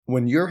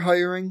When you're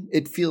hiring,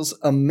 it feels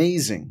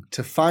amazing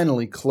to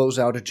finally close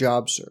out a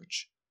job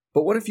search.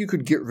 But what if you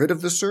could get rid of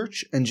the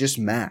search and just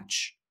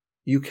match?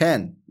 You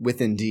can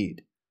with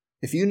Indeed.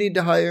 If you need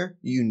to hire,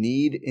 you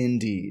need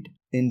Indeed.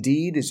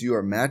 Indeed is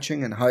your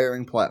matching and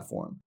hiring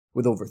platform.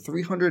 With over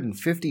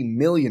 350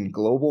 million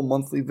global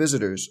monthly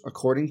visitors,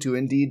 according to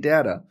Indeed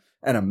data,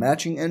 and a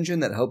matching engine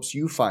that helps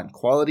you find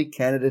quality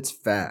candidates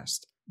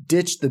fast.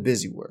 Ditch the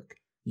busy work.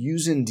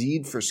 Use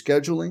Indeed for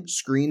scheduling,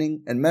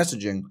 screening, and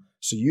messaging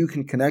so you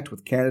can connect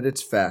with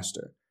candidates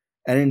faster.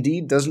 And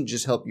Indeed doesn't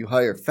just help you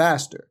hire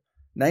faster.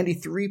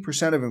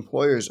 93% of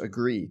employers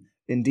agree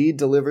Indeed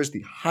delivers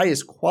the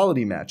highest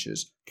quality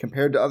matches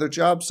compared to other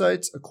job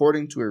sites,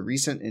 according to a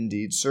recent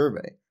Indeed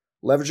survey.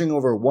 Leveraging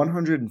over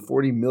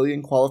 140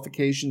 million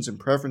qualifications and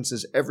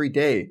preferences every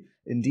day,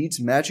 Indeed's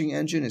matching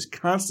engine is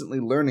constantly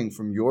learning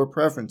from your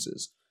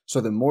preferences, so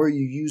the more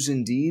you use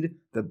Indeed,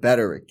 the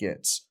better it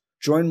gets.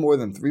 Join more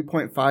than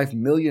 3.5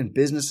 million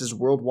businesses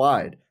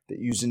worldwide that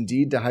use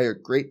Indeed to hire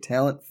great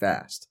talent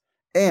fast.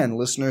 And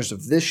listeners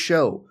of this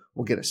show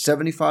will get a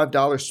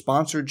 $75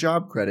 sponsored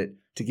job credit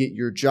to get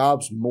your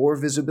jobs more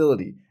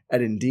visibility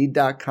at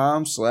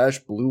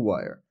Indeed.com/Blue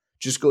Wire.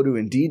 Just go to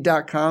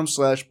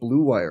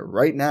Indeed.com/Blue Wire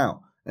right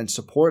now and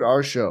support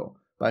our show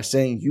by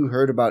saying you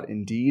heard about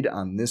Indeed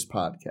on this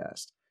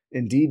podcast.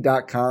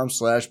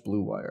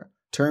 Indeed.com/Blue Wire.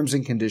 Terms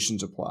and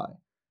conditions apply.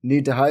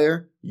 Need to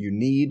hire? You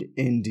need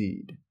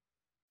Indeed.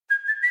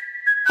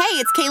 Hey,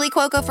 it's Kaylee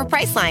Cuoco for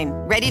Priceline.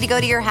 Ready to go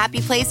to your happy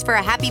place for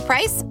a happy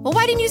price? Well,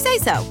 why didn't you say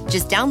so?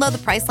 Just download the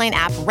Priceline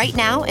app right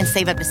now and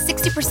save up to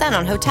 60%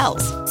 on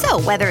hotels.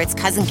 So whether it's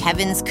Cousin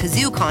Kevin's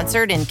Kazoo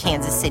Concert in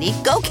Kansas City,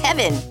 go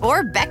Kevin,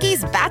 or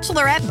Becky's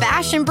Bachelorette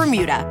Bash in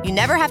Bermuda, you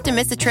never have to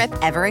miss a trip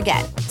ever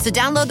again. So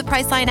download the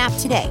Priceline app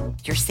today.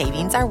 Your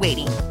savings are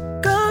waiting.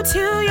 Go to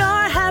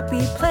your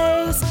happy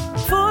place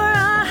for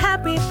a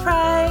happy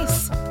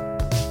price.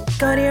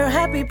 Go to your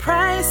happy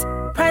price,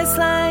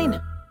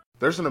 Priceline.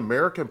 There's an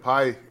American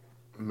Pie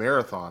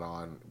marathon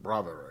on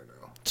Bravo right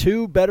now.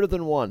 2 better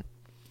than 1.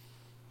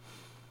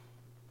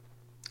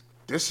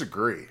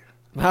 Disagree.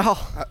 Wow.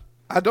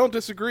 I don't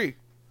disagree.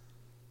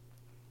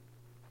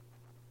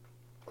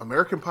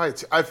 American Pie.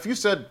 If you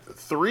said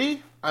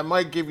 3, I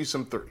might give you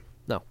some 3.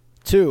 No.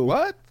 2.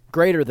 What?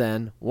 Greater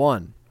than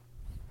 1.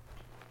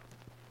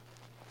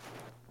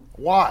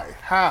 Why?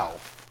 How?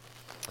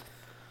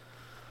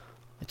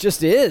 It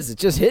just is. It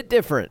just hit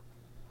different.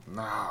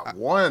 Nah,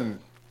 1.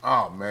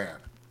 Oh, man.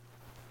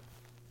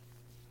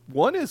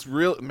 1 is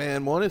real,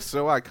 man. 1 is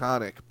so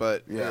iconic,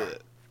 but yeah.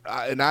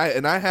 And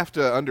I have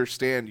to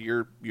understand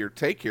your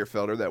take here,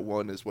 Felder, that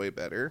 1 is way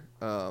better.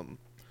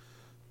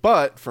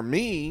 But for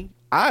me,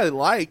 I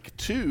like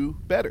 2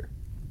 better.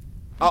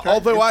 Okay.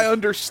 Although I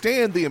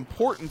understand the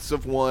importance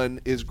of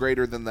 1 is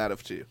greater than that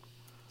of 2.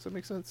 Does that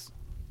make sense?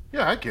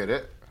 Yeah, I get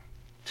it.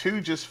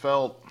 2 just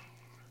felt,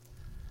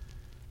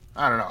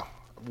 I don't know.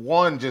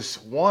 1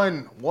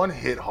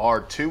 hit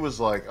hard. 2 was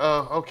like,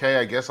 oh, okay,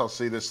 I guess I'll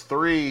see this.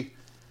 3,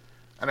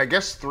 and I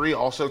guess 3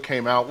 also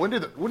came out. When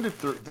did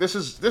 3? This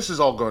is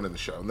all going in the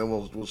show, and then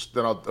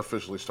then I'll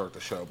officially start the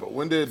show. But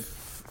when did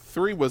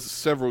 3 was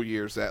several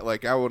years at,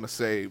 like, I want to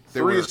say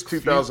 3 is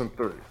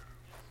 2003.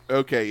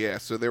 Okay, yeah.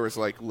 So there was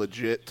like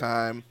legit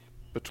time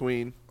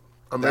between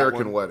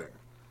American Wedding.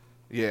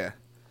 Yeah,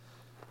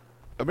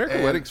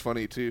 American Wedding's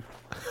funny too.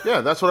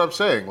 Yeah, that's what I'm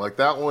saying. Like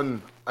that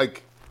one,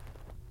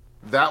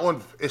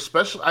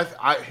 especially.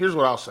 Here's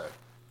what I'll say.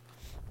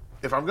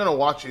 If I'm gonna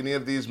watch any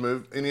of these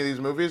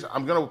movies,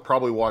 I'm gonna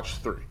probably watch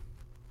 3.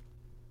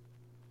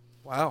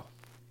 Wow.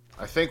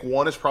 I think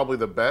 1 is probably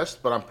the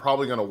best, but I'm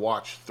probably gonna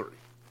watch 3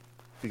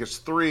 because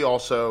 3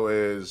 also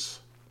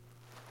is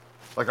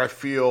like I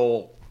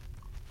feel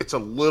it's a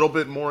little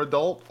bit more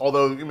adult.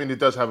 Although I mean it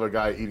does have a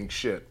guy eating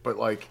shit, but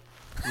like,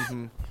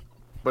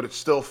 but it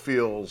still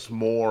feels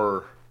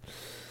more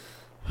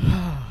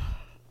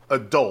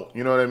adult.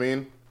 You know what I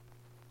mean?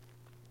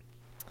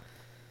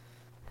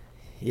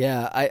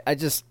 Yeah, I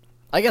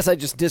guess I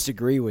just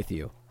disagree with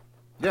you.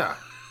 Yeah.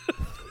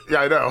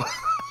 Yeah, I know.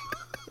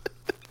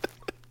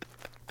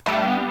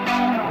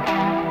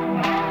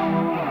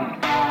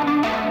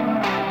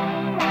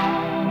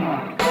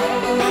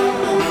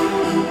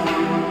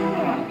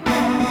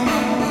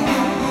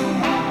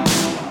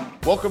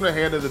 Welcome to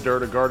Hand in the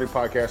Dirt, a gardening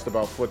podcast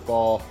about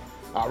football.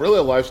 Really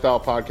a lifestyle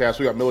podcast.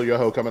 We got Miller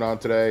Yoho coming on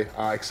today.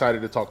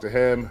 Excited to talk to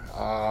him.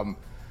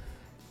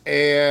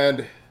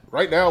 And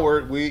right now,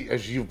 we,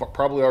 as you've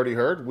probably already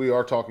heard, we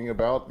are talking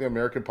about the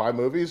American Pie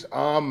movies.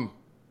 I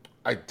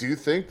do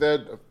think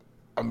that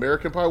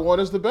American Pie 1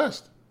 is the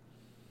best.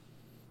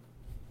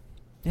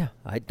 Yeah,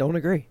 I don't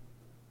agree.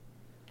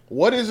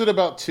 What is it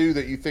about 2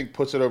 that you think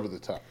puts it over the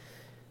top?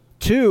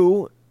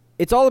 2,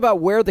 it's all about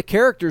where the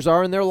characters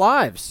are in their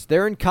lives.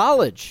 They're in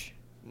college.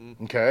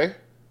 Okay.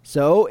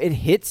 So it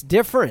hits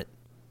different.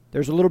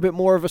 There's a little bit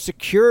more of a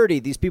security.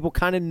 These people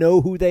kind of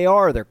know who they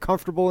are. They're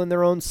comfortable in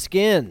their own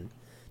skin.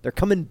 They're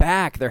coming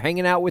back. They're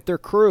hanging out with their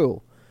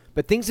crew.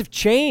 But things have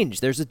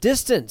changed. There's a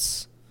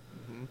distance.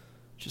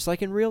 Just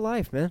like in real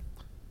life, man.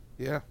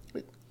 Yeah.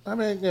 I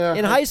mean, yeah.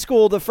 In high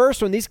school, the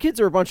first one, these kids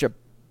are a bunch of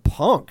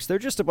punks. They're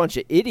just a bunch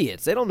of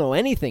idiots. They don't know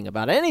anything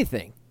about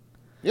anything.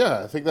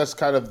 Yeah, I think that's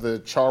kind of the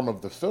charm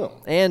of the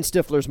film. And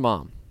Stifler's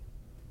mom.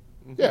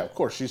 Yeah, of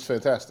course. She's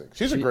fantastic.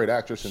 She's a great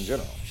actress in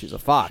general. She's a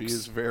fox. She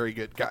is very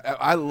good.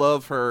 I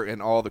love her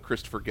in all the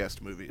Christopher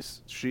Guest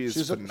movies.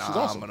 She's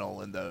phenomenal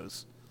awesome. in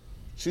those.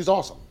 She's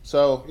awesome.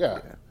 So,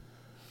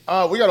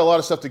 yeah. We got a lot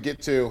of stuff to get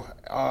to.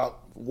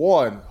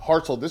 One,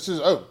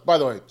 Hartzell. By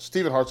the way,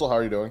 Stephen Hartzell, how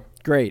are you doing?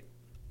 Great.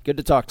 Good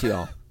to talk to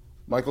y'all.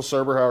 Michael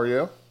Serber, how are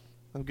you?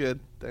 I'm good.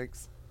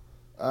 Thanks.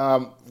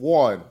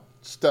 One,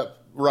 step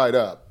right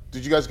up.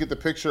 Did you guys get the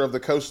picture of the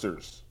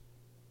coasters?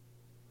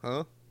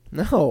 Huh?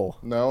 No.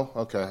 No?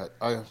 Okay.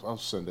 I'll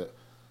send it.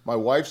 My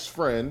wife's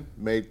friend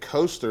made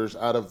coasters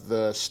out of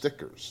the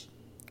stickers.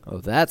 Oh,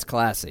 that's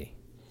classy.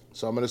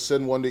 So I'm going to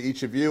send one to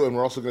each of you, and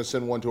we're also going to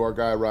send one to our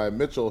guy, Ryan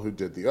Mitchell, who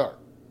did the art.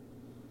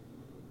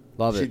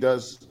 Love She it.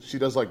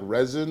 does like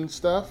resin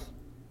stuff.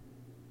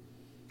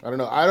 I don't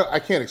know. I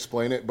can't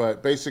explain it,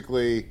 but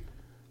basically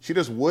she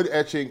does wood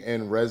etching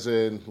and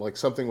resin, like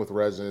something with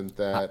resin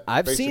that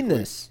I've seen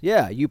this.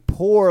 Yeah, you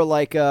pour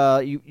like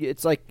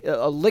it's like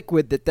a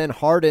liquid that then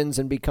hardens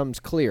and becomes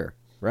clear,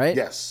 right?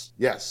 Yes.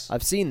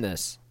 I've seen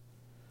this.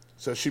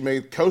 So she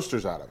made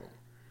coasters out of them.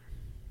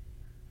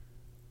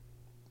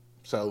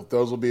 So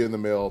those will be in the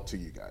mail to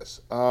you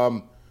guys.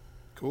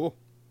 Cool.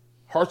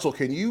 Hartzell,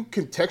 can you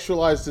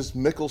contextualize this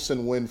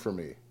Mickelson win for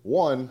me?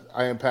 One,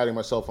 I am patting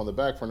myself on the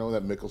back for knowing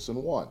that Mickelson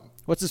won.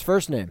 What's his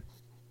first name?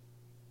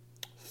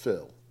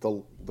 Phil,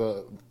 the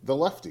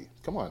lefty.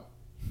 Come on.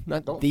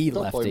 Not Don't the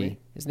play lefty. me.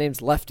 His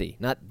name's Lefty,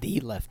 not the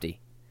lefty.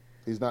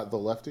 He's not the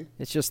lefty?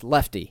 It's just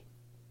Lefty.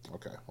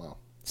 Okay, well.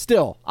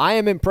 Still, I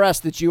am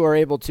impressed that you are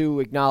able to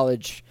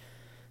acknowledge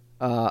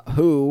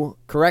who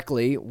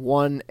correctly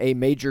won a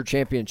major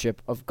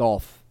championship of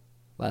golf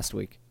last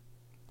week.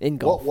 In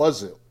golf. What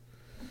was it?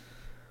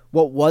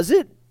 What was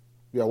it?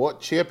 Yeah,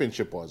 what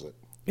championship was it?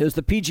 It was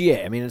the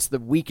PGA. I mean, it's the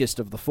weakest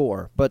of the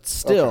four. But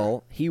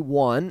still, He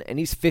won, and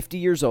he's 50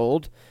 years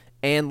old.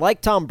 And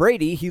like Tom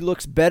Brady, he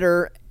looks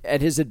better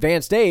at his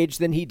advanced age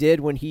than he did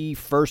when he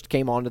first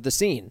came onto the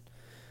scene.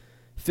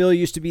 Phil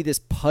used to be this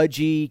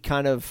pudgy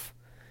kind of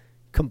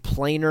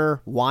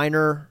complainer,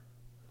 whiner,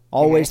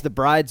 always the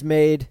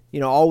bridesmaid,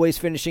 always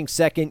finishing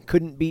second,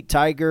 couldn't beat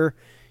Tiger,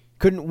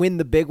 couldn't win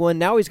the big one.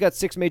 Now he's got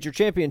 6 major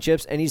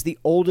championships, and he's the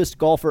oldest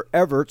golfer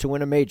ever to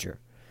win a major.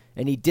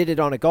 And he did it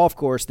on a golf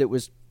course that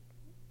was,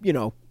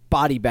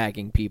 body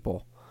bagging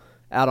people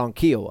out on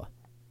Kiowa.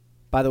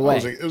 By the way,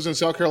 it was in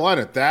South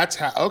Carolina. That's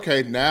how.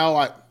 Okay, now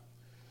I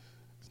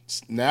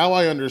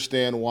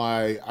understand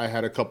why I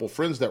had a couple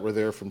friends that were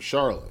there from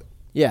Charlotte.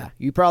 Yeah,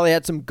 you probably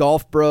had some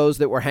golf bros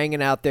that were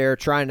hanging out there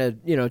trying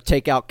to,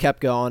 take out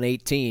Koepka on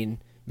 18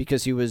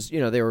 because he was,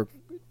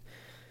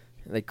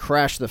 they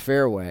crashed the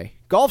fairway.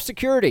 Golf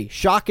security,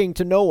 shocking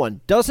to no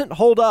one, doesn't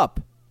hold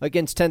up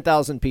against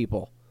 10,000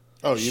 people.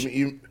 Oh,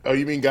 you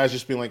mean guys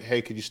just being like,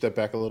 "Hey, could you step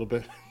back a little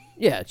bit?"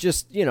 Yeah,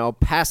 just,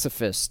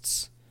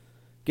 pacifists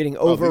getting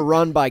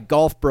overrun by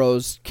golf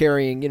bros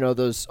carrying,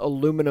 those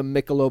aluminum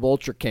Michelob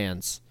Ultra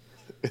cans.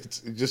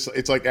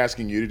 It's like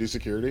asking you to do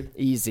security.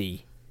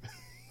 Easy.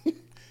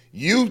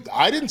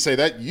 I didn't say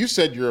that. You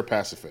said you're a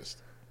pacifist.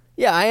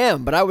 Yeah, I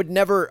am, but I would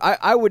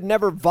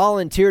never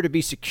volunteer to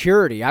be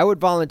security. I would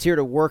volunteer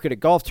to work at a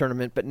golf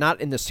tournament, but not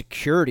in the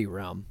security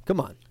realm. Come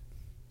on.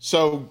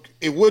 So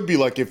it would be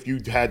like if you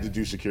had to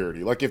do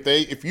security. Like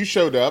if you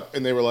showed up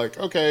and they were like,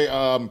 "Okay,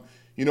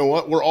 you know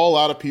what? We're all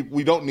out of people.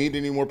 We don't need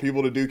any more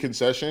people to do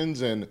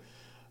concessions, and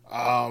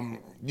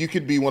you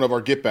could be one of our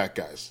get back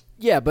guys."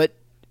 Yeah, but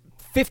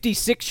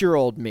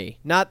 56-year-old me,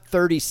 not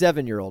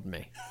 37-year-old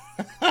me.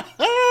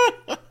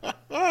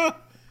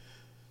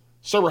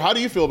 Serber, how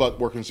do you feel about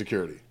working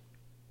security?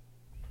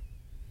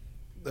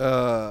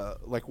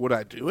 Like, would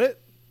I do it?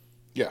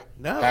 Yeah.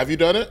 No. Have you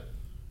done it?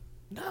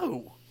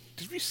 No.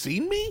 Have you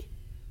seen me?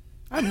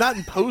 I'm not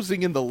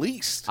imposing in the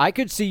least. I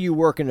could see you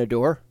working a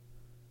door.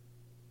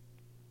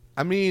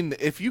 I mean,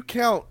 if you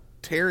count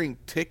tearing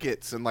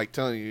tickets and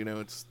telling you,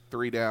 it's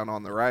 3 down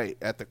on the right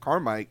at the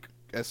Carmike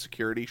as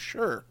security,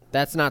 sure.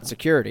 That's not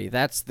security.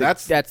 That's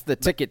the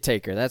ticket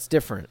taker. That's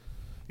different.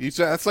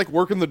 That's like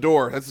working the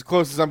door. That's as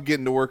close as I'm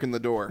getting to working the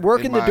door.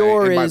 Working the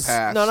door is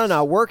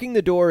no. Working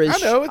the door is.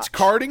 I know it's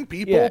carding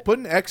people,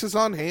 putting X's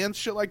on hands,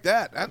 shit like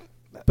that.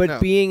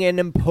 But being an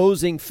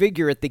imposing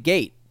figure at the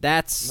gate,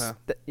 that's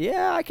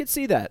I could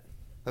see that.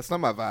 That's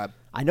not my vibe.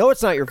 I know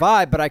it's not your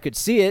vibe, but I could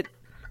see it.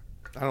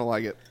 I don't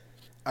like it.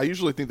 I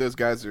usually think those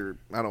guys are.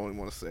 I don't even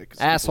want to say it.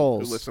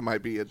 Assholes. Who listen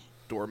might be a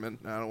doorman.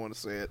 I don't want to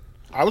say it.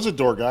 I was a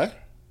door guy.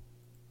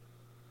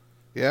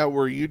 Yeah,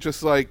 were you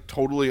just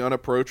totally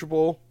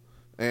unapproachable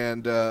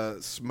and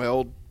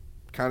smelled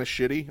kind of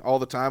shitty all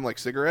the time, like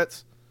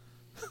cigarettes?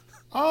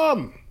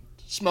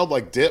 Smelled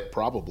like dip,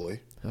 probably.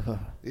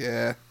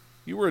 Yeah,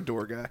 you were a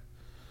door guy.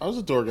 I was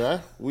a door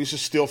guy. We used to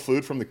steal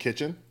food from the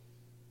kitchen.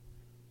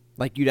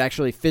 Like you'd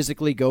actually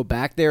physically go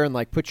back there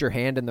and put your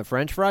hand in the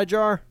French fry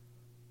jar?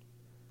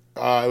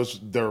 It was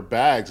their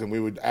bags, and we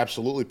would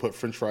absolutely put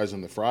French fries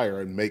in the fryer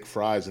and make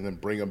fries, and then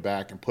bring them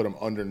back and put them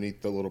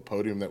underneath the little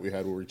podium that we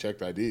had where we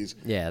checked IDs.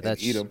 Yeah, and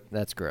that's eat them.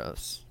 That's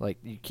gross. Like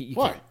you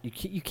Why?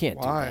 can't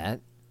Why? do that.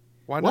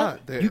 Why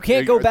What? not? You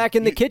can't go back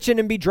in the kitchen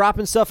and be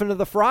dropping stuff into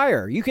the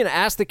fryer. You can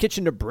ask the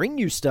kitchen to bring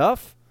you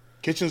stuff.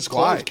 Kitchen's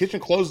Why? closed. Kitchen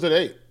closed at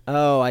 8.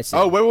 Oh, I see.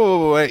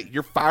 Oh, wait.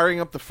 You're firing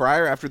up the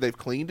fryer after they've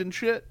cleaned and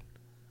shit?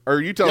 Or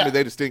are you telling me Yeah.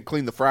 they just didn't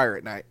clean the fryer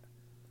at night?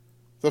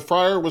 The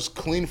fryer was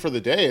clean for the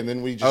day, and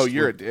then we just. Oh,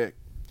 you're a dick.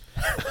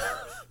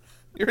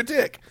 You're a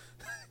dick.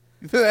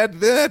 They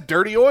had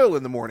dirty oil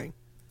in the morning.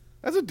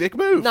 That's a dick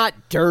move.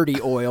 Not dirty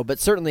oil, but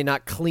certainly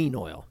not clean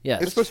oil.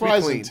 Yes. It's supposed to be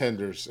fries clean. and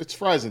tenders. It's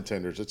fries and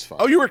tenders. It's fine.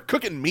 Oh, you were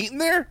cooking meat in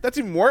there? That's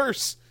even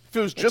worse. If it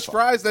was just fine.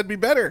 fries, that'd be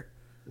better.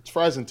 It's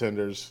fries and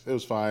tenders. It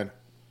was fine.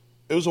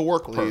 It was a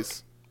work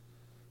Please.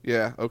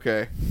 Yeah,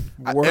 okay.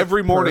 Work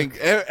Every morning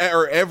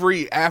or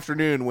every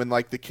afternoon when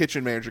like the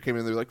kitchen manager came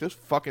in, they're like, "Those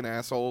fucking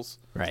assholes."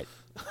 Right.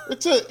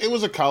 perk. It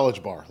was a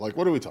college bar. Like,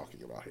 what are we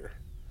talking about here?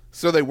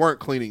 So they weren't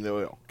cleaning the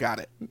oil. Got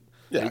it.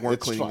 Yeah, they weren't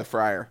it's cleaning fine. the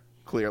fryer.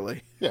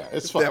 Clearly. Yeah,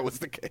 it's If fine. that was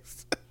the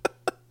case.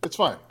 It's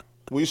fine.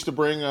 We used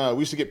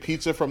to get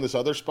pizza from this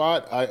other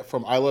spot,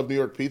 from I Love New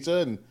York Pizza,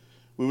 and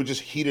we would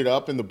just heat it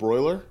up in the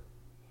broiler.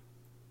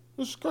 It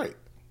was great.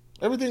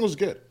 Everything was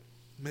good.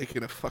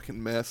 Making a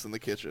fucking mess in the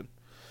kitchen.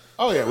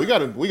 Oh yeah, we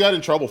got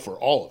in trouble for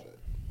all of it.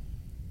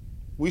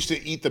 We used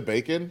to eat the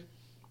bacon.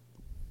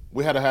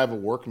 We had to have a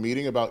work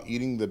meeting about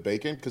eating the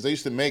bacon because they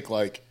used to make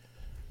like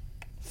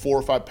 4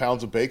 or 5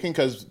 pounds of bacon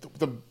because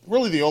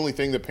really the only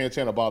thing that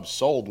Pantana Bob's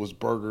sold was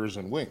burgers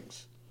and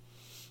wings.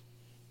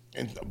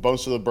 And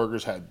most of the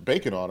burgers had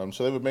bacon on them,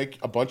 so they would make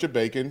a bunch of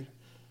bacon.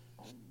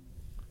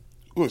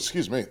 Oh,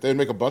 excuse me. They'd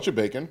make a bunch of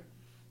bacon,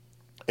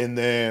 and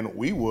then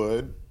we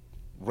would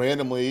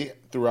randomly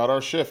throughout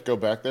our shift go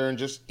back there and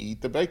just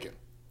eat the bacon.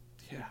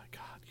 Yeah,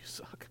 God, you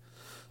suck.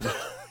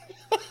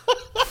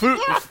 Food.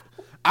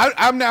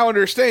 I'm now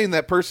understanding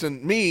that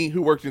person, me,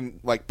 who worked in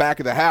like back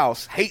of the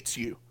house, hates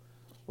you.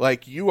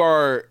 Like you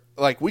are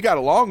like we got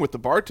along with the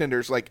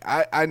bartenders. Like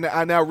I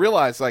now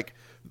realize like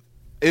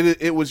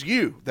it was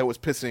you that was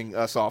pissing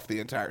us off the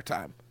entire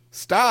time.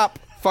 Stop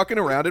fucking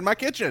around in my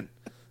kitchen.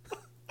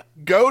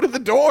 Go to the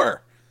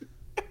door.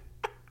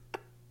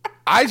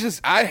 I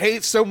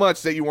hate so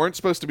much that you weren't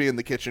supposed to be in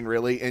the kitchen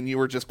really, and you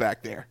were just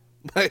back there.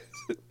 Like,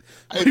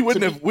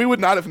 we would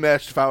not have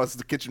meshed if I was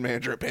the kitchen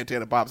manager at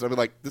Pantana Bob's. I'd be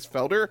like, this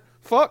Felder,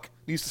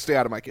 needs to stay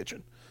out of my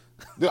kitchen.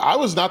 I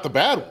was not the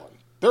bad one.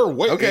 There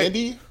were Okay.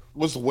 Andy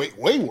was way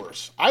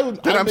worse. I'm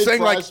made saying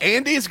fries- like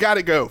Andy's got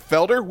to go.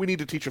 Felder, we need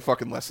to teach a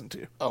fucking lesson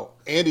to. Oh,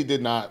 Andy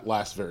did not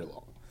last very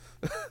long.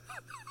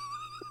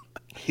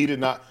 He did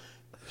not.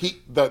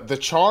 The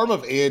charm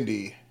of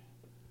Andy.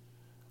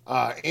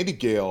 Andy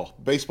Gale,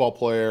 baseball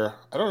player.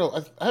 I don't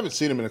know. I haven't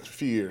seen him in a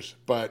few years,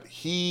 but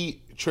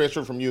he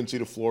transferred from UNC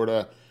to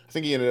Florida. I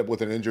think he ended up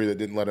with an injury that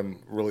didn't let him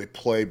really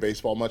play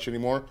baseball much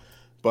anymore.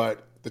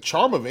 But the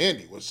charm of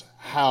Andy was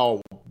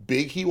how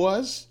big he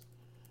was.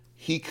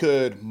 He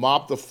could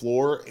mop the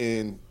floor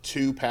in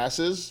 2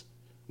 passes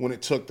when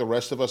it took the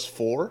rest of us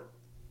 4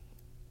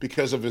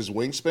 because of his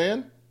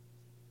wingspan.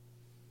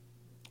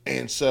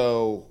 And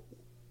so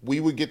we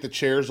would get the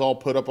chairs all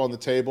put up on the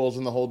tables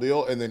and the whole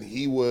deal, and then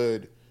he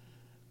would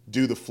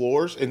do the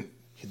floors, and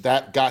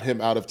that got him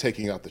out of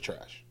taking out the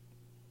trash.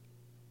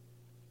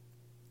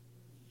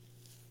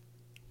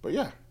 But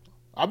yeah,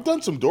 I've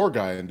done some door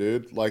guying,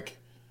 dude. Like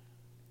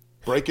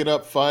breaking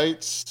up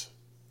fights,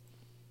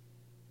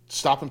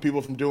 stopping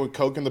people from doing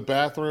coke in the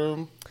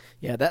bathroom.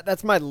 Yeah,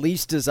 that's my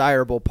least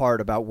desirable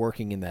part about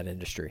working in that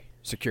industry,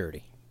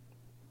 security.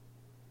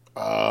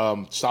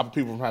 Stopping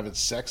people from having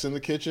sex in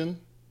the kitchen.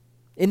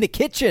 In the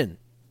kitchen,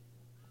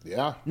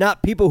 Yeah.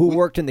 not people who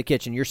worked in the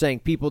kitchen. You're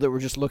saying people that were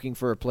just looking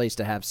for a place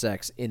to have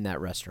sex in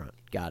that restaurant.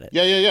 Got it.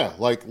 Yeah.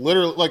 Like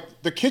literally, like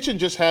the kitchen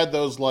just had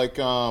those like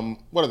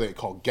what are they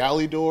called?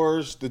 Galley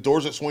doors, the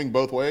doors that swing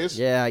both ways.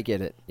 Yeah, I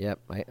get it. Yep,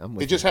 I'm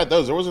with It just had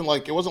those. It wasn't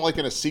like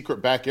in a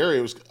secret back area.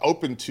 It was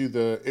open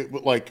to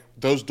like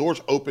those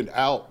doors opened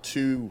out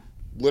to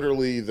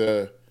literally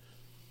the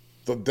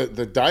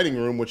dining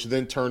room, which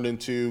then turned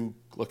into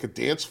like a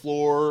dance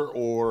floor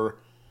or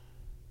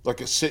like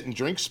a sit and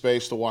drink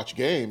space to watch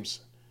games.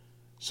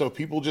 So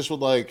people just would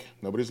like,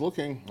 nobody's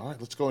looking. All right,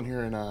 let's go in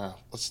here and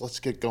let's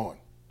get going.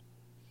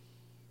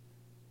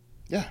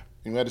 Yeah,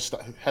 and we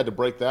had to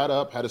break that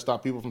up. Had to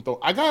stop people from throwing.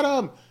 I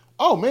got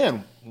Oh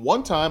man,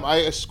 one time I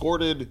had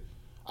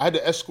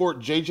to escort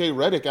JJ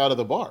Redick out of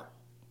the bar.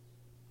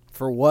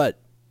 For what?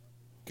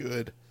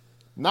 Good.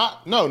 No,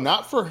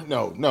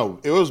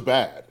 it was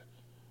bad.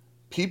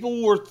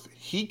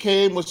 He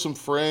came with some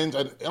friends.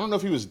 I don't know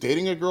if he was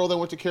dating a girl that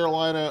went to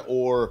Carolina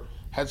or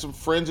had some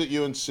friends at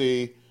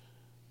UNC,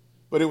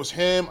 but it was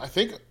him. I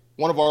think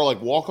one of our like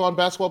walk-on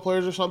basketball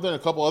players or something, a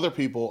couple other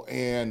people,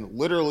 and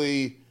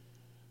literally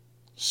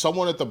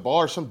someone at the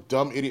bar, some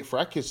dumb idiot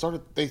frat kid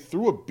they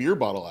threw a beer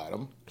bottle at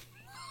him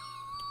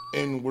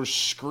and were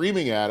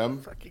screaming at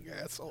him. Fucking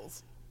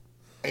assholes.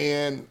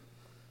 And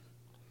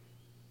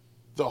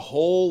the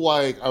whole,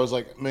 like, I was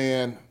like,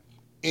 man,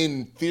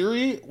 in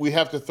theory, we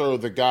have to throw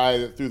the guy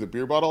that threw the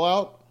beer bottle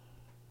out,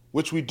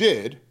 which we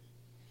did,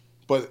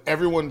 but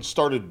everyone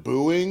started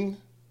booing.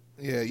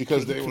 Yeah,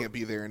 because they can't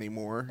be there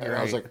anymore. And Right.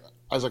 I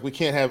was like, we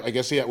can't have. I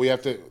guess we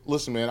have to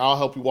listen, man. I'll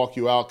help you walk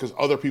you out because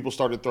other people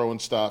started throwing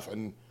stuff,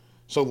 and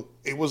so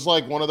it was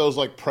like one of those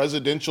like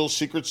presidential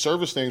Secret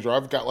Service things where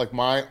I've got like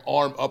my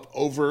arm up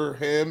over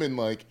him and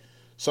like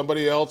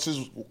somebody else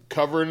is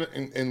covering,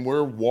 and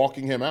we're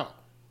walking him out.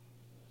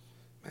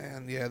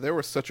 Man, yeah, there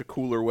was such a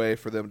cooler way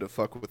for them to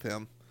fuck with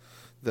him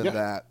than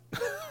that.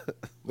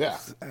 Yeah,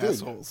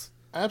 assholes.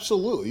 Dude,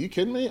 absolutely. You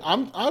kidding me?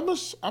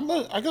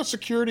 I got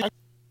security.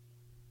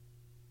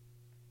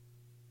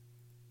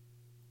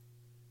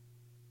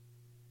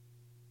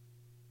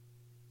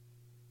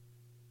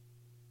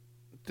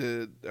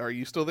 Are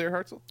you still there,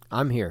 Hartzell?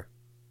 I'm here.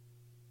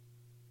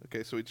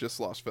 Okay, so we just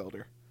lost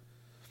Felder.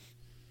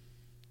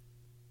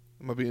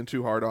 Am I being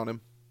too hard on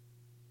him?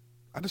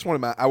 I just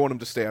want him. I want him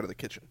to stay out of the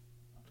kitchen.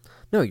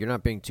 No, you're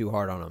not being too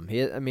hard on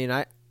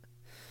him.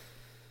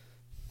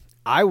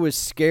 I was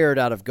scared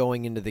out of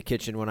going into the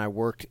kitchen when I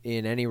worked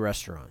in any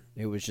restaurant.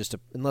 It was just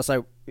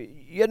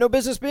you had no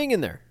business being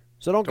in there,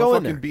 so don't go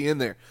in there. Be in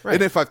there. Right.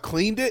 And if I've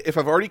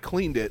already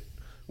cleaned it,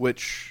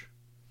 which,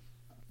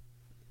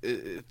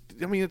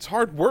 it's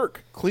hard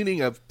work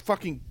cleaning a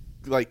fucking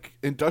like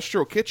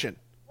industrial kitchen.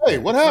 Hey,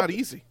 what happened?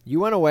 It's not easy. You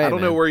went away. I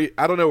don't know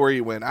where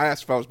you went. I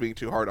asked if I was being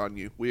too hard on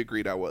you. We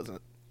agreed I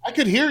wasn't. I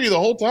could hear you the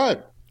whole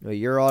time. Well,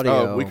 your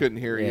audio. Oh, we couldn't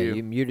hear you.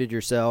 You muted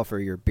yourself, or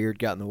your beard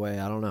got in the way.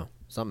 I don't know.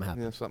 Something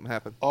happened. Yeah, something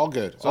happened. All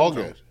good. All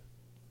good.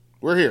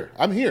 We're here.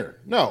 I'm here.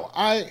 No,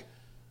 I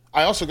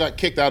also got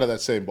kicked out of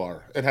that same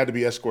bar and had to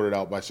be escorted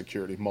out by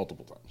security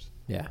multiple times.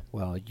 Yeah.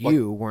 Well,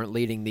 you weren't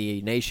leading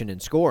the nation in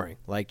scoring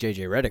like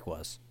J.J. Redick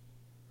was.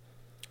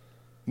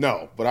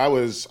 No, but I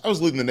was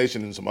leading the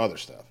nation in some other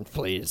stuff.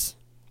 Please.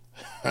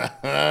 You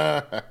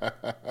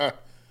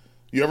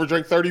ever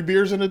drink 30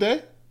 beers in a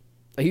day?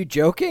 Are you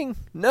joking?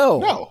 No.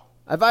 No.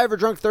 Have I ever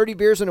drunk 30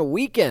 beers in a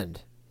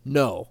weekend?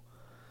 No.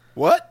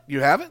 What?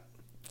 You haven't?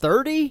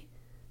 30?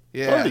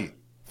 Yeah. 30.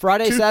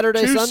 Friday,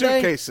 Saturday, two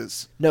Sunday?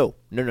 Suitcases. No.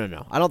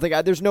 I don't think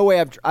there's no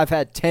way I've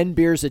had 10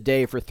 beers a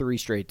day for 3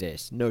 straight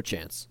days. No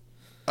chance.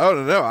 Oh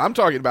no, I'm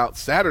talking about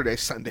Saturday,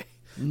 Sunday.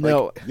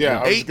 No. Yeah,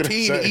 I was gonna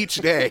 18 say. each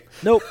day.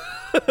 Nope.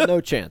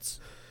 No chance.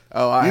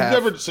 Oh,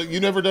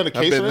 You've never done a I've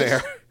case been race?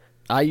 there.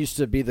 I used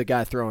to be the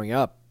guy throwing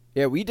up.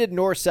 Yeah, we did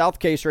north-south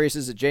case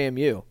races at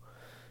JMU,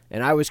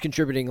 and I was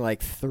contributing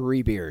like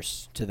 3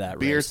 beers to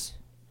that race.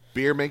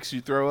 Beer makes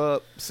you throw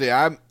up. See,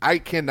 I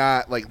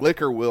cannot, like,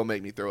 liquor will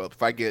make me throw up.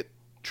 If I get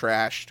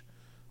trashed,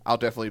 I'll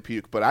definitely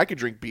puke. But I could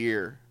drink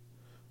beer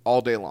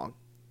all day long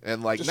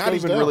and like Just not goes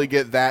even down. really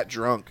get that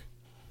drunk.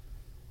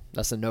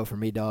 That's a no for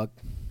me, dog.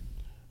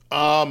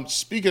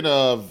 Speaking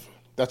of,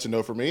 that's a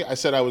no for me. I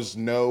said I was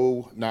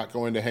not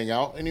going to hang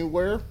out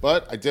anywhere,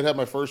 but I did have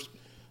my first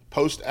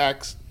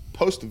post-vax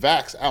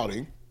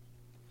outing.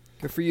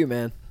 Good for you,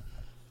 man.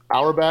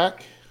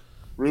 Auerbach,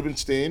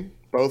 Rubenstein,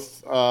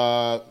 both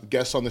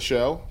guests on the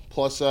show,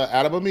 plus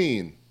Adam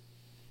Amin.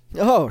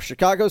 Oh,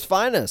 Chicago's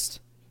finest.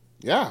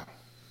 Yeah.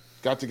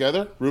 Got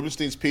together.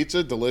 Rubenstein's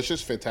pizza,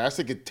 delicious,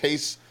 fantastic.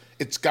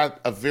 It's got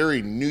a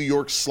very New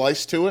York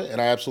slice to it, and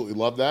I absolutely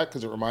love that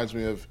because it reminds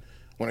me of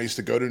when I used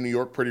to go to New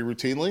York pretty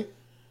routinely.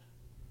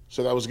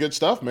 So that was good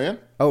stuff, man.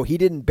 Oh, he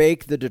didn't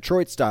bake the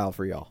Detroit style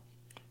for y'all.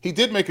 He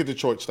did make a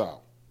Detroit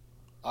style.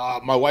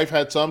 My wife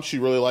had some. She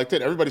really liked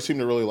it. Everybody seemed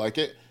to really like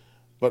it.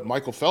 But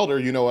Michael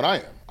Felder, you know what I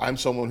am. I'm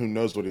someone who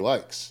knows what he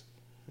likes.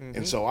 Mm-hmm.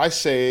 And so I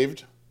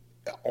saved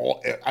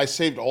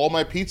all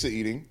my pizza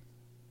eating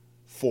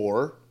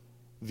for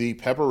the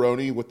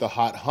pepperoni with the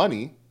hot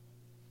honey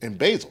and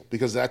basil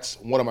because that's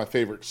one of my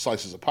favorite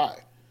slices of pie.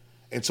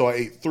 And so I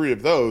ate 3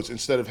 of those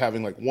instead of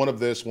having like one of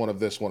this, one of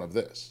this, one of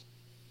this.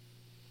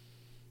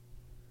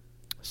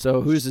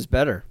 So whose is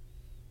better?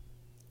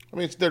 I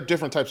mean, they're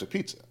different types of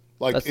pizza.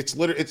 Like it's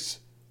literally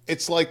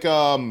it's like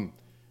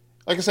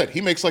I said,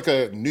 he makes like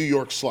a New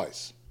York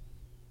slice.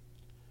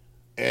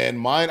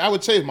 And I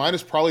would say mine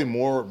is probably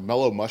more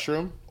mellow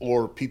mushroom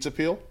or pizza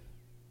peel.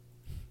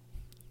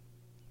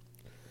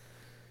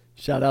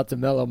 Shout out to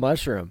Mellow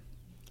Mushroom.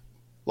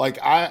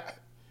 Like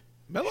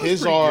Mello's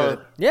his pretty are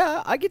good.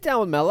 Yeah, I get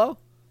down with Mellow.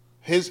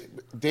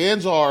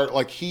 Dan's are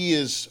like he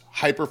is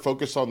hyper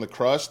focused on the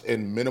crust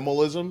and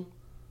minimalism,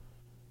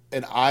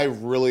 and I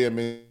really am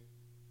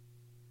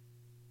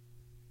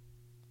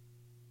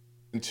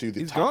into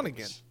the He's toppings. gone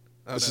again.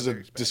 Oh, This no, is there a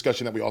he's back.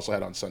 discussion that we also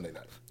had on Sunday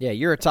night. Yeah,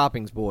 you're a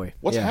toppings boy.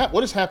 What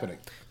is happening?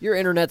 Your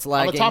internet's I'm a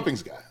lagging.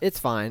 toppings guy. It's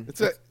fine.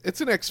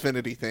 It's an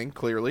Xfinity thing,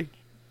 clearly.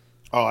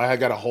 Oh, I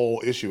got a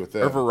whole issue with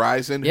that. Or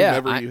Verizon, yeah,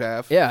 whomever you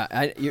have.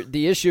 Yeah,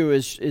 the issue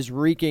is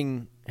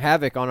wreaking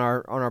havoc on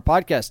our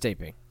podcast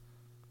taping.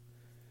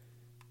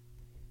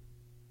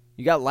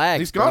 You got lags.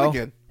 He's gone bro.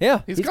 again.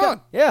 Yeah, he's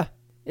gone. Yeah.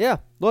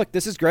 Look,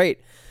 this is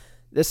great.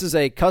 This is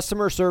a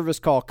customer service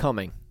call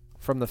coming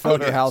from the Felder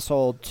yes.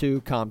 household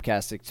to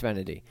Comcast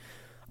Xfinity.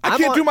 I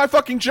can't do my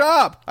fucking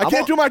job. I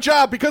can't do my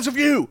job because of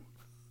you.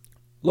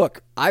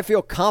 Look, I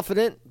feel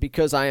confident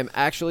because I am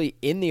actually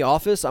in the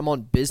office. I'm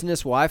on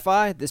business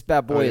Wi-Fi. This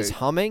bad boy is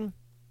humming.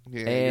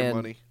 Yeah, your and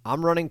money.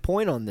 I'm running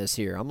point on this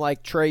here. I'm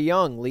like Trae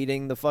Young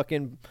leading the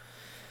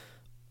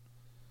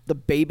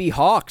baby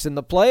Hawks in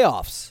the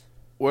playoffs.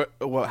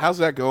 Well, how's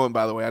that going,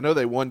 by the way? I know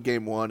they won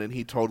Game 1, and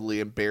he totally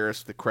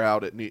embarrassed the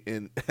crowd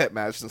at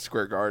Madison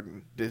Square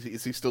Garden.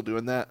 Is he still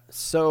doing that?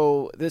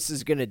 So this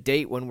is going to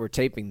date when we're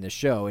taping the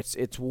show. It's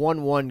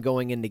 1-1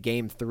 going into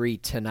Game 3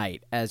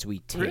 tonight as we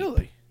tape.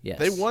 Really? Yes.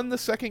 They won the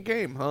second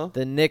game, huh?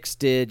 The Knicks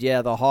did.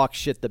 Yeah, the Hawks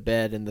shit the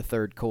bed in the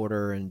third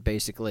quarter, and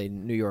basically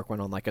New York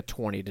went on like a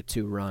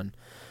 20-2 run.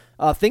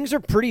 Things are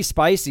pretty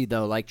spicy,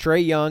 though. Like,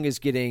 Trae Young is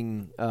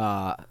getting,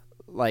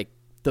 like,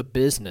 the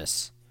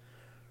business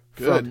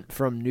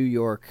from New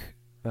York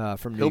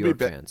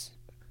fans.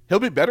 He'll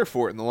be better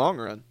for it in the long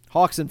run.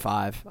 Hawks in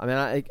 5. I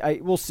mean,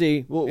 we'll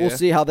see. We'll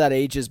see how that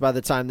ages by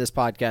the time this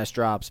podcast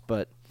drops.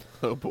 But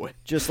oh boy,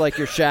 just like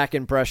your Shaq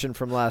impression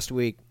from last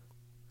week,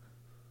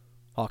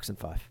 Hawks in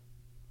 5.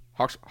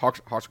 Hawks are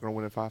going to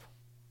win in 5.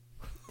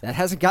 That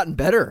hasn't gotten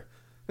better.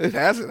 It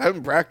hasn't. I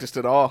haven't practiced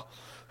at all.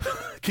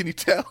 Can you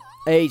tell?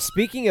 Hey,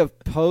 speaking of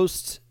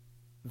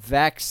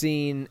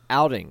post-vaccine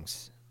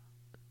outings,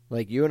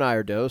 like you and I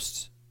are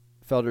dosed.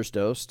 Felder's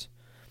dosed.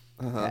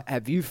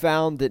 Have you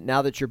found that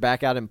now that you're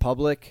back out in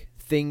public,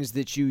 things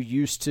that you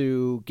used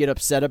to get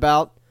upset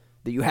about,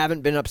 that you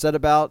haven't been upset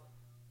about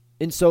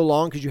in so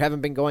long because you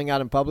haven't been going out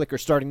in public, are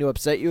starting to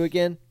upset you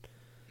again?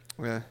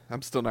 Yeah,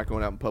 I'm still not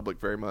going out in public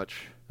very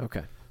much.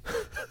 Okay.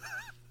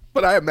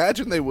 But I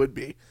imagine they would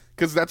be,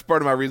 because that's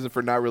part of my reason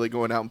for not really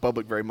going out in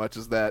public very much,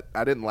 is that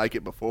I didn't like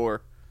it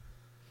before.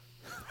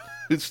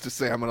 It's to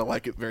say I'm going to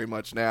like it very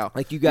much now.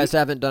 Like you guys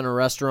haven't done a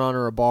restaurant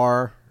or a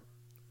bar?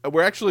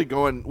 We're actually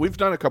going – we've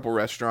done a couple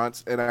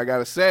restaurants, and I got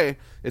to say,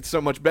 it's so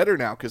much better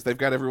now because they've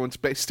got everyone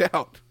spaced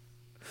out.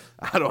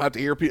 I don't have to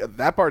hear people.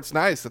 That part's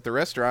nice at the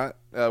restaurant.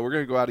 We're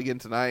going to go out again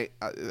tonight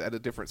at a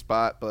different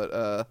spot.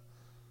 But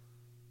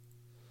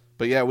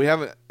yeah,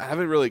 I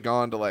haven't really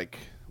gone to, like,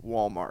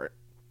 Walmart.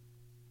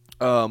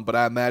 But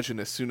I imagine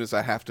as soon as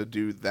I have to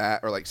do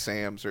that, or, like,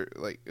 Sam's, or,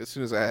 like, as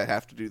soon as I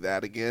have to do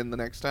that again the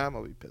next time,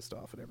 I'll be pissed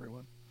off at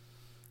everyone.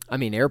 I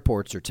mean,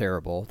 airports are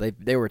terrible.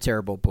 They were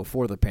terrible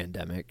before the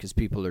pandemic because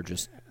people are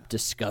just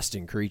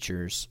disgusting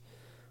creatures.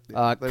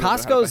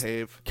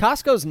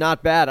 Costco's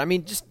not bad. I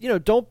mean, just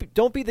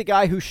don't be the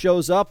guy who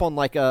shows up on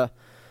like a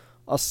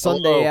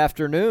Sunday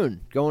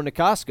afternoon going to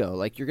Costco.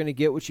 Like, you're going to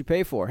get what you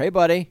pay for. Hey,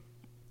 buddy.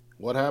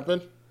 What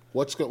happened?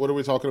 What are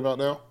we talking about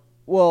now?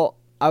 Well,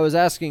 I was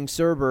asking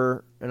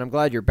Cerber, and I'm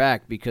glad you're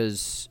back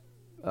because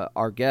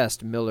our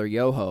guest Miller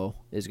Yoho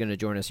is going to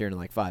join us here in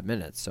like 5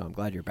 minutes. So I'm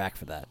glad you're back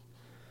for that.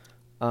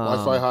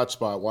 Wi-Fi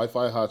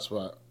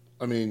hotspot.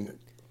 I mean,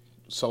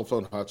 cell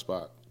phone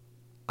hotspot.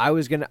 I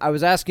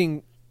was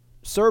asking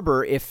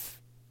Cerber if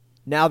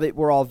now that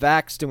we're all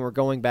vaxxed and we're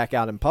going back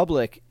out in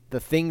public, the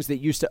things that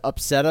used to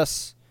upset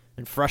us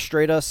and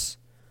frustrate us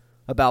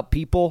about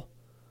people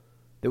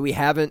that we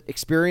haven't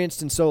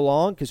experienced in so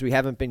long because we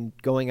haven't been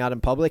going out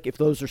in public, if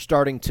those are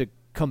starting to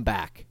come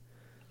back.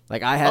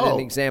 Like I had an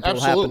example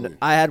happen.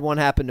 I had one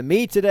happen to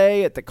me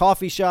today at the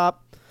coffee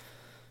shop.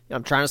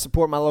 I'm trying to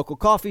support my local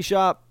coffee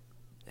shop.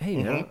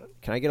 Hey,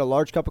 can I get a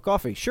large cup of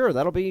coffee? Sure,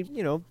 that'll be,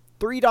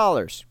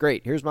 $3.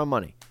 Great, here's my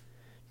money.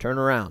 Turn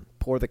around,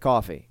 pour the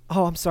coffee.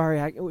 Oh, I'm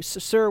sorry,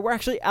 sir, we're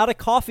actually out of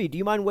coffee. Do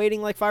you mind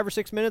waiting like 5 or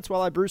 6 minutes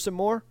while I brew some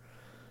more?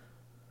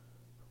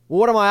 Well,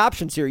 what are my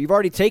options here? You've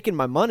already taken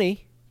my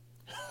money.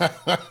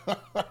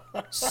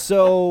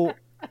 So,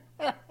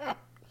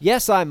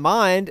 yes, I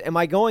mind. Am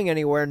I going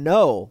anywhere?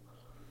 No.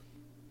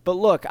 But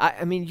look,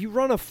 I mean, you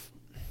run a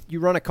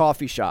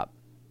coffee shop.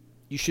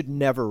 You should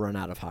never run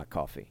out of hot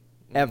coffee.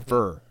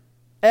 Ever.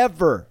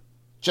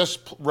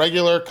 Just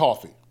regular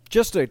coffee.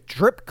 Just a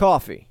drip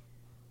coffee.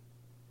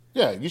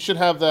 Yeah, you should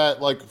have that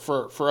like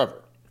for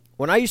forever.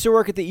 When I used to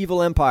work at the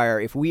Evil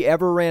Empire, if we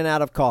ever ran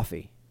out of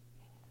coffee,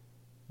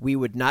 we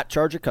would not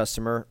charge a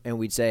customer, and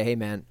we'd say, hey,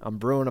 man, I'm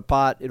brewing a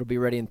pot. It'll be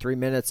ready in 3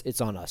 minutes.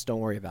 It's on us. Don't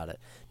worry about it.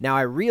 Now,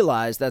 I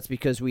realize that's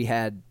because we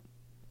had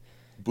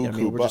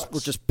we're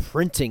just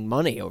printing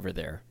money over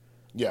there.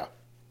 Yeah.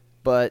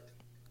 But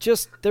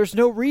just there's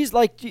no reason.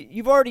 Like,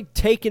 you've already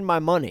taken my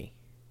money.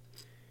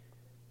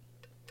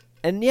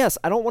 And, yes,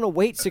 I don't want to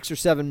wait 6 or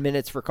 7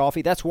 minutes for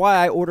coffee. That's why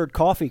I ordered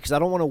coffee, because I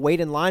don't want to wait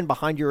in line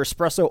behind your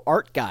espresso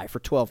art guy for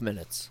 12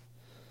 minutes.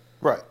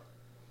 Right.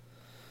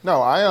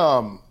 No,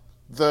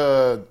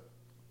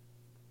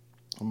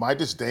 my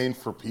disdain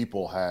for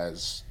people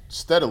has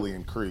steadily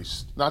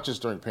increased, not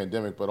just during the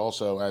pandemic, but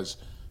also as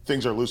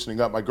things are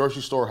loosening up. My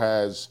grocery store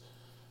has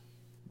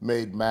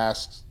made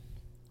masks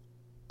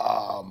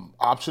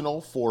optional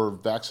for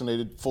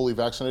fully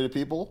vaccinated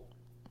people.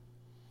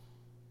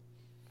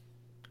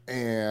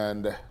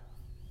 And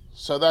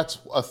so that's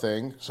a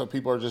thing. So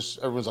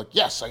everyone's like,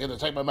 yes, I get to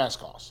take my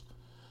mask off.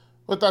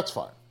 But that's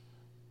fine.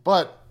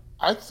 But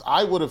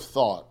I would have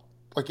thought,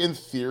 like in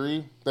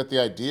theory, that the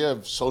idea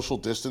of social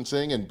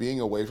distancing and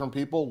being away from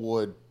people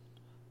would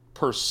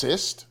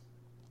persist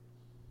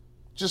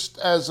just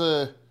as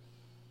a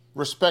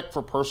respect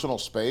for personal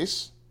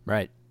space.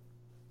 Right.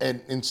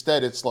 And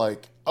instead it's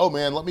like, oh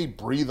man, let me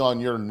breathe on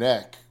your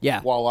neck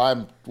Yeah.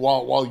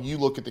 while you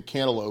look at the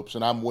cantaloupes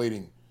and I'm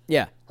waiting.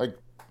 Yeah. Like,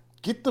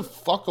 get the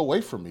fuck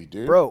away from me,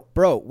 dude.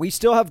 Bro, we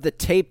still have the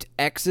taped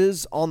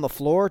X's on the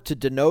floor to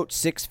denote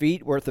 6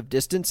 feet worth of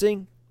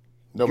distancing.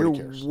 Nobody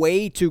You're cares.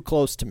 way too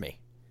close to me.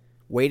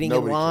 Waiting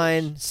Nobody in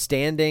line, cares.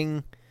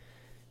 standing,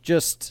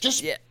 just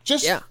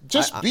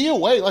be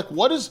away. Like,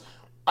 what is?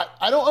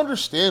 I don't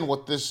understand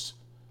what this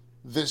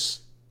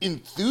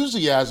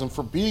enthusiasm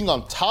for being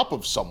on top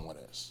of someone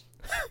is.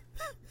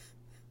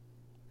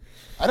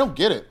 I don't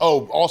get it.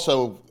 Oh,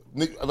 also,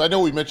 I know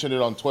we mentioned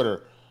it on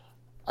Twitter.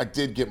 I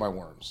did get my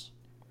worms.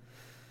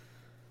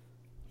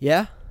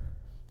 Yeah.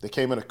 They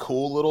came in a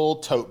cool little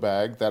tote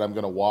bag that I'm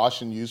going to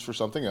wash and use for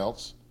something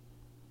else.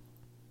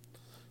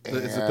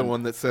 Is it the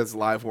one that says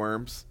live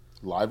worms?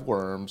 Live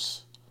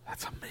worms.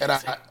 That's amazing. And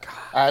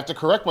I have to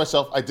correct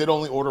myself. I did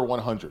only order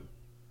 100.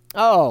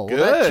 Oh, well,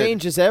 that Good.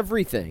 changes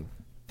everything.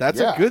 That's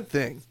Yeah. a good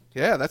thing.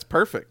 Yeah, that's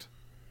perfect.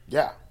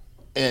 Yeah.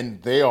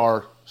 And they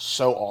are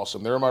so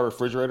awesome. They're in my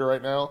refrigerator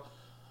right now.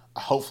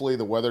 Hopefully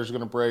the weather's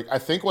going to break. I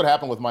think what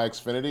happened with my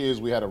Xfinity is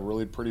we had a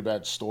really pretty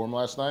bad storm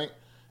last night,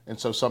 and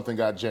so something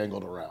got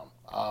jangled around.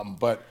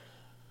 But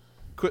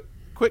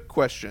Quick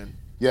question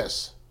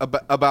yes,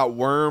 about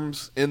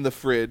worms in the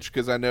fridge,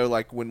 because I know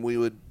like when we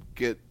would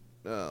get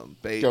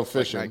bait, Go like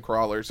fishing. night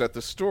crawlers at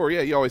the store,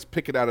 yeah, you always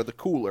pick it out of the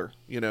cooler,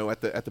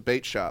 at the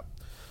bait shop.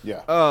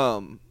 yeah.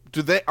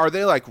 Are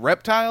they like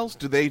reptiles?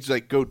 Do they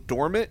like go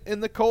dormant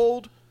in the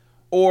cold?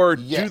 Or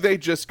Yeah. do they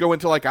just go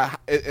into like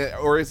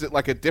or is it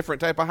like a different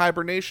type of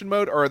hibernation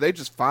mode? Or are they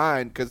just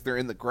fine because they're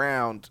in the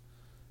ground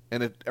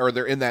or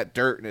they're in that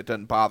dirt and it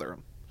doesn't bother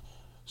them?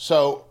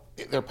 So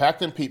they're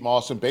packed in peat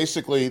moss, and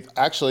basically,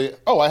 actually,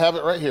 I have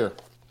it right here.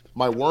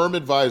 My worm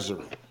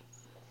advisory.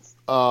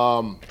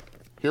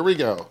 Here we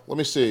go. Let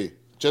me see.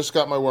 Just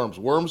got my worms.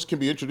 Worms can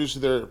be introduced to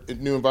their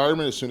new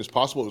environment as soon as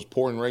possible. It was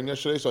pouring rain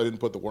yesterday, so I didn't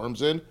put the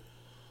worms in.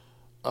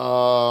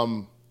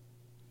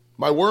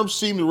 My worms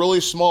seemed really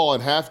small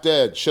and half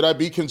dead. Should I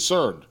be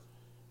concerned?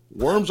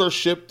 Worms are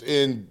shipped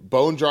in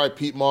bone-dry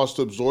peat moss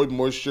to absorb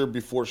moisture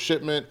before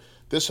shipment.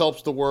 This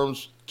helps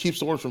keeps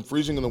the worms from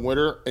freezing in the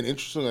winter, and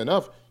interestingly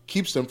enough,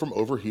 keeps them from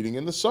overheating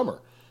in the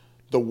summer.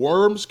 The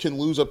worms can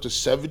lose up to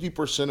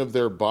 70% of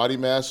their body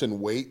mass and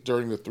weight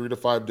during the 3 to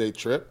 5 day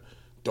trip.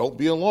 Don't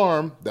be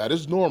alarmed. That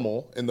is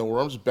normal, and the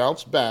worms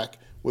bounce back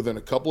within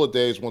a couple of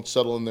days once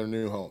settled in their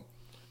new home.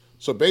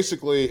 So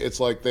basically, it's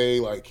like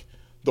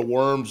the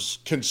worms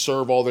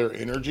conserve all their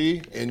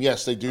energy, and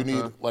yes, they do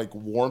need like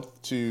warmth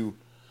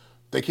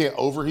they can't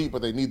overheat,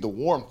 but they need the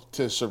warmth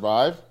to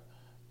survive.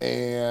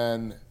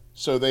 And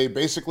so they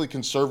basically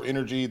conserve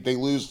energy. They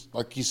lose,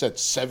 like you said,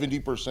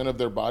 70% of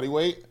their body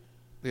weight.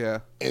 Yeah.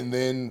 And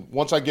then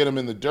once I get them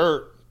in the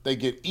dirt, they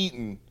get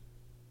eaten.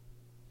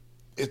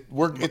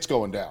 It's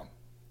going down.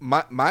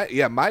 My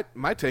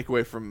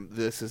takeaway from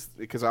this is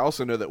because I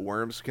also know that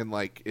worms can,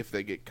 like, if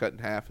they get cut in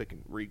half, they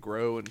can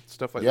regrow and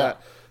stuff like Yeah.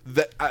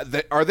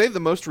 that. Are they the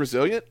most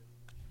resilient?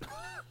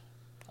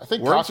 I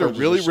think Worms are cockroaches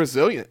really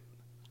resilient.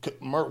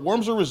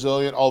 Worms are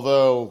resilient,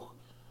 although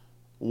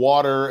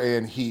water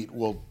and heat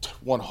will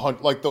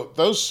 100 like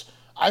those.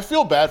 I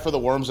feel bad for the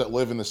worms that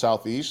live in the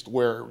southeast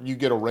where you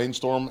get a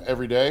rainstorm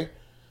every day,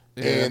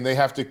 and they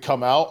have to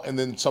come out, and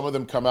then some of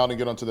them come out and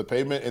get onto the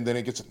pavement, and then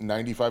it gets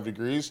 95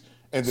 degrees,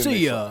 and then See they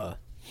ya. fry.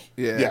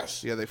 Yeah.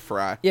 Yes. Yeah, they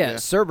fry. Yeah,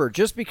 Cerber,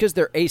 just because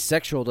they're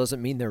asexual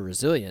doesn't mean they're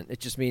resilient. It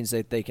just means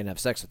that they can have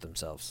sex with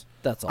themselves.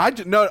 That's all.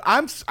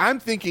 I'm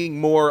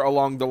thinking more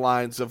along the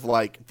lines of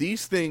like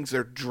these things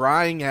are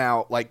drying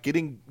out, like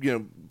getting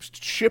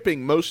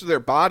shipping most of their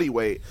body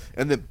weight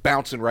and then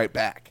bouncing right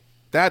back.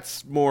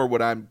 That's more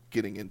what I'm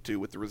getting into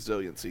with the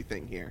resiliency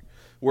thing here.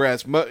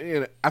 Whereas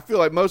I feel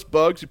like most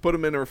bugs, you put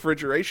them in a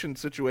refrigeration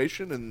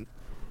situation and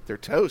they're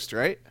toast,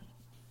 right?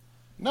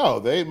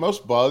 No,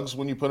 most bugs,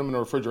 when you put them in a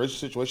refrigeration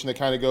situation,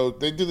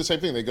 they do the same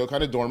thing. They go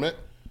kind of dormant,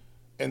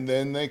 and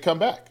then they come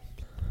back.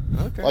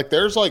 Okay. Like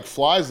there's like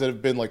flies that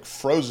have been like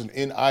frozen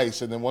in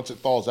ice, and then once it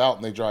thaws out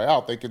and they dry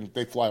out,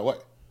 they fly away.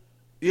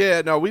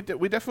 Yeah, no, we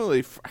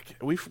definitely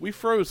we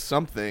froze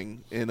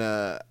something in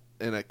a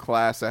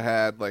class I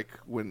had, like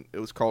when it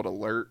was called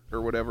Alert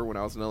or whatever when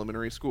I was in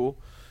elementary school.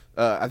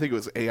 I think it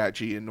was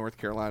AIG in North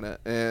Carolina,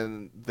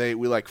 and we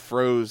like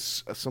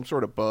froze some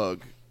sort of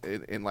bug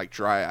in like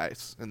dry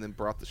ice and then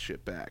brought the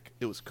shit back.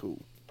 It was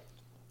cool.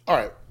 All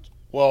right.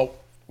 Well,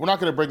 we're not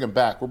going to bring him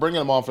back. We're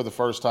bringing him on for the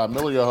first time.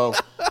 Miller Yoho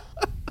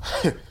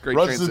Great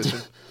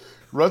transition.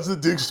 runs the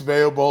Dukes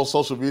Mayo Bowl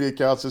social media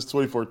account since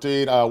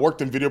 2014.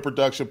 Worked in video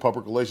production,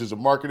 public relations,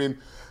 and marketing.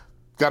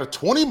 Got a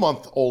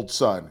 20-month-old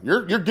son.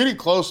 You're getting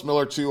close,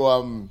 Miller,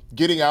 to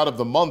getting out of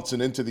the months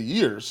and into the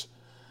years.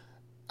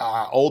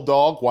 Old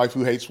dog, wife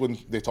who hates when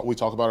we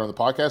talk about it on the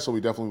podcast, so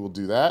we definitely will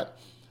do that.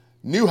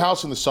 New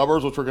house in the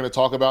suburbs, which we're going to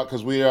talk about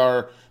because we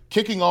are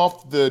kicking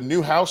off the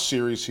new house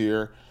series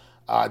here.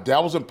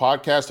 Dabbles in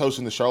podcast,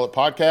 hosting the Charlotte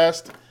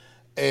podcast,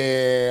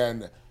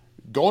 and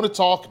going to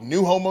talk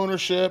new home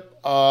ownership.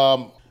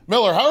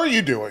 Miller, how are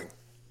you doing?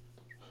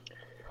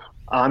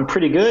 I'm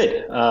pretty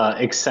good.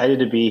 Excited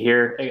to be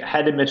here. I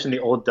had to mention the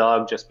old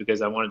dog just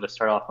because I wanted to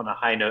start off on a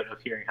high note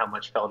of hearing how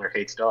much Felder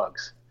hates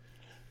dogs.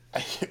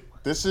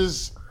 This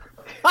is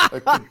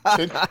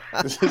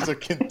a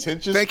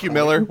contentious. Thank you,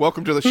 Miller.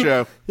 Welcome to the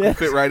show. Yes.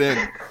 Fit right in.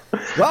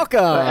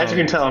 Welcome. As you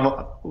can tell, I'm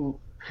a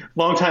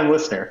long-time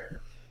listener.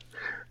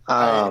 No,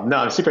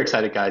 I'm super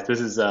excited, guys. This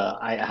is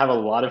I have a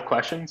lot of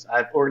questions.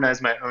 I've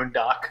organized my own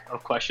doc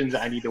of questions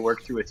I need to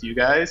work through with you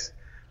guys.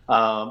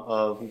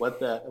 Of what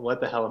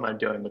the hell am I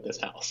doing with this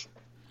house?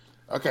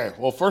 Okay,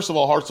 well, first of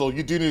all, Hartzell,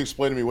 you do need to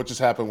explain to me what just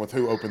happened with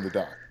who opened the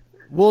dock.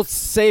 We'll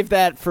save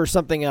that for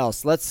something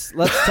else. Let's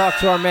talk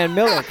to our man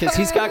Miller because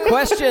he's got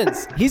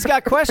questions. He's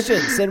got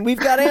questions, and we've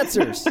got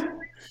answers.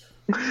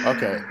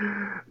 Okay,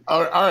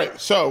 all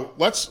right. So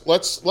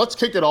let's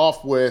kick it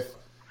off with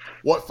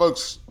what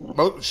folks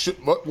what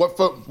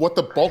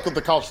the bulk of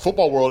the college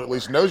football world at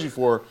least knows you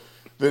for.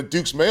 The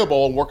Duke's Mayo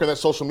Bowl and working that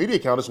social media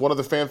account is one of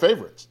the fan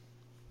favorites.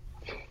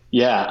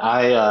 Yeah,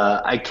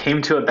 I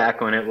came to it back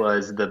when it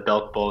was the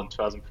Belk Bowl in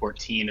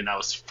 2014, and I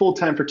was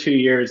full-time for 2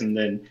 years and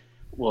then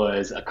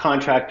was a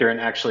contractor, and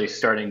actually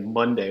starting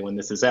Monday when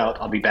this is out,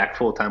 I'll be back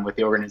full-time with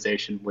the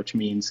organization, which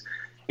means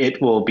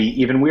it will be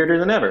even weirder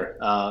than ever.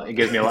 It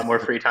gives me a lot more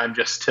free time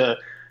just to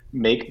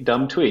make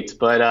dumb tweets.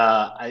 But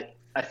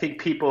I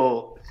think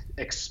people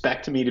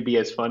expect me to be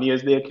as funny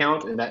as the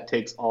account, and that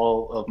takes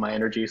all of my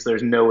energy, so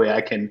there's no way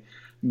I can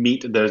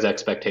meet those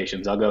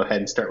expectations. I'll go ahead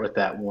and start with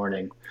that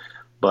warning.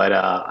 But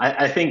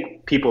I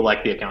think people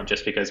like the account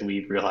just because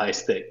we've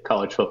realized that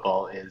college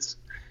football is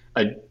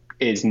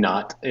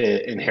not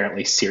an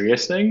inherently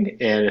serious thing,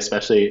 and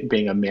especially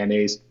being a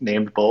mayonnaise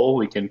named bowl,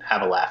 we can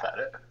have a laugh at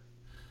it.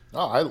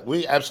 Oh,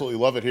 we absolutely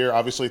love it here.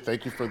 Obviously,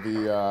 thank you for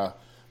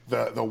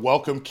the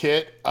welcome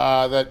kit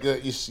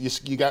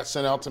that you got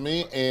sent out to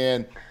me,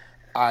 and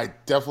I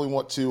definitely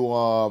wanted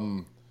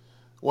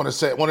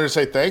to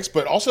say thanks,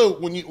 but also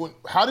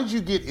how did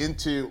you get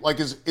into, like,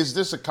 is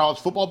this a college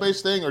football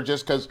based thing or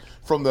just because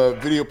from the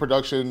video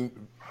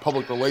production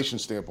public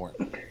relations standpoint?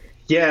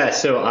 Yeah,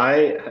 so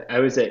I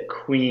was at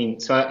Queen,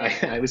 so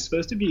I was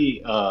supposed to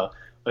be a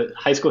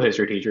high school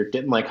history teacher,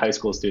 didn't like high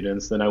school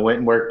students. Then I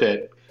went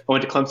to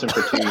Clemson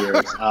for 2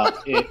 years.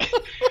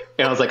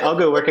 And I was like, I'll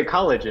go work at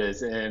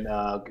colleges, and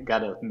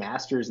got a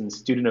master's in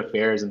student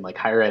affairs and like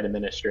higher ed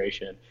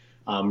administration.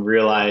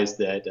 Realized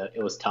that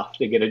it was tough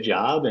to get a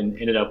job and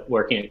ended up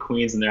working at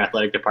Queens in their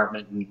athletic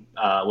department,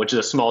 which is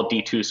a small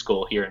D2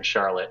 school here in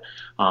Charlotte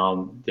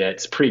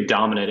that's pretty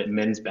dominant at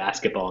men's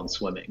basketball and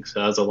swimming.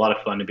 So it was a lot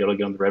of fun to be able to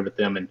get on the road with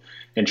them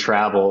and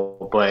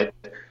travel. But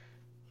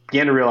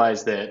began to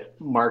realize that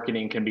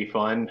marketing can be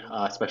fun,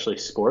 especially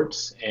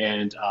sports,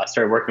 and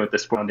started working with the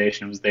Sport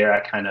Foundation. It was there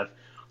I kind of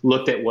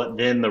looked at what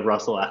then the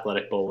Russell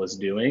Athletic Bowl was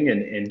doing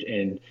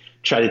and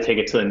tried to take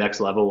it to the next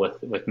level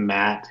with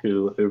Matt,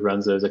 who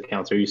runs those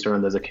accounts or used to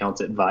run those accounts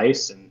at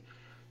Vice. And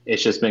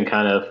it's just been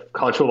kind of,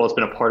 college football has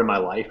been a part of my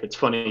life. It's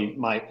funny,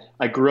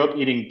 I grew up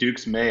eating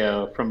Duke's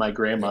Mayo from my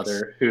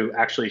grandmother, who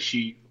actually,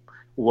 she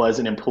was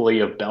an employee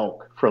of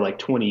Belk for like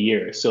 20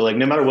 years. So like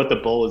no matter what the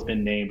bowl has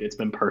been named, it's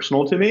been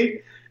personal to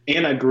me.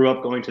 And I grew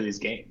up going to these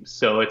games.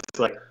 So it's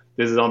like,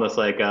 this is almost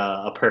like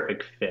a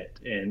perfect fit,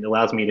 and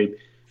allows me to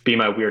be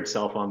my weird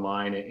self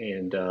online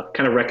and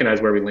kind of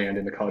recognize where we land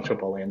in the college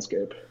football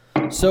landscape.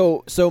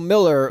 So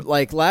Miller,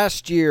 like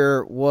last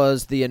year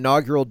was the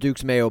inaugural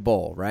Duke's Mayo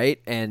Bowl, right?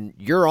 And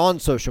you're on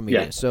social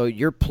media, so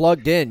you're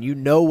plugged in. You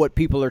know what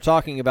people are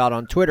talking about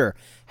on Twitter.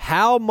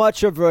 How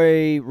much of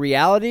a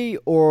reality,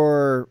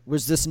 or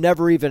was this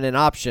never even an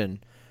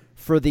option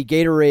for the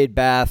Gatorade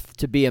bath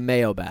to be a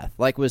mayo bath?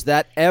 Like, was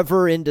that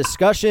ever in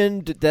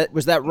discussion?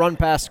 Was that run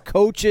past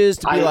coaches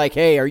to be like,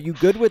 hey, are you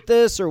good with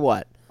this or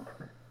what?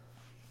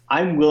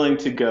 I'm willing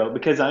to go,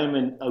 because I'm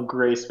in a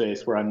gray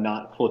space where I'm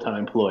not a full-time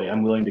employee.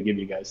 I'm willing to give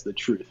you guys the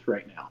truth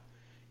right now.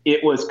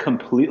 It was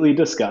completely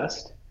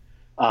discussed.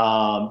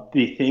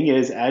 The thing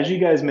is, as you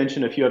guys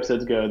mentioned a few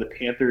episodes ago, the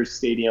Panthers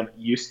stadium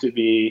used to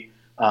be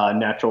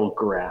natural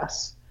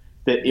grass,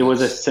 that it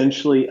was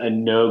essentially a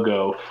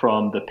no-go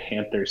from the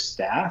Panthers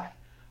staff,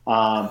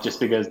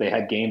 just because they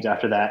had games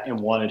after that and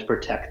wanted to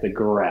protect the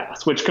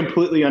grass, which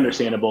completely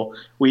understandable.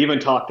 We even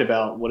talked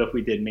about what if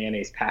we did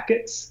mayonnaise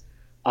packets,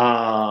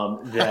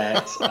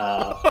 that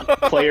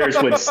players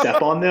would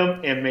step on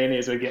them and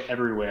mayonnaise would get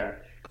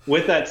everywhere.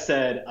 With that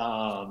said,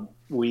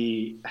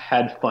 we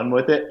had fun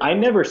with it. I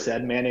never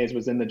said mayonnaise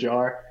was in the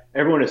jar.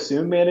 Everyone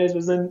assumed mayonnaise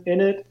was in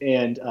it,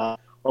 and a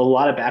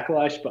lot of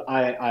backlash, but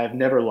I've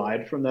never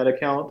lied from that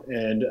account,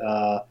 and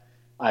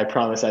I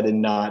promise I did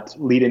not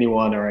lead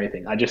anyone or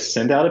anything. I just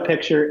sent out a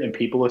picture and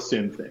people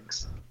assume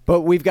things.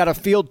 But we've got a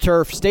field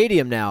turf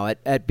stadium now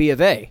at B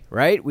of A,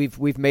 right?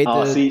 We've made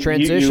the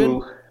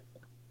transition.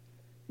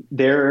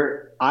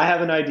 I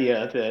have an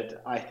idea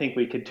that I think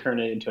we could turn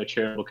it into a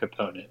charitable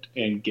component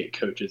and get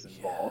coaches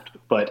involved.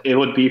 But it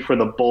would be for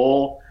the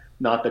bowl,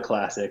 not the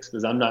classics,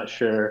 because I'm not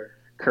sure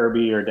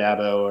Kirby or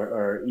Dabo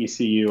or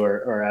ECU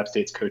or App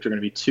State's coach are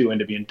going to be too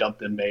into being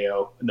dumped in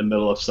mayo in the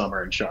middle of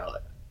summer in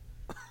Charlotte.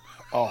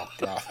 Oh,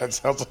 God, that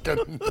sounds like a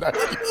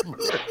nightmare.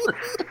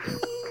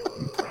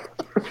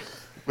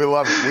 We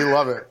love it. We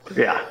love it.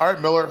 Yeah. All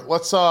right, Miller.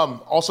 Let's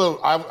also.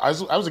 I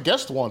was a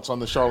guest once on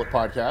the Charlotte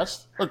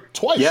podcast, or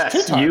twice. Yes,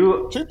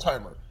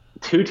 two-timer.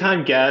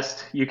 Two-time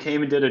guest. You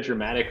came and did a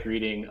dramatic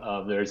reading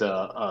of. There's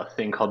a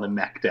thing called the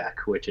Mech Deck,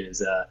 which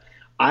is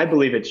I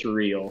believe it's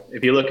real.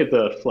 If you look at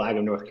the flag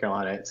of North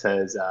Carolina, it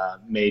says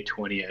May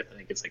 20th. I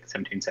think it's like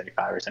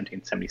 1775 or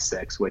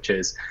 1776, which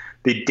is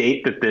the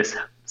date that this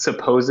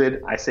supposed,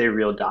 I say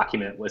real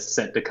document was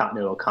sent to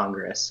Continental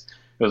Congress.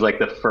 It was like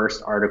the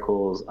first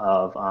articles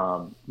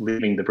of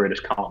leaving the British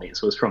colonies.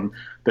 It was from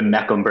the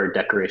Mecklenburg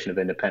Declaration of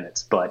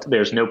Independence, but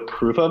there's no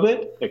proof of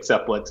it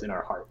except what's in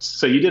our hearts.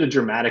 So you did a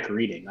dramatic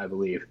reading, I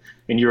believe,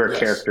 and you were a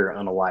character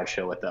on a live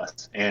show with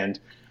us. And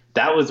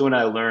that was when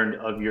I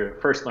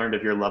first learned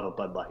of your love of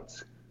Bud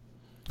Lights.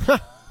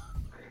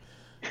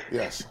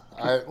 Yes.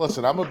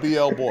 Listen, I'm a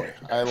BL boy.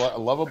 I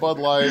love a Bud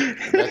Light.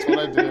 That's what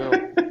I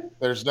do.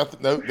 There's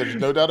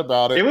no doubt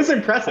about it. It was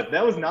impressive.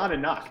 That was not a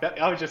knock.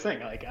 I was just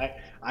saying, like,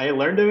 I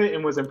learned of it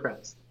and was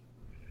impressed.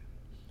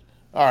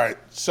 All right.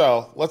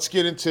 So what do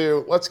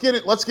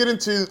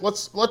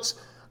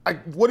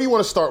you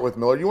want to start with,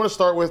 Miller? You want to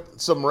start with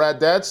some rad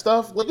dad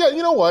stuff? Well, yeah,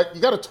 you know what?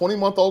 You got a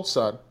 20-month-old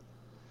son.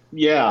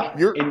 Yeah.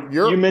 You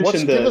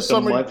mentioned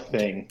the month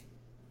thing.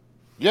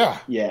 Yeah.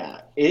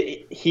 Yeah.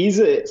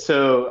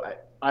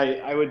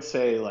 I would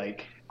say,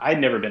 like, I'd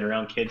never been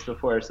around kids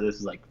before, so this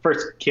is like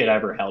first kid I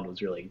ever held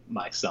was really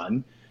my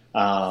son.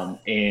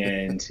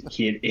 And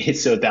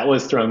so that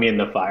was throwing me in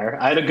the fire.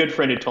 I had a good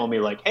friend who told me,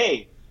 like,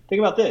 hey, think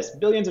about this.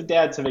 Billions of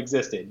dads have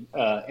existed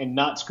and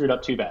not screwed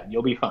up too bad.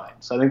 You'll be fine.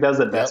 So I think that was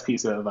the best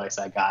piece of advice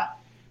I got.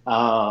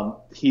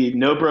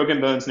 No broken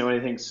bones, no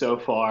anything so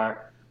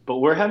far, but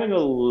we're having a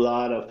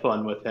lot of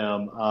fun with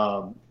him.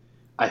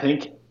 I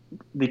think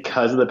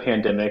because of the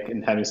pandemic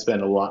and having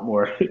spent a lot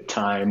more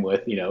time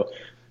with,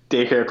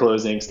 daycare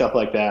closing, stuff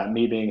like that,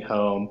 me being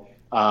home,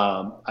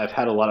 I've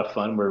had a lot of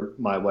fun where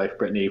my wife,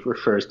 Brittany,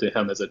 refers to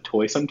him as a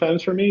toy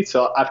sometimes for me.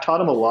 So I've taught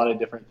him a lot of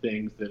different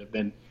things that have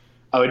been,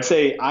 I would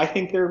say, I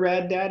think they're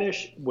rad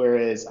daddish,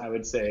 whereas I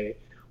would say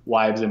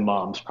wives and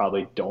moms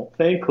probably don't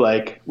think.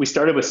 Like, we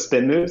started with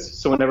spin moves.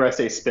 So whenever I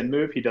say spin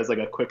move, he does like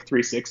a quick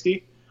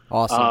 360.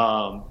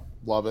 Awesome.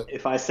 Love it.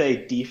 If I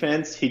say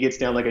defense, he gets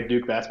down like a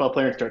Duke basketball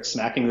player and starts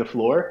smacking the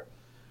floor.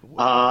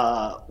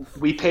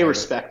 We pay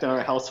respect in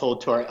our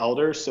household to our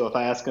elders. So if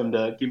I ask him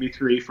to give me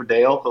 3 for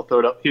Dale, he'll throw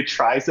it up. He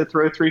tries to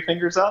throw 3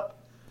 fingers up.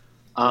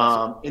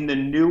 In the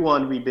new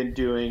one we've been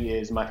doing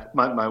is my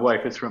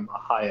wife is from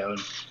Ohio.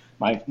 And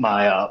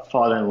my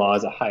father-in-law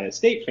is a Ohio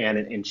State fan,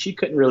 and she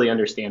couldn't really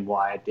understand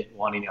why I didn't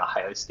want any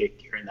Ohio State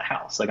gear in the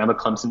house. Like, I'm a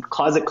closet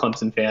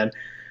Clemson fan.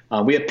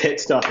 We have Pitt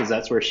stuff because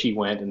that's where she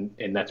went,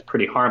 and that's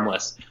pretty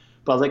harmless.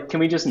 But I was like, can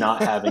we just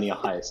not have any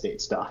Ohio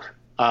State stuff?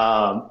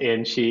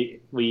 And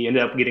we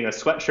ended up getting a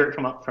sweatshirt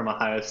from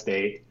Ohio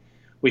State.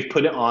 We've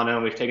put it on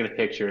him. We've taken the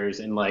pictures,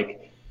 and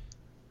like,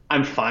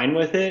 I'm fine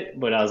with it.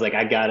 But I was like,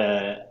 I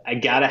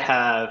gotta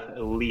have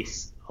at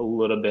least a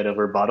little bit of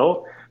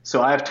rebuttal.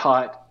 So I've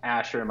taught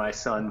Asher, my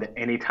son, that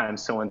anytime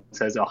someone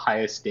says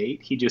Ohio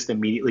State, he just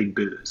immediately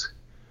boos,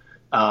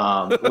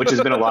 which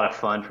has been a lot of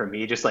fun for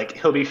me. Just like,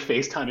 he'll be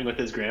FaceTiming with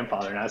his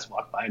grandfather, and I just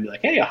walk by and be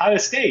like, hey, Ohio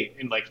State.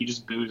 And like, he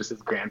just boos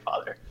his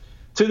grandfather.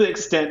 To the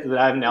extent that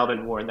I've now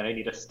been warned that I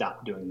need to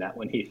stop doing that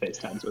when he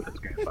FaceTimes with his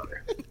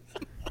grandfather.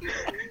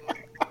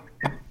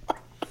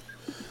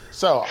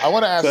 So I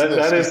want to ask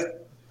this.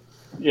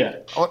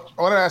 I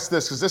want to ask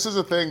this because this is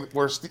a thing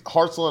where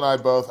Hartzell and I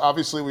both,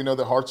 obviously we know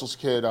that Hartzell's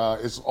kid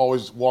is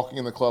always walking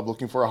in the club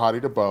looking for a hottie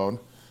to bone.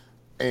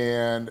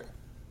 And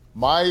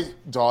my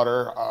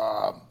daughter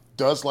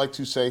does like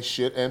to say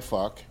shit and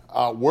fuck.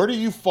 Where do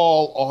you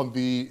fall on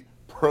the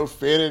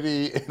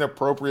profanity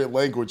inappropriate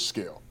language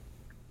scale?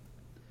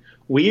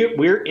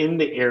 We're in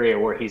the area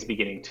where he's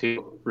beginning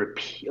to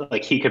repeat,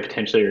 like he could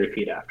potentially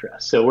repeat after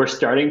us. So we're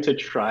starting to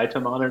try to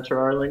monitor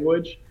our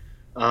language,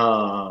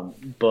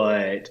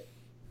 but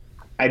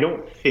I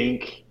don't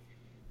think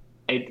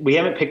we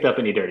haven't picked up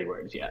any dirty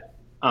words yet.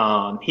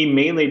 He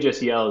mainly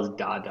just yells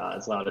 "da-da"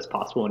 as loud as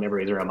possible whenever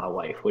he's around my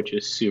wife, which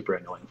is super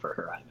annoying for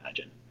her, I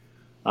imagine.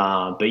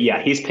 But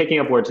yeah, he's picking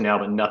up words now,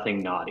 but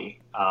nothing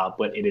naughty.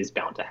 But it is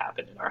bound to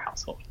happen in our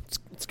household.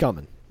 It's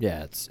coming.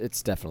 Yeah,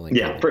 it's definitely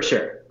coming. Yeah, for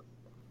sure.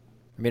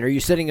 I mean, are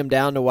you sitting him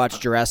down to watch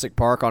Jurassic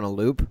Park on a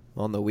loop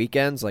on the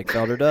weekends like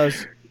Felder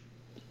does?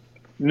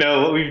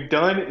 No, what we've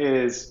done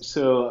is,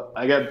 so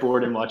I got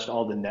bored and watched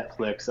all the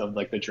Netflix of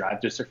like the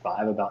Drive to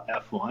Survive about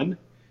F1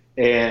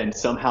 and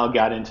somehow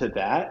got into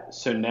that.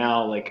 So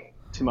now, like,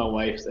 to my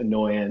wife's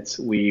annoyance,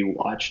 we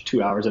watch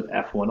 2 hours of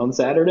F1 on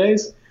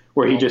Saturdays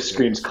where he just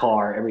screams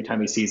car every time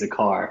he sees a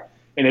car.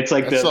 And it's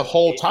like the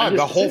whole time.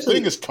 The whole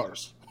thing is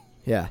cars.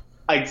 Yeah.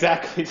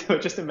 Exactly. So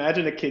just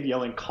imagine a kid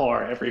yelling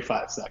car every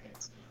 5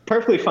 seconds.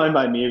 Perfectly fine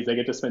by me because I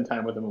get to spend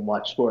time with him and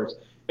watch sports.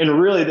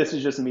 And really, this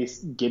is just me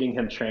getting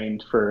him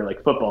trained for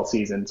like football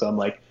season. So I'm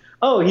like,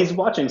 oh, he's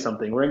watching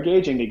something. We're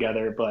engaging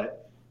together,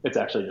 but it's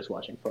actually just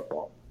watching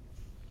football.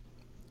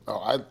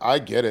 Oh, I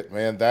get it,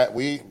 man. That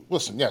we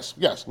listen. Yes,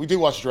 we do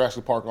watch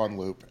Jurassic Park on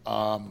loop.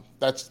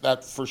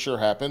 That for sure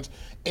happens,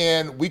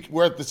 and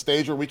we're at the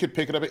stage where we could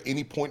pick it up at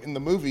any point in the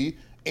movie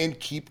and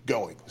keep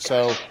going.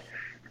 So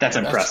That's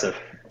impressive.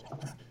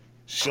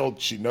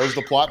 She knows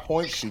the plot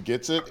points. She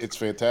gets it. It's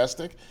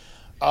fantastic.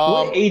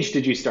 What age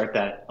did you start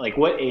that? Like,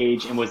 what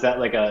age? And was that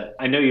like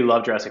I know you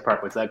love Jurassic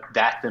Park. Was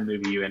that the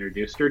movie you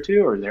introduced her to,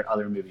 or are there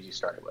other movies you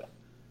started with?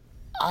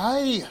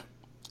 I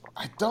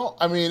don't.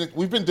 I mean,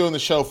 we've been doing the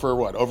show for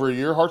what, over a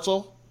year,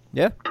 Hartzell?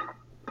 Yeah.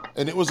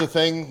 And it was a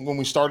thing when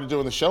we started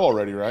doing the show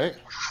already, right?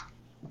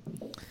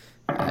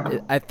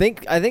 I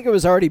think it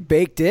was already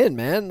baked in,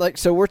 man. Like,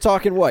 so we're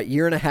talking what,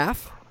 year and a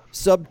half,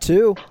 sub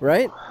 2,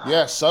 right?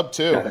 Yeah, sub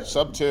 2.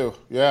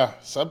 Yeah,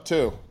 sub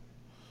 2.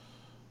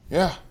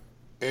 Yeah,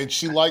 and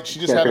she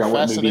just had a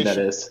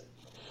fascination.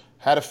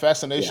 Had a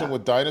fascination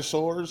with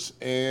dinosaurs,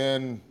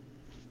 and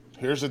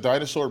here's a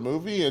dinosaur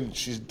movie, and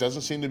she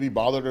doesn't seem to be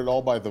bothered at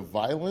all by the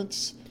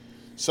violence.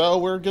 So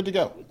we're good to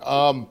go.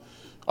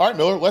 All right,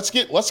 Miller, let's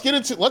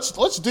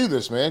do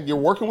this, man. You're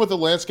working with a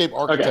landscape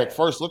architect. Okay.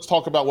 First, let's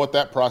talk about what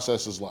that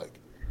process is like.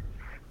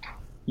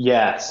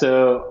 Yeah,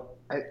 so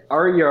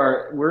our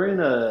yard, we're in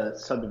a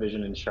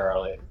subdivision in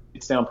Charlotte.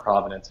 It's down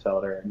Providence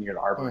Felder near the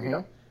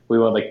Arboretum. We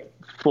want like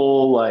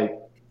full like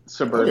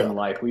suburban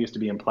life. We used to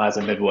be in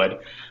Plaza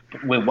Midwood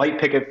with white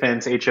picket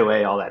fence,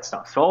 HOA, all that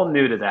stuff. So all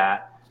new to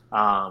that.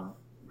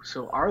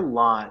 So our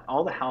lot,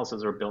 all the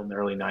houses were built in the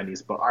early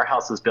 90s, but our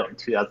house was built in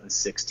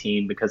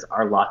 2016 because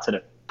our lot's at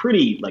a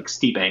pretty like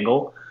steep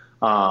angle.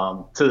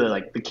 So that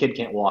like the kid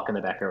can't walk in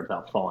the backyard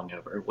without falling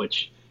over,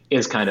 which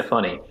is kind of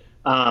funny.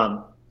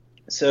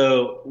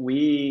 So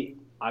we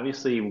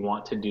obviously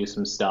want to do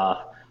some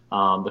stuff.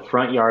 The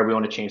front yard, we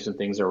want to change some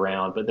things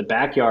around, but the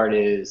backyard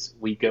is,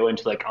 we go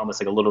into like almost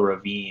like a little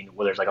ravine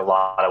where there's like a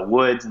lot of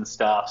woods and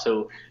stuff.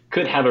 So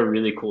could have a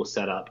really cool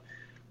setup.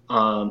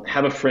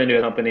 Have a friend in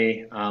a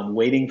company,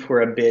 waiting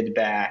for a bid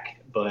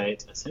back,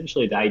 but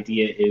essentially the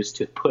idea is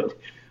to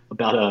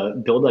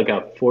build like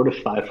a 4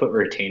 to 5 foot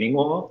retaining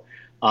wall,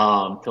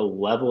 to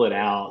level it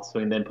out. So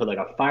we can then put like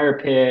a fire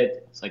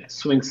pit, it's like a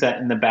swing set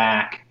in the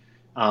back,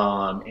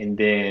 and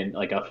then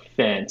like a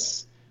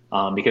fence,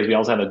 because we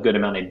also have a good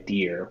amount of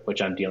deer,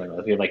 which I'm dealing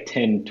with. We have like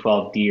 10,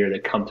 12 deer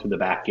that come through the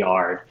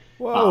backyard,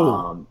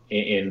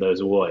 in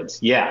those woods.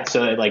 Yeah.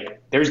 So like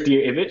there's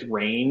deer, if it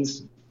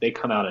rains, they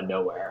come out of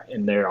nowhere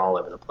and they're all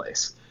over the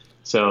place.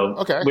 So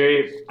I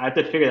have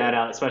to figure that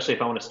out, especially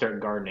if I want to start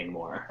gardening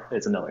more.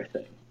 It's another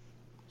thing.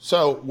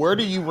 So where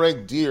do you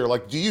rank deer?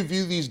 Like, do you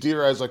view these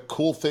deer as a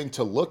cool thing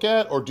to look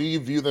at, or do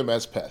you view them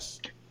as pests?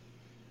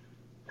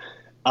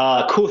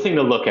 Cool thing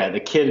to look at.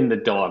 The kid and the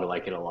dog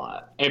like it a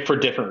lot, and for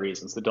different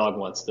reasons. The dog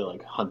wants to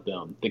like hunt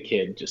them. The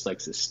kid just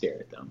likes to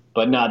stare at them.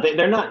 But no,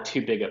 they're not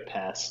too big a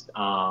pest.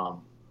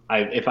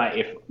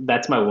 If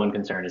that's my one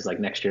concern is like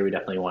next year we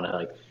definitely want to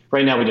like.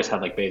 Right now we just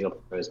have like basil,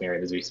 rosemary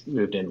because we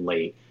moved in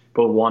late,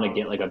 but we want to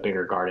get like a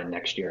bigger garden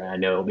next year. And I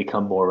know it'll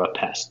become more of a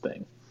pest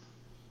thing.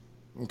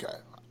 Okay,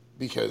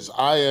 because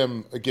I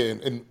am again,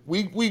 and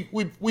we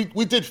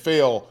did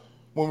fail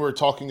when we were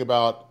talking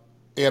about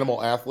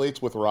animal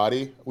athletes with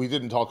Roddy. We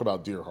didn't talk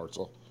about deer,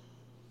 Hartzell.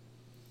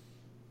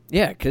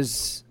 Yeah,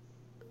 because,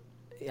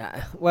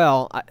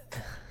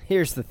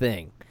 here's the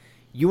thing.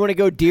 You want to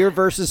go deer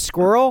versus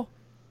squirrel?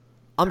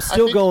 I'm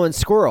still going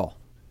squirrel.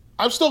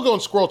 I'm still going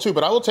squirrel too,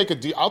 but I will take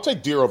I'll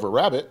take deer over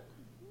rabbit.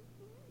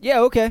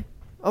 Yeah, okay.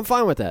 I'm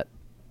fine with that.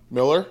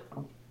 Miller?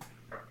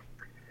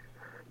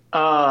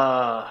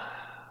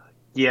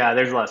 Yeah,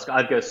 there's less.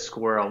 I'd go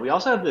squirrel. We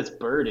also have this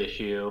bird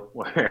issue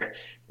where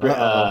we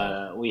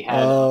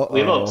have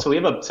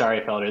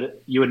sorry, Felder,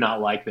 you would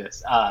not like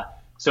this.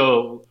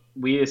 So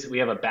we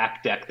have a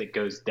back deck that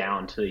goes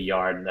down to the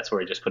yard, and that's where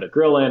we just put a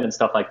grill in and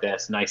stuff like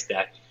this. Nice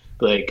deck.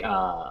 But like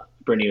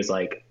Brittany was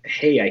like,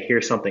 "Hey, I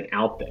hear something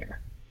out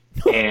there."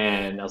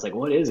 And I was like,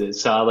 what is it?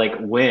 So I like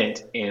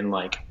went and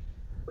like,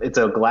 it's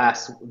a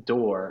glass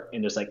door,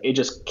 and just like, it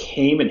just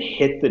came and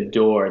hit the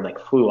door and like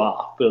flew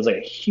off. It was like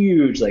a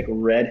huge, like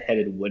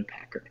red-headed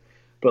woodpecker,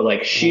 but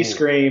like she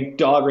screamed,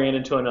 dog ran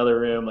into another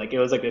room. Like it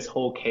was like this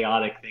whole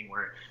chaotic thing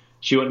where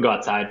she wouldn't go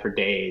outside for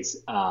days.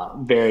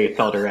 Very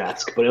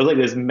Felder-esque, but it was like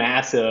this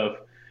massive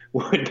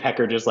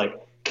woodpecker just like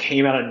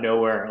came out of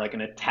nowhere, like,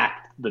 and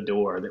attacked the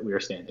door that we were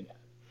standing at.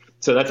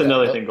 So that's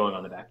another thing going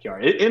on in the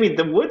backyard. I mean,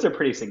 the woods are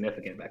pretty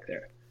significant back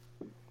there.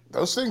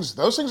 Those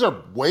things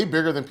are way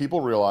bigger than people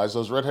realize.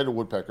 Those red-headed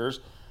woodpeckers,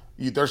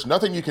 there's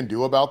nothing you can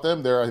do about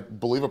them. They're, I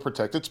believe, a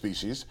protected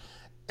species.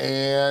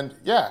 And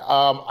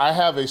I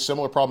have a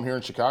similar problem here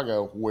in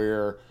Chicago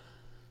where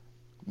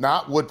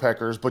not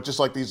woodpeckers, but just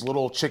like these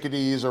little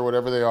chickadees or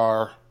whatever they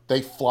are,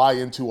 they fly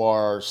into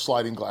our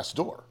sliding glass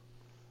door.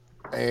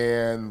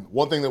 And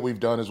one thing that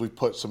we've done is we've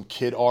put some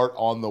kid art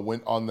on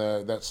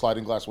that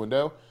sliding glass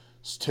window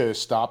to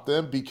stop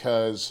them,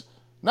 because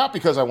not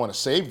because I want to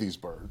save these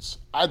birds.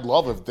 I'd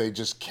love if they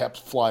just kept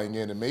flying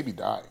in and maybe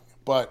dying.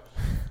 But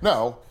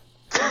no,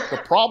 the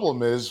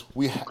problem is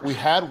we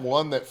had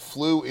one that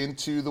flew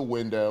into the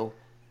window,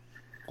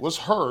 was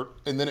hurt,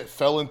 and then it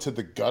fell into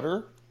the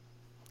gutter.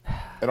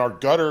 and our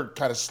gutter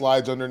kind of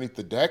slides underneath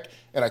the deck,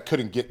 and I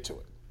couldn't get to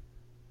it.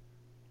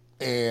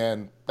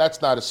 And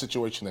that's not a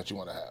situation that you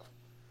want to have.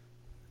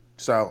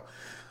 So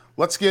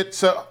let's get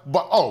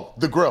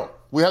the grill.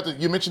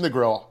 You mentioned the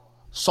grill.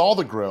 Saw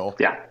the grill.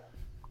 Yeah.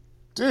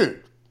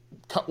 Dude,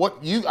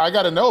 I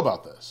got to know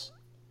about this.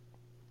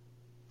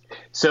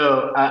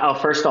 So I'll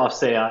first off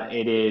say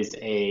it is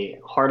a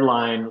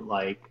hardline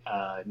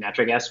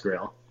natural gas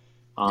grill.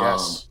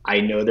 Yes.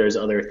 I know there's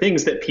other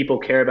things that people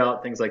care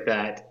about, things like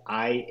that.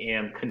 I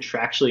am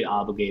contractually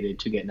obligated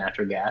to get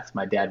natural gas.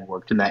 My dad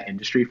worked in that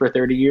industry for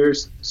 30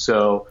 years,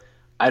 so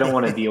I don't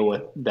want to deal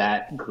with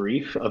that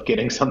grief of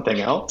getting something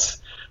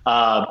else.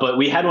 But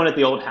we had one at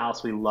the old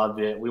house. We loved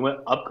it. We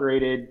went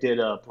upgraded, did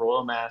a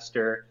Broil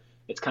Master.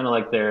 It's kind of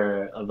like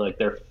their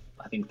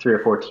I think 3 or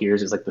 4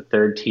 tiers is like the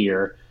third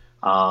tier.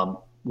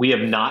 We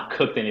have not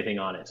cooked anything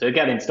on it, so it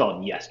got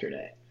installed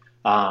yesterday.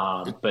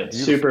 But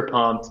super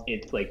pumped.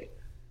 It's like,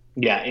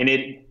 yeah, and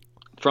it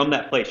from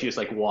that place you just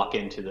like walk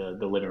into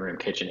the living room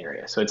kitchen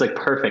area, so it's like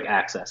perfect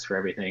access for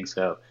everything.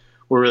 So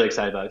we're really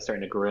excited about it,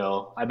 starting to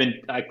grill.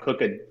 I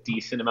cook a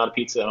decent amount of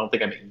pizza. I don't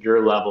think I'm at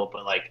your level,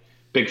 but like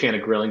big fan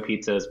of grilling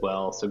pizza as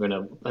well. So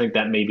I think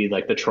that may be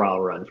like the trial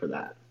run for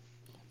that.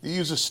 You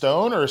use a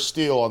stone or a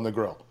steel on the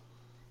grill?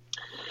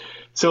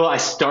 So I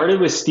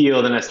started with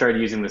steel, then I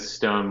started using the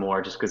stone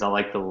more just because I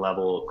like the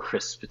level of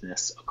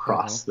crispness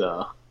across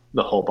the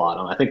whole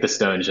bottom. I think the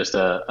stone is just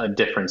a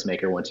difference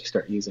maker once you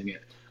start using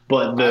it.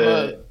 But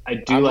I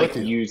do like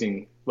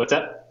using – what's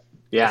that?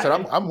 Yeah. I said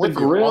I'm with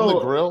you.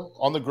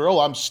 On the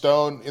grill, I'm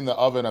stone. In the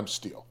oven, I'm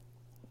steel.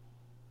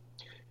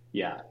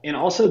 Yeah. And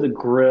also the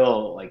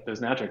grill, like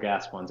those natural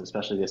gas ones,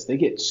 especially this, they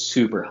get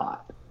super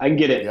hot. I can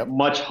get it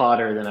much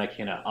hotter than I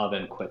can an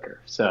oven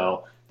quicker.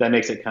 So that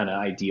makes it kind of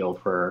ideal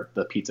for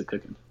the pizza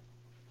cooking.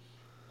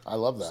 I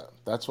love that.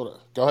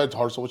 Go ahead,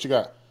 Hartzell. What you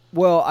got?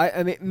 Well,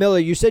 I mean, Miller,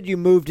 you said you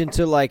moved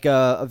into like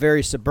a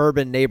very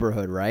suburban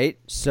neighborhood, right?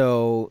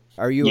 So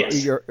are you?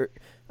 Yes.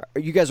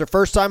 You guys are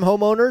first-time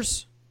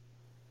homeowners?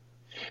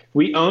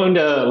 We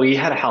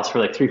had a house for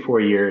like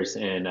 3-4 years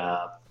in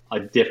a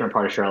different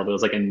part of Charlotte.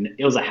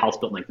 It was a house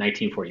built in like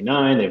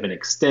 1949. They've been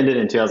extended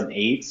in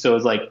 2008. So it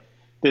was like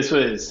this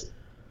was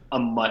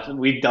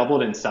we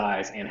doubled in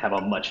size and have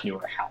a much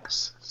newer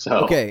house.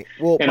 So okay,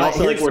 well, and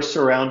also like we're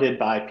surrounded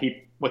by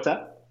people. What's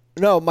that?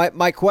 No,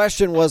 my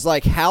question was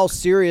like, how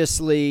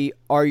seriously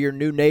are your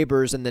new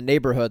neighbors in the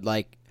neighborhood?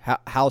 Like,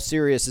 how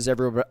serious is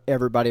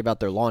everybody about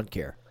their lawn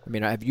care? I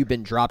mean, have you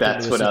been dropped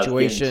into a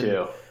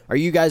situation? Are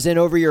you guys in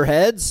over your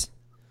heads?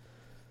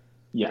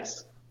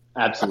 Yes,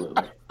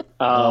 absolutely.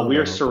 We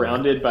are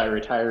surrounded by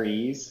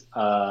retirees.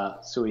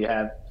 So we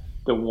have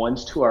the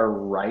ones to our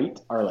right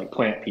are like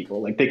plant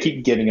people. Like they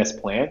keep giving us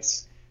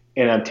plants.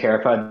 And I'm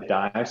terrified to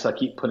die, so I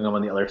keep putting them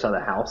on the other side of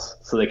the house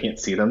so they can't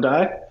see them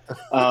die.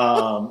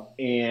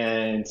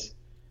 And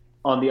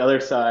on the other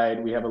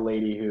side, we have a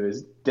lady who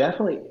is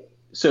definitely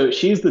 – so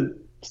she's the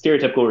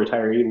stereotypical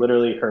retiree.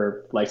 Literally,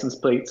 her license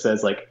plate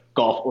says, like,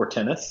 golf or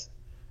tennis.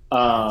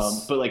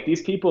 But, like,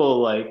 these people,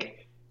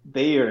 like,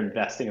 they are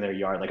investing in their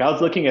yard. Like, I was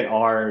looking at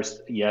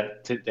ours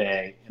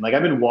today, and, like,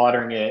 I've been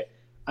watering it.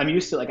 I'm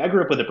used to – like, I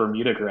grew up with a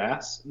Bermuda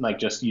grass, like,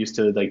 just used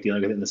to, like,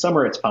 dealing with it in the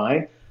summer. It's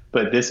fine.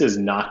 But this is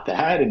not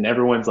that, and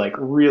everyone's like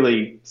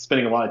really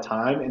spending a lot of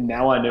time. And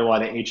now I know why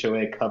the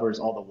HOA covers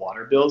all the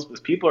water bills, because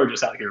people are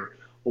just out here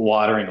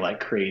watering like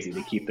crazy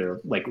to keep their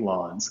like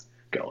lawns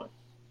going.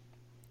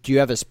 Do you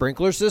have a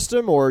sprinkler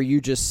system, or are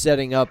you just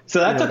setting up? So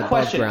that's a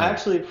question.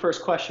 Actually,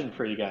 first question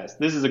for you guys.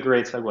 This is a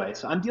great segue.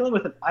 So I'm dealing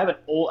with I have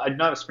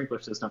not a sprinkler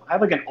system. I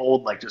have like an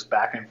old like just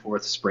back and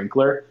forth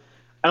sprinkler.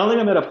 I don't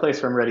think I'm at a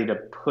place where I'm ready to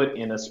put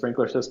in a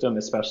sprinkler system,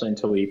 especially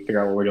until we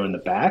figure out what we're doing in the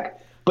back.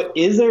 But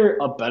is there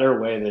a better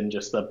way than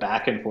just the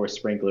back and forth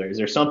sprinkler? Is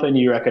there something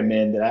you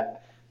recommend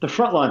that the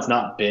front lawn's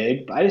not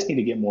big, but I just need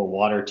to get more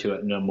water to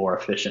it in a more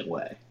efficient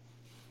way?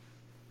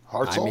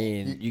 Hartzell? I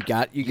mean, you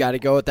got to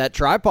go with that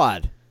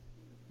tripod.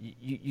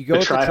 You go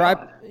with the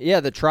tripod. Yeah,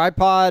 the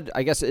tripod.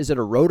 I guess, is it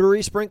a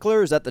rotary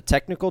sprinkler? Is that the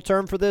technical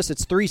term for this?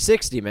 It's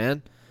 360,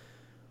 man.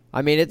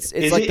 I mean, it's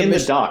like in the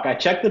dock. I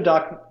checked the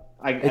dock.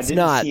 I didn't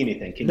see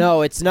anything.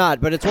 No, it's not.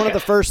 But it's one of the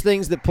first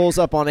things that pulls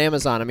up on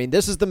Amazon. I mean,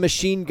 this is the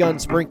machine gun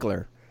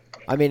sprinkler.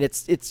 I mean,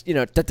 it's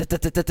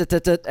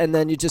and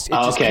then it just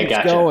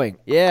keeps going.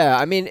 Yeah,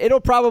 I mean,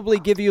 it'll probably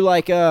give you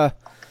like a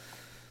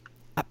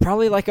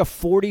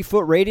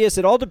 40-foot radius.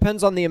 It all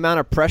depends on the amount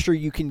of pressure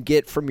you can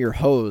get from your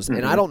hose,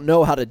 and I don't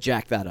know how to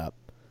jack that up.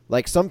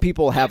 Like some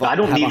people have. I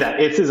don't need that.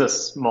 It is a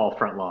small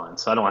front lawn,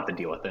 so I don't have to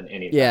deal with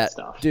any of that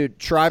stuff. Yeah, dude,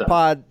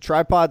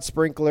 tripod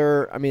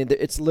sprinkler. I mean,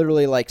 it's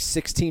literally like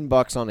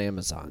 $16 on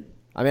Amazon.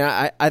 I mean,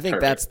 I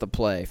think that's the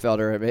play,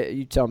 Felder. I mean,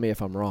 you tell me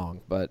if I'm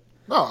wrong, but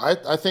no,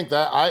 I think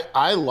that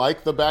I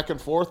like the back and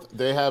forth.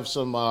 They have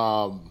some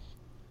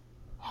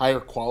higher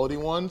quality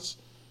ones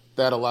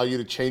that allow you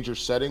to change your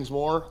settings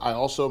more. I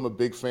also am a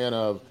big fan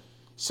of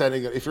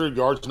setting it. If your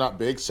yard's not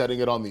big, setting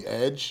it on the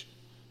edge.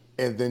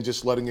 And then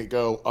just letting it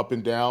go up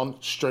and down,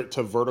 straight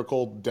to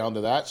vertical, down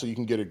to that, so you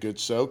can get a good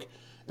soak.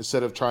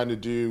 instead of trying to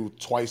do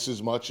twice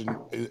as much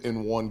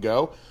in one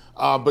go.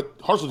 But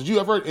Hartzell, did you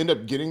ever end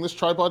up getting this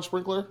tripod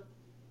sprinkler?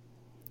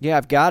 Yeah,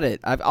 I've got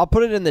it. I'll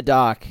put it in the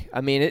dock.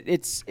 I mean,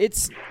 it's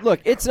look,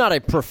 it's not a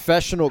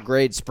professional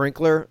grade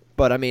sprinkler,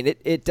 but I mean,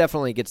 it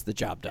definitely gets the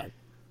job done.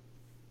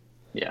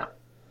 Yeah.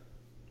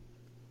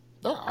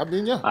 No, I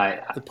mean, yeah.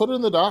 I put it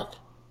in the dock.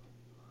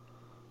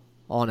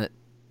 On it.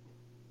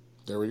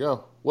 There we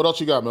go. What else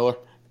you got, Miller?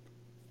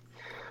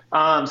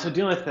 So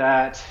dealing with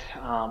that,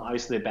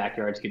 obviously the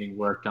backyard's getting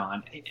worked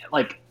on.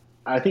 Like,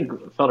 I think,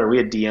 Felder, we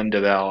had DM'd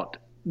about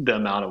the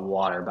amount of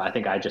water, but I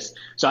think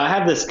so I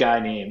have this guy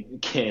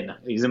named Ken.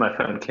 He's in my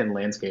phone, Ken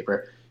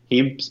Landscaper.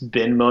 He's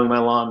been mowing my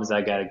lawn because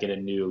I got to get a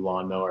new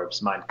lawnmower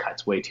because mine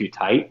cuts way too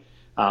tight.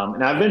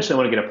 And I eventually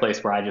want to get a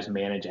place where I just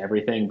manage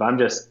everything,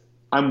 but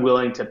I'm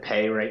willing to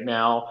pay right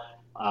now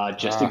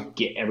to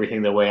get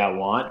everything the way I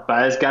want. But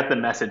I just got the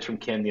message from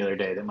Ken the other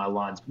day that my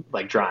lawn's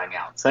like drying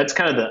out. So that's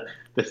kind of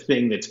the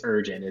thing that's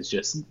urgent is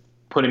just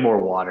putting more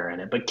water in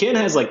it. But Ken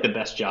has like the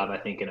best job, I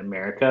think, in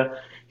America.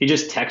 He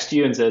just texts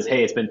you and says,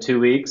 hey, it's been 2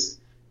 weeks.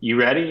 You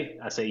ready?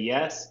 I say,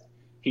 yes.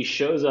 He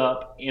shows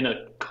up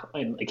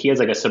like he has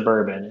like a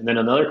Suburban, and then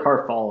another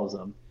car follows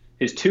him.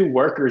 His 2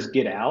 workers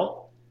get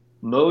out,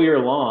 mow your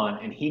lawn,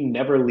 and he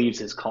never leaves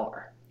his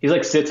car. He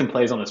like sits and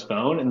plays on his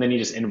phone, and then he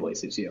just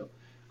invoices you.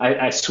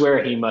 I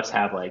swear he must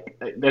have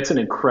that's an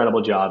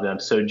incredible job that I'm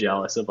so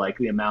jealous of, like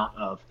the amount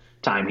of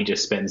time he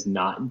just spends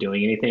not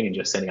doing anything and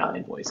just sending out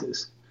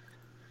invoices.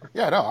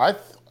 Yeah, no,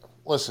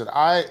 listen,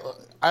 I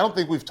don't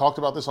think we've talked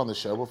about this on the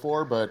show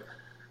before, but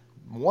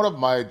one of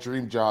my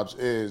dream jobs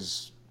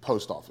is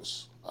post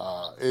office,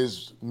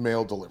 is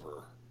mail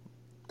deliverer,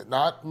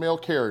 not mail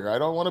carrier. I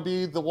don't want to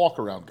be the walk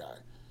around guy.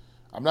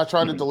 I'm not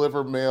trying to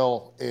deliver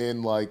mail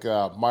in like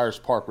Myers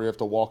Park where you have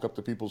to walk up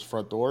to people's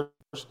front doors.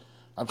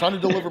 I'm trying to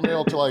deliver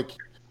mail to like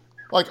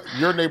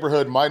your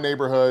neighborhood, my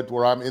neighborhood,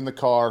 where I'm in the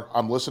car,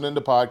 I'm listening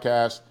to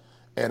podcasts,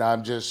 and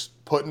I'm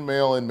just putting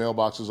mail in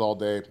mailboxes all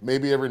day.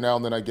 Maybe every now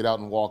and then I get out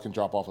and walk and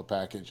drop off a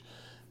package.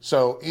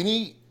 So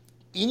any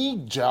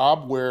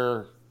job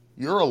where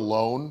you're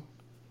alone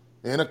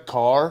in a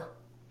car,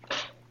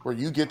 where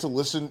you get to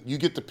listen, you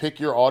get to pick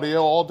your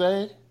audio all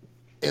day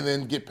and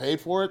then get paid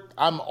for it,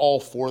 I'm all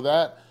for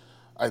that.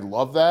 I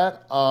love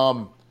that.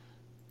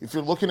 If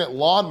you're looking at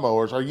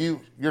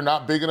lawnmowers, you're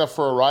not big enough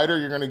for a rider,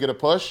 you're going to get a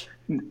push?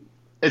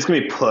 It's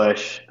going to be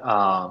push.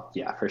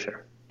 Yeah, for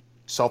sure.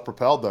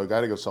 Self-propelled, though.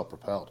 Got to go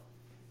self-propelled.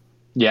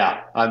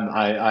 Yeah,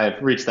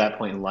 I've reached that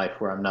point in life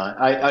where I'm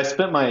not.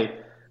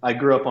 I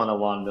grew up on a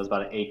lawn that was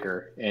about an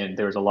acre, and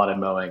there was a lot of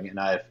mowing, and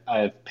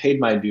I've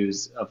paid my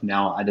dues of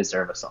now I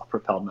deserve a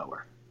self-propelled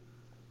mower.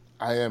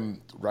 I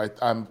am right.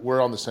 We're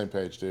on the same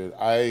page, dude.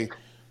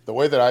 The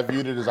way that I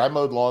viewed it is I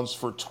mowed lawns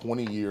for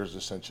 20 years,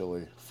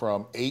 essentially,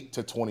 from 8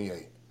 to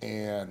 28.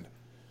 And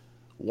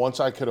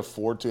once I could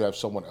afford to have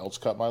someone else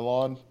cut my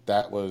lawn,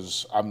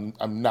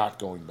 I'm not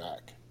going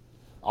back.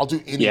 I'll do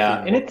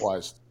anything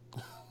work-wise.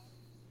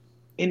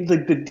 And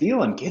the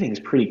deal I'm getting is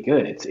pretty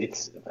good.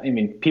 It's. I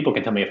mean, people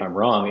can tell me if I'm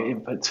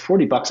wrong, but it's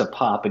 $40 a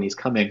pop, and he's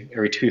coming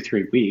every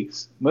 2-3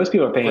 weeks. Most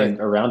people are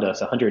paying around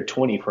us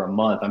 $120 for a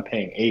month. I'm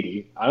paying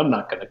 $80. I'm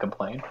not going to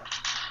complain.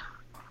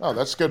 Oh,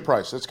 that's a good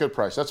price.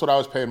 That's what I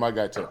was paying my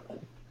guy too.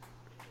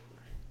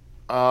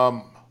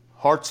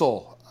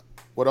 Hartzell,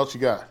 what else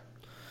you got?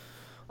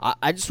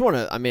 I just want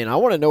to. I mean, I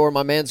want to know where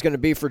my man's going to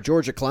be for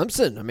Georgia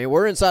Clemson. I mean,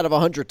 we're inside of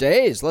 100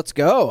 days. Let's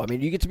go. I mean,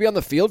 you get to be on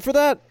the field for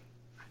that.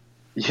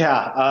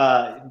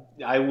 Yeah,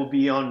 I will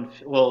be on.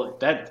 Well,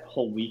 that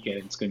whole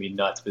weekend it's going to be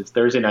nuts. But it's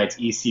Thursday night's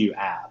ECU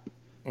app,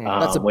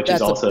 which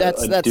is also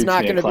a Duke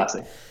fan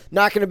classic.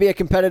 Not going to be a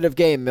competitive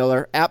game,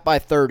 Miller. App by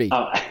 30.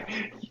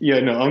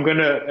 Yeah, no, I'm going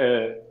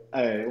to.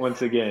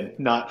 Once again,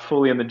 not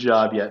fully on the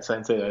job yet, so I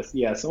can say this.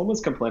 Yeah, someone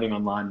was complaining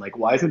online, like,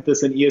 why isn't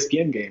this an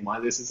ESPN game? Why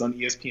this is on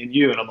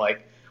ESPNU? And I'm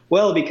like,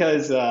 well,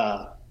 because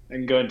I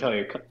can go and tell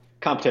you,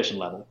 competition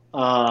level.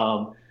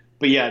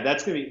 But yeah,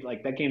 that's gonna be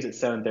like that game's at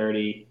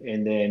 7:30,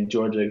 and then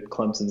Georgia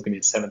Clemson's gonna be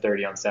at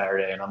 7:30 on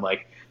Saturday, and I'm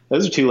like,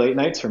 those are 2 late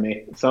nights for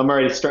me. So I'm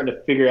already starting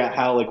to figure out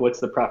how what's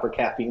the proper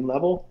caffeine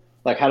level?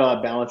 Like, how do I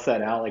balance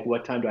that out? Like,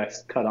 what time do I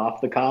cut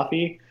off the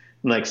coffee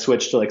and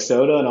switch to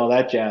soda and all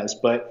that jazz?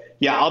 But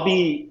yeah, I'll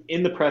be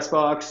in the press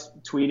box,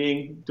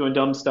 tweeting, doing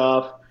dumb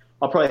stuff.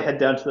 I'll probably head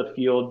down to the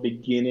field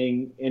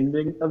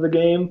ending of the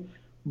game.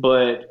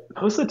 But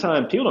most of the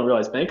time, people don't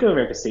realize Bank of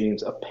America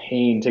Stadium's a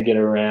pain to get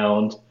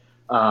around.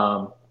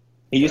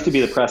 It used to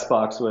be the press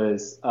box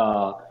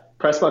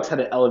had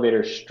an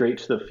elevator straight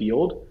to the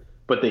field,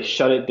 but they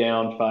shut it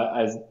down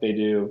as they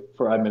do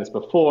 5 minutes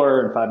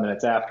before and 5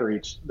 minutes after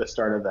the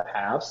start of the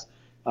halves,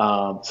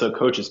 so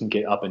coaches can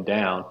get up and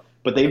down.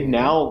 But they've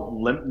now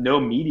no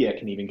media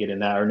can even get in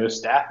that, or no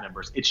staff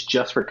members. It's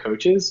just for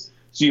coaches.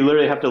 So you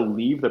literally have to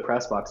leave the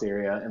press box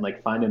area and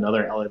find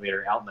another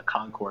elevator out in the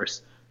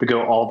concourse to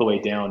go all the way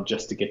down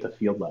just to get to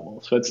field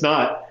level. So it's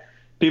not.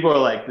 People are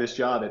like, this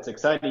job, it's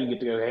exciting. You get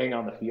to go hang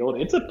on the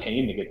field. It's a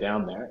pain to get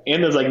down there.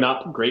 And there's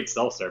not great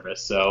cell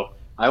service. So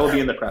I will be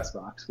in the press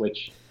box,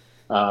 which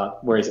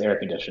where it's air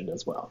conditioned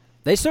as well.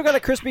 They still got a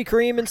Krispy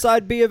Kreme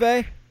inside B of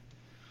A?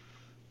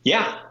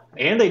 Yeah.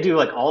 And they do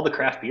like all the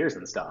craft beers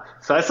and stuff.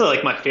 So that's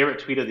like my favorite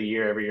tweet of the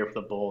year every year for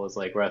the Bowl is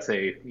like where I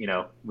say,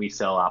 we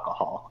sell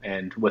alcohol,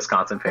 and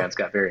Wisconsin fans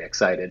got very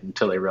excited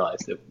until they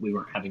realized that we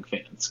weren't having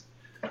fans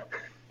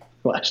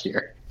last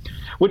year,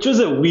 which was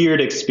a weird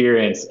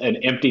experience, an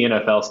empty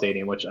NFL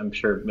stadium, which I'm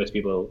sure most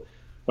people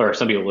or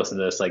some people listen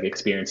to this like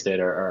experienced it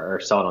or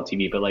saw it on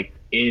TV. But like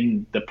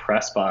in the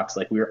press box,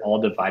 like we were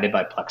all divided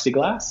by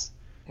plexiglass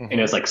and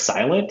it was like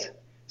silent.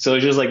 So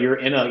it's just like you're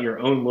in your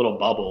own little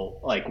bubble,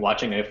 like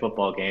watching a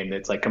football game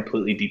that's like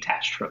completely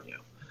detached from you.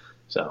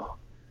 So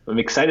I'm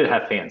excited to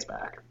have fans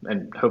back,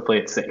 and hopefully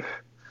it's safe.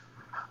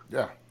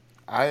 Yeah,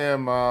 I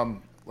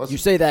am. You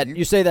say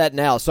that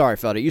now. Sorry,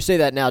 Felder. You say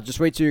that now.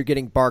 Just wait till you're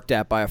getting barked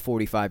at by a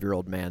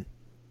 45-year-old man.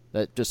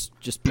 That just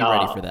be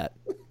ready for that.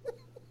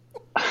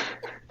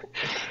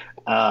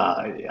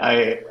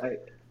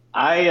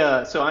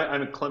 So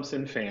I'm a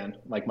Clemson fan.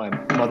 Like my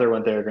mother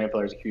went there,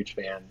 grandfather's a huge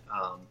fan.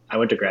 I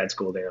went to grad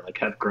school there. Like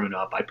have grown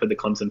up. I put the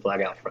Clemson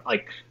flag out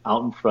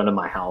in front of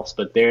my house.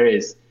 But there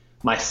is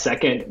my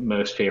second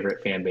most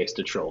favorite fan base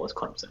to troll is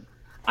Clemson.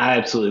 I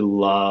absolutely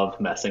love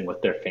messing with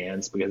their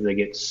fans because they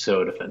get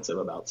so defensive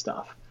about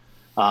stuff.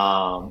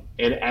 And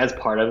as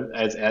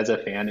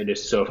a fan, it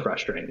is so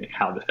frustrating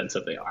how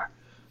defensive they are.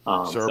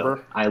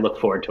 So I look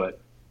forward to it.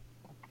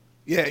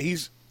 Yeah,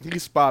 he's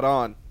spot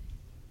on.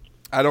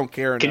 I don't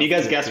care. Can you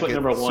guys guess what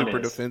number one super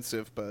is?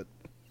 Defensive, but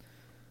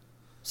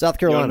South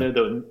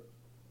Carolina.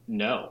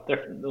 No,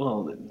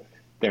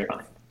 they're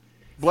fine.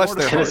 Bless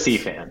their Tennessee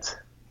hearts. fans.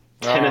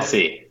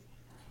 Tennessee.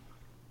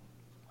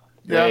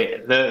 Yeah.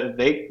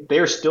 They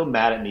are still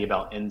mad at me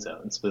about end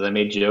zones because I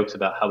made jokes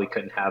about how we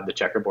couldn't have the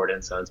checkerboard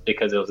end zones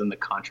because it was in the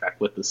contract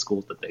with the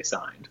schools that they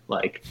signed.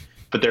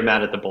 But they're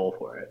mad at the bowl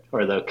for it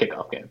or the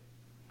kickoff game.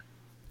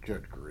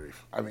 Good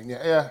grief! I mean,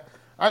 yeah.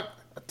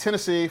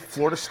 Tennessee,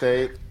 Florida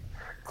State,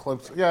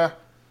 Clemson. Yeah,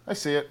 I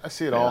see it. I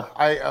see it all.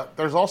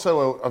 There's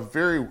also a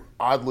very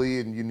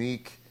oddly and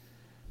unique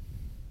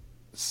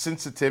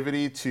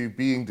sensitivity to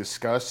being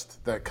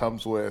discussed that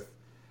comes with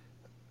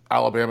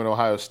Alabama and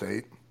Ohio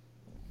State,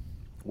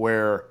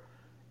 where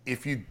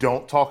if you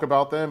don't talk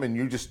about them and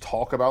you just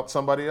talk about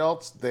somebody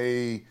else,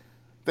 they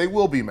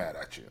will be mad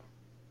at you.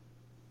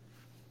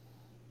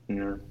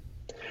 Yeah.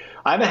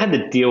 I haven't had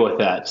to deal with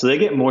that. So they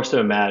get more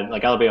so mad,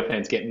 like Alabama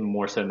fans getting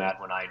more so mad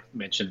when I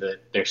mentioned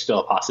that there's still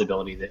a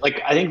possibility that,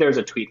 like, I think there was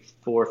a tweet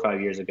 4 or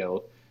 5 years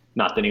ago,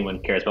 not that anyone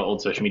cares about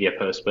old social media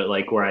posts, but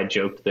like where I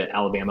joked that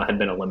Alabama had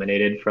been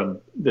eliminated from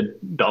the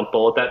Belk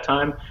Bowl at that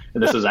time.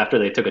 And this was after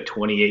they took a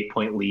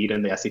 28-point lead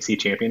in the SEC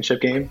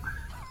championship game.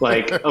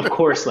 Like, of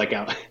course, like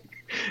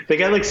they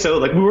got like, so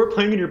like, we weren't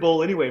playing in your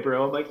bowl anyway,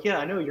 bro. I'm like, yeah,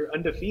 I know you're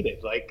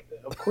undefeated. Like,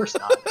 of course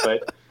not.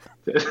 But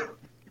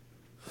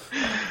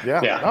Yeah.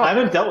 No. I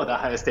haven't dealt with a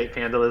Ohio State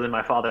fan other than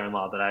my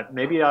father-in-law, but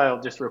maybe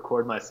I'll just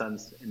record my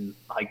son's and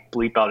like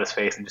bleep out his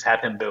face and just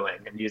have him booing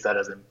and use that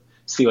as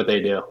see what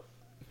they do.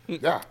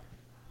 Yeah.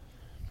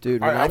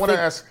 Dude, I want to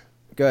ask.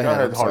 Go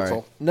ahead, I'm sorry.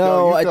 Hartzell.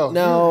 No,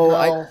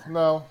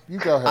 you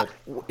go ahead.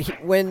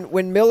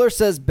 When Miller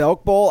says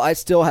Belk Bowl, I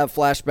still have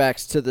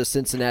flashbacks to the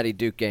Cincinnati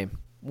Duke game.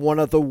 One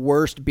of the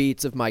worst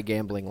beats of my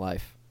gambling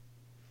life.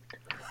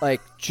 I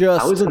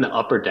was in the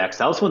upper decks.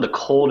 That was one of the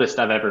coldest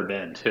I've ever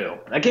been, too.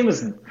 That game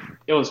was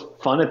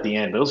fun at the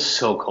end, but it was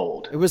so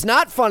cold. It was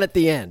not fun at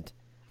the end.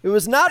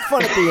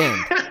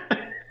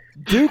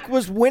 Duke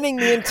was winning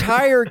the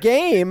entire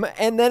game,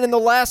 and then in the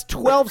last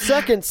 12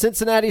 seconds,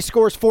 Cincinnati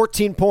scores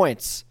 14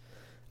 points.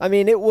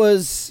 It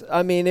was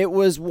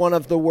one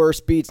of the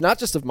worst beats, not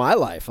just of my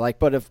life,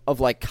 but of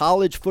like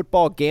college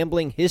football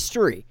gambling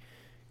history.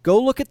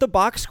 Go look at the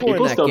box score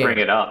in that game. People still bring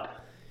it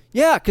up.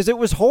 Yeah, because it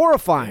was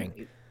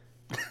horrifying.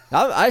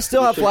 I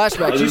still have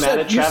flashbacks.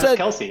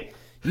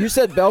 You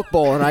said Belk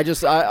Bowl, and I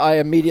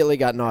immediately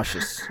got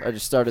nauseous. I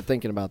just started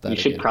thinking about that. You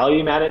should probably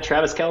be mad at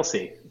Travis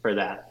Kelce for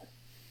that.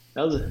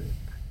 That's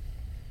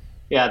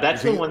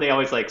the one they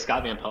always like.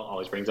 Scott Van Pelt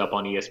always brings up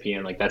on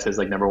ESPN. Like that's his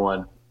like number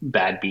one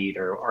bad beat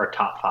or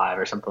top 5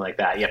 or something like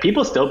that. Yeah,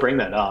 people still bring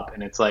that up,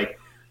 and it's like,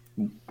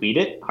 beat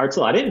it,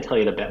 Hartzell. I didn't tell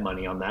you to bet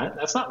money on that.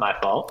 That's not my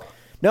fault.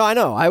 No, I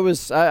know. I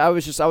was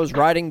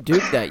riding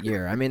Duke that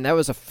year. That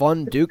was a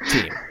fun Duke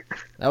team.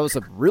 That was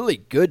a really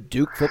good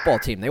Duke football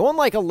team. They won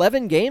like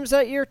 11 games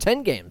that year,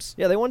 10 games.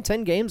 Yeah, they won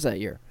 10 games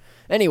that year.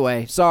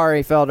 Anyway,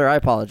 sorry, Felder. I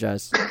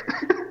apologize.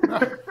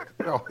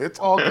 No, it's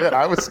all good.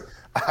 I was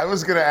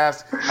gonna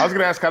ask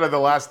kind of the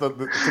last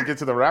to get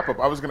to the wrap up.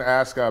 I was gonna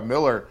ask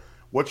Miller,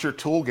 what's your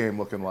tool game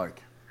looking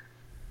like?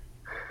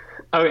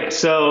 Okay,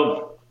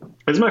 so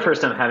this is my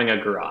first time having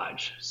a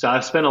garage. So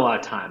I've spent a lot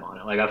of time on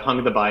it. Like I've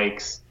hung the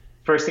bikes.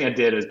 First thing I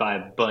did was buy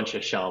a bunch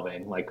of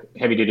shelving, like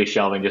heavy duty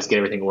shelving, just get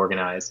everything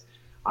organized.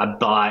 I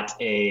bought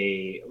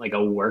a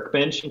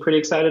workbench I'm pretty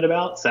excited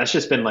about. So that's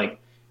just been like,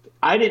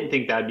 I didn't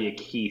think that'd be a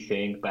key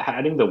thing, but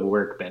adding the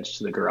workbench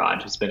to the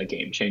garage has been a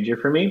game changer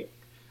for me.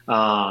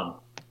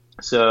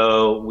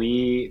 So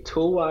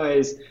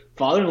tool-wise,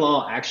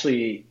 father-in-law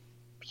actually,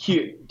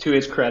 to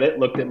his credit,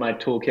 looked at my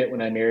toolkit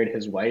when I married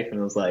his wife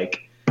and was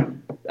like,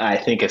 I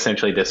think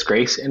essentially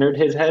disgrace entered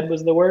his head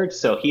was the word.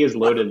 So he has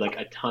loaded like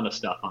a ton of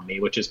stuff on me,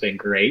 which has been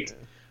great.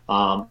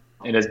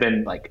 And has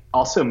been like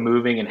also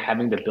moving and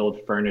having to build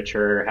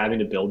furniture, having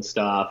to build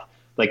stuff.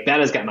 Like that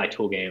has got my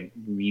tool game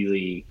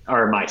really,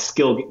 or my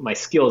skill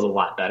is a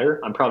lot better.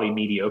 I'm probably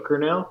mediocre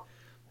now,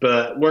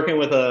 but working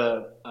with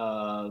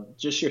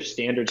just your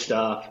standard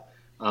stuff,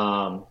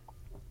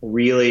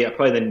 really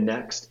probably the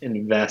next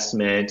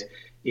investment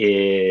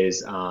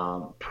is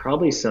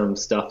probably some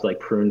stuff like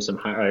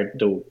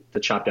to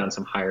chop down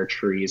some higher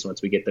trees.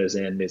 Once we get those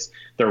in,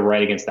 they're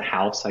right against the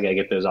house. I gotta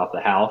get those off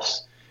the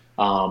house.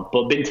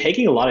 But been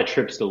taking a lot of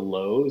trips to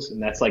Lowe's,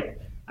 and that's like,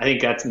 I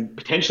think that's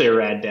potentially a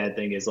rad dad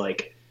thing is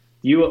like,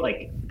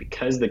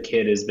 because the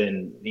kid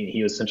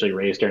he was essentially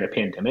raised during a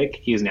pandemic,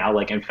 he's now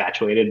like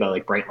infatuated by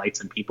like bright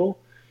lights and people.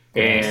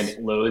 Yes.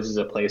 And Lowe's is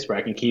a place where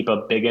I can keep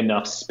a big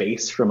enough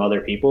space from other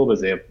people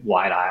because they have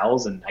wide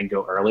aisles and I can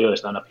go early when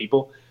there's not enough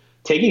people.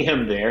 Taking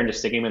him there and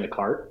just sticking him in the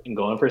cart and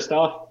going for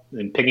stuff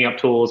and picking up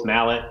tools,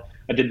 mallet.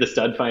 I did the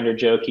stud finder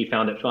joke. He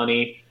found it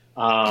funny.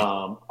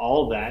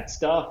 All that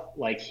stuff,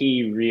 like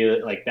he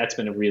really, like that's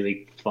been a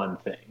really fun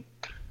thing.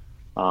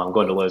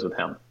 Going to Lowe's with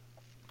him.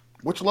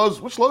 Which Lowe's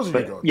are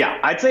you going? Yeah,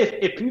 I'd say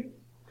if you,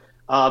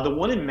 the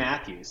one in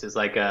Matthews is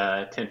like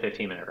a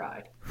 10-15 minute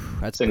ride.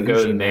 That's so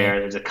go in there.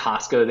 There's a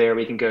Costco there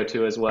we can go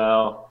to as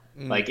well.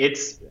 Like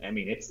it's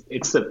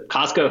the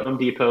Costco, Home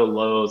Depot,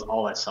 Lowe's,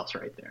 all that stuff's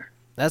right there.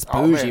 That's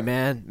bougie,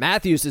 man.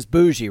 Matthews is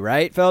bougie,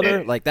 right,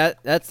 Felder? Like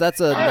that's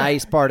a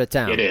nice part of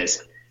town. It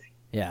is.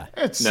 Yeah.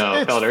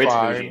 Felder, it's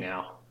bougie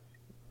now.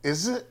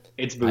 Is it?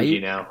 It's bougie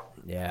now.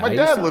 Yeah. My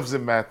dad lives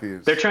in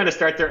Matthews. They're trying to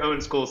start their own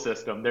school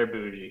system. They're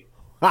bougie.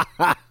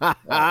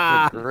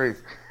 Great.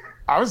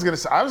 I was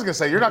gonna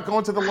say you're not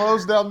going to the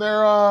Lowe's down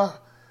there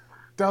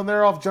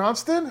off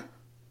Johnston?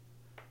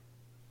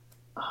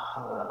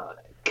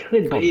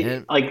 Could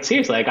be. Like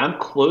seriously, like I'm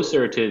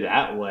closer to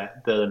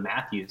the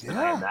Matthews than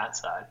I am that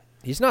side.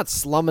 He's not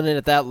slumming it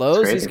at that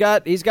Lowe's. He's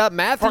got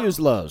Matthews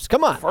Lowe's.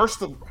 Come on.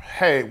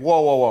 Hey,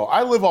 whoa.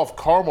 I live off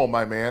Carmel,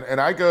 my man, and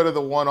I go to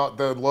the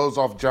Lowe's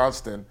off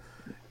Johnston,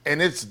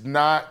 and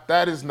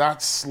that is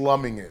not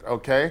slumming it,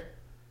 okay?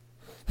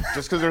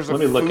 Just because there's a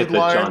food line. Let me look at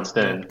the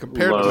Johnston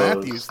compared Lowe's. to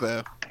Matthews,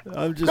 though.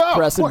 I'm just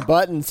pressing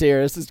buttons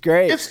here. This is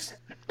great. It's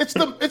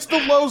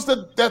the Lowe's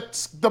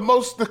that's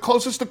the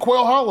closest to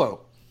Quail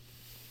Hollow.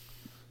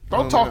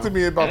 Don't talk to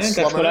me about I think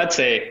slumming. that's what I'd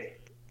say.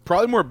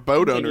 Probably more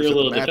boat You're owners a at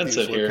little the Matthews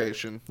defensive here.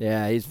 location.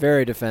 Yeah, he's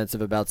very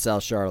defensive about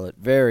South Charlotte.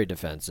 Very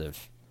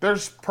defensive.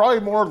 There's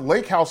probably more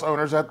lake house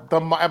owners at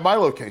my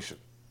location.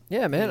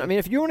 Yeah, man. I mean,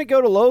 if you want to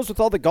go to Lowe's with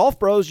all the golf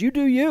bros, you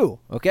do you.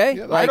 Okay,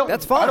 Yeah,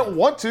 that's fine. I don't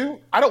want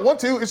to.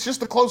 It's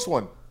just a close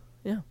one.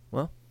 Yeah.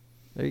 Well,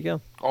 there you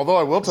go. Although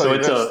I will tell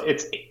you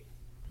this.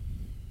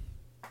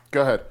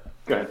 Go ahead.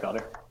 Go ahead,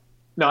 Felder.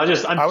 No,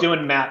 I'm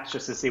doing maps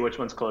just to see which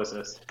one's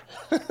closest.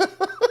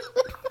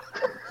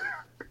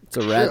 It's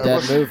a rad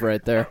dad move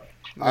right there.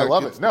 I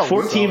love it. No,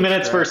 14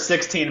 minutes versus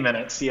 16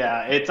 minutes.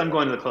 Yeah, I'm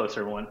going to the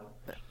closer one.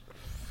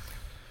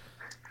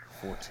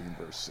 14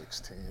 versus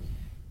 16.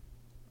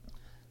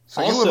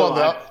 So you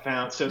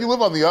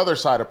live on the other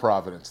side of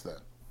Providence, then.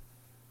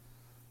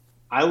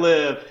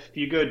 If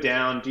you go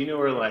down, do you know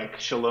where like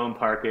Shalom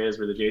Park is,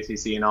 where the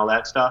JCC and all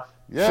that stuff?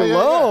 Yeah,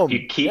 Shalom.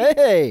 Yeah.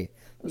 Hey,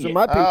 those are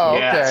my people. Oh,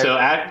 yeah. So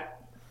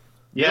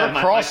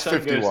my son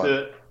 51. Goes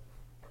to.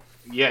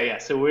 Yeah.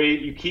 So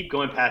you keep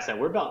going past that.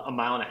 We're about a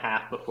mile and a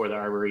half before the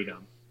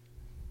Arboretum,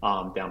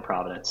 down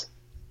Providence.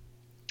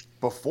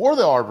 Before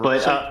the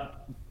Arboretum.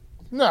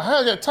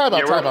 But time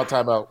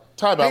out.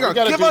 Hang on,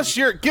 give us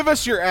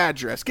your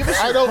address. Give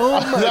us your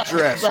home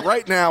address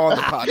right now on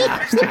the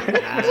podcast.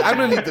 I'm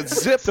gonna need the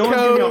zip Someone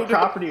code. Give me a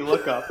property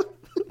lookup.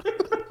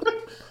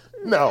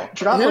 No.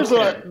 Here's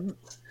what.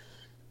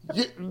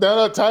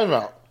 No, time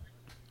out.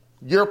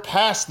 You're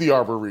past the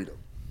Arboretum,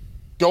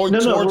 going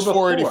towards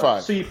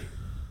 485. So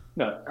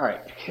all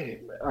right,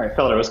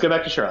 Felder. Let's go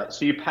back to Charlotte.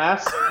 So you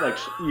pass,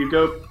 you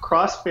go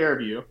cross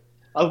Fairview.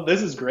 Oh,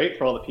 this is great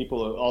for all the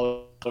people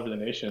all over the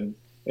nation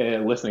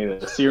listening to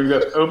this. So you're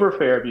gonna go over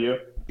Fairview.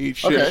 Eat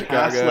shit,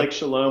 past Lake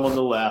Shalom on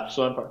the left,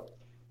 Shalom Park,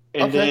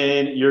 and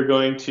then you're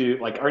going to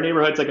our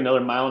neighborhood's like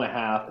another mile and a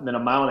half, and then a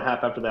mile and a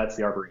half after that's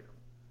the Arboretum.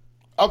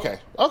 Okay.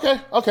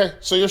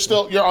 So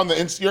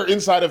you're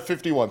inside of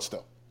 51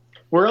 still.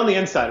 We're on the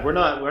inside. We're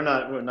not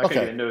going to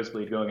get a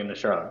nosebleed going into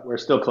Charlotte. We're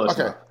still close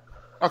enough.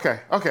 Okay.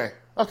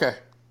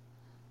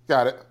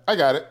 Got it. I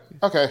got it.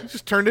 Okay. You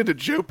just turned into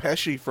Joe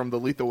Pesci from the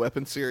Lethal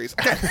Weapon series.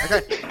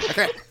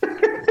 Okay.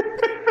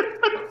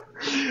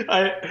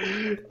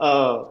 I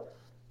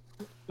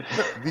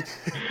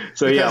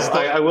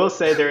will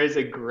say there is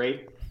a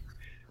great.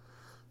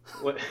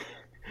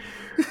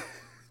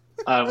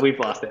 We've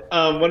lost it.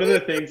 One of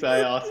the things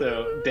I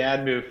also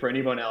dad move for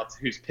anyone else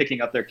who's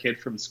picking up their kid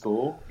from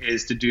school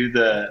is to do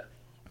so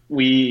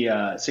he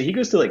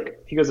goes to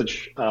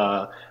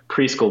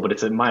preschool, but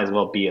it might as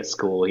well be at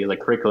school. He has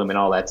curriculum and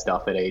all that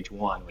stuff at age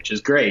 1, which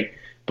is great.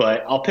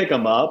 But I'll pick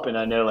him up, and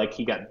I know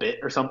he got bit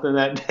or something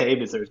that day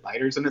because there's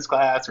biters in his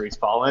class or he's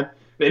fallen.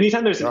 But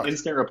anytime there's an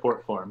instant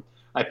report for him,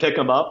 I pick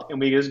him up and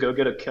we just go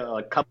get a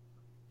cup of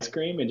ice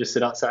cream and just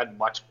sit outside and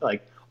watch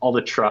like all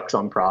the trucks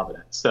on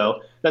Providence.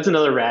 So that's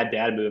another rad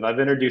dad move. I've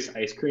introduced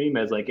ice cream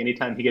as like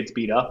anytime he gets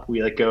beat up,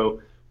 we like go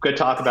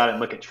talk about it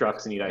and look at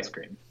trucks and eat ice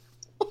cream.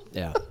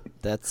 Yeah,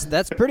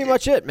 that's pretty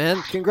much it,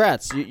 man.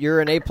 Congrats, you're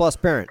an A+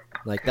 parent.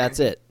 Like that's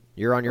it.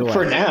 You're on your way.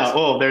 For now.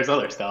 Oh, there's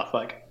other stuff.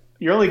 Like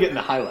you're only getting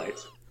the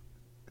highlights.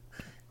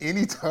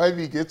 Anytime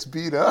he gets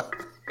beat up.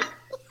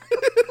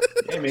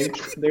 I mean,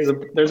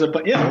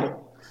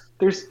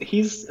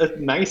 he's a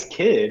nice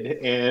kid,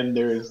 and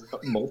there's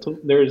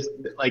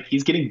like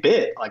he's getting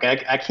bit. Like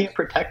I can't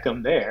protect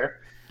him there.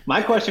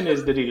 My question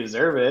is, did he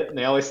deserve it? And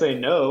they always say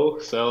no,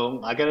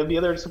 so I got to be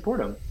there to support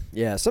him.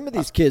 Yeah, some of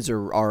these kids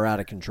are out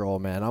of control,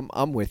 man.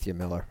 I'm with you,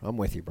 Miller. I'm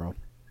with you, bro.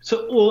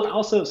 So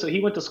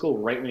he went to school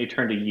right when he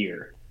turned a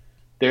year.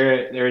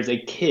 There is a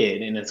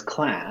kid in his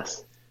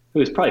class who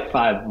is probably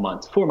 4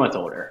 months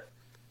older,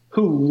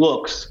 who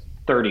looks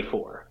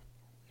 34.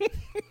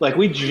 Like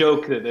we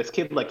joke that this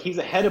kid, like he's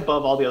a head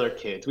above all the other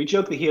kids. We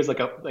joke that he has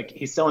like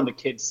he's selling the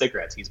kids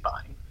cigarettes he's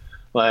buying.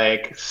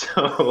 Like,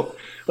 so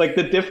like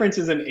the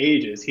differences in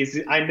ages.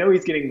 I know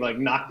he's getting like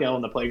knocked down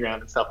on the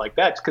playground and stuff like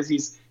that because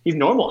he's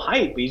normal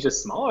height, but he's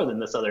just smaller than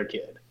this other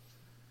kid.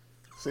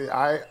 See,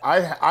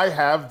 I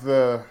have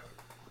the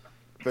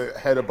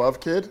head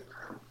above kid.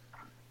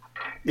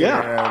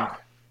 Yeah.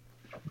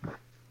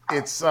 And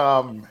it's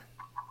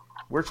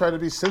we're trying to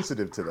be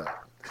sensitive to that.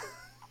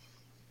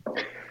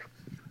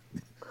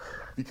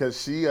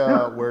 Because she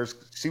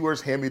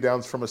wears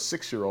hand-me-downs from a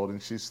 6-year-old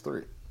and she's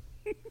 3.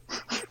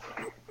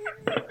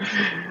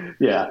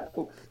 Yeah,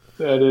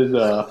 that is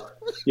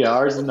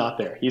ours is not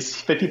there. He's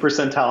 50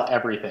 percentile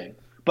everything.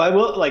 But I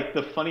will like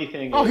the funny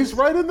thing. Oh, he's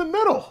right in the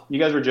middle. You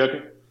guys were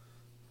joking.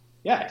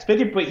 Yeah, it's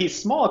 50, but he's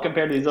small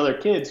compared to these other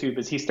kids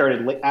because he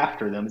started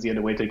after them. So he had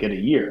to wait to get a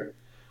year.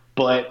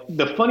 But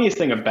the funniest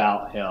thing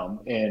about him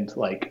and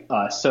like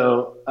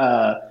Feller,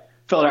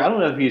 I don't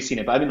know if you've seen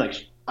it, but I've been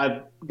like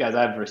I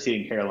have a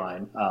receding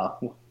hairline.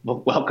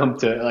 Welcome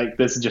to like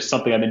this is just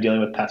something I've been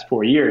dealing with the past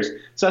 4 years.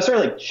 So I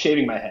started like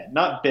shaving my head,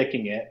 not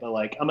bicking it, but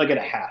like I'm like at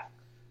a half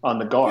on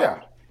the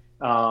guard.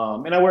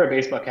 Yeah. And I wear a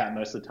baseball cap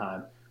most of the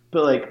time.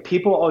 But like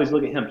people always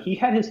look at him. He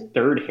had his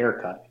 3rd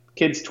haircut.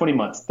 Kid's 20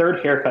 months,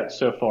 3rd haircut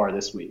so far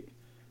this week.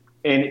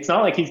 And it's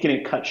not like he's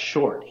getting cut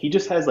short. He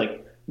just has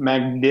like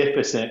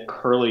magnificent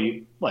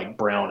curly like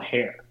brown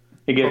hair.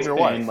 It gets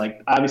and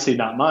like obviously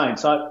not mine.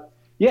 So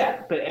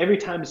but every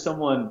time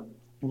someone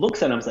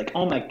looks at him, it's like,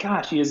 oh my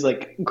gosh, he has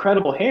like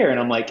incredible hair. And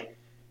I'm like,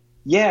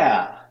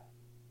 yeah,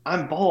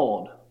 I'm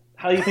bald.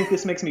 How do you think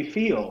this makes me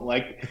feel?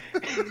 Like,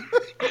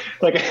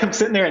 like I'm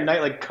sitting there at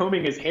night, like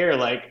combing his hair,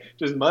 like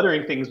just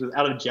muttering things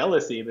out of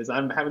jealousy because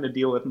I'm having to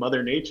deal with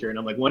Mother Nature. And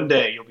I'm like, one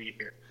day you'll be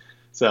here.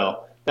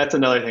 So that's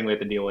another thing we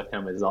have to deal with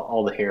him is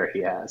all the hair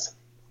he has.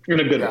 In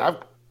a good way.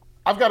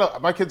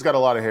 My kid's got a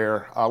lot of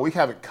hair. We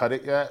haven't cut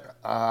it yet.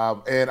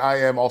 And I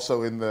am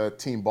also in the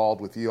team bald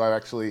with you. I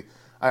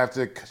have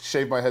to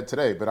shave my head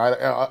today, but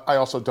I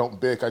also don't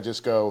bick. I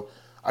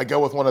go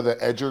with one of the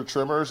edger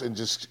trimmers and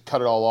just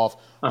cut it all off.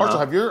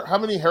 Marshall, how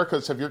many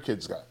haircuts have your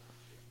kids got?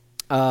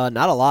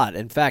 Not a lot.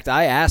 In fact,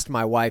 I asked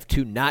my wife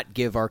to not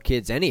give our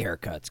kids any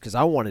haircuts because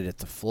I wanted it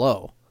to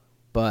flow.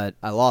 But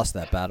I lost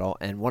that battle,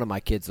 and one of my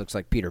kids looks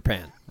like Peter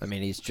Pan. I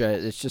mean, it's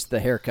just the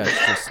haircut's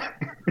just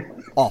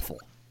awful.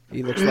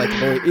 He looks like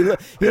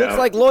looks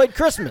like Lloyd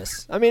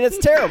Christmas. I mean, it's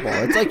terrible.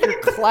 It's like your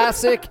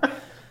classic,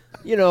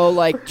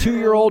 like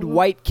 2-year-old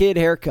white kid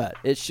haircut.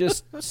 It's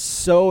just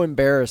so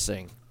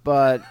embarrassing,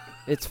 but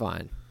it's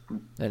fine.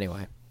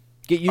 Anyway,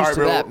 get used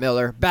to that,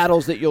 Miller.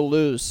 Battles that you'll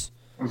lose.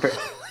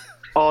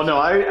 Oh no,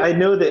 I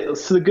know that.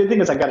 So the good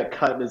thing is I got it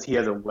cut because he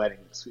has a wedding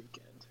this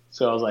weekend.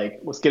 So I was like,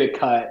 let's get it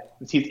cut.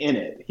 He's in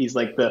it. He's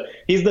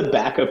the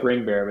backup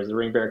ring bearer because the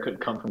ring bearer couldn't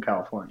come from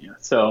California.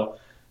 So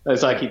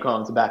that's why I keep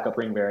calling him the backup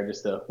ring bearer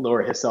just to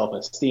lower his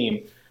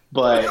self-esteem.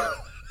 But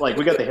like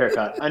we got the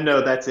haircut. I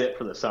know that's it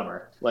for the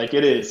summer. Like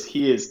it is.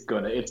 It's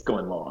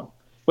going long,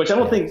 which I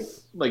don't think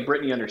like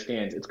Brittany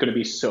understands. It's going to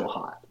be so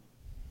hot.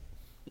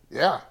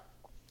 Yeah,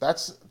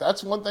 that's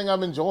one thing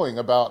I'm enjoying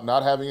about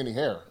not having any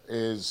hair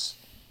is.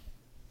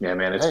 Yeah,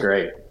 man, it's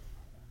great.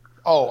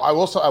 Oh, I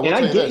will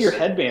get this. Your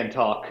headband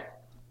talk.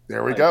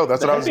 There we go.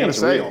 That's what I was going to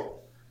say. Real.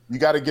 You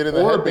got to get in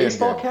the or headband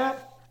baseball game.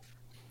 Cap.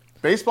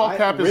 Baseball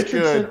cap is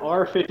Richardson good.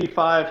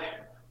 R55.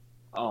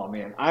 Oh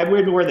man, I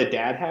would wear the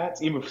dad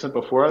hats even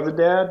before I was a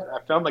dad. I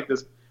found like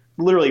this,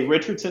 literally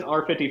Richardson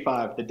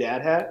R55, the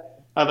dad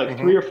hat. I have like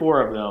 3 or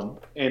 4 of them,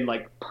 and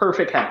like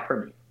perfect hat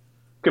for me.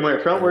 Can wear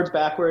it frontwards,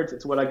 backwards.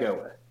 It's what I go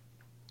with.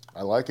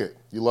 I like it.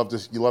 You love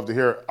to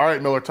hear it. All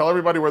right, Miller, tell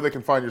everybody where they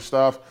can find your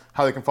stuff,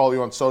 how they can follow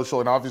you on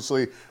social, and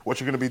obviously what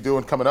you're going to be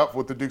doing coming up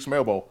with the Duke's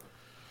Mail Bowl.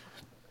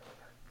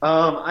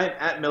 I'm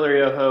at Miller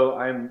Yoho.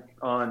 I'm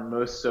on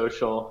most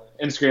social.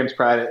 Instagram's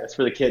private. That's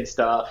for the kid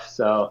stuff,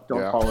 so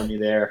don't follow me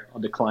there.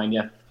 I'll decline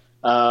you.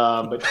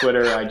 But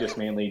Twitter, I just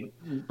mainly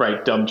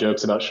write dumb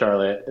jokes about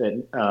Charlotte.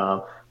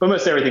 But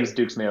most everything's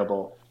Duke's Mail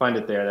Bowl. Find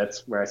it there.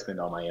 That's where I spend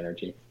all my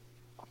energy.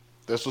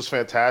 This was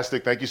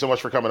fantastic. Thank you so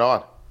much for coming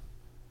on.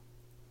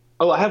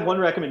 Oh, I have one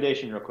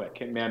recommendation real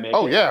quick. May I make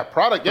Oh it? yeah,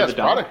 product. Yes, the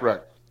dog? product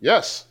rec.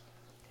 Yes.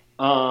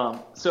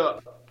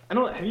 So I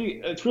don't have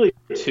you. It's really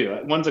two.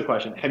 One's a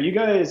question. Have you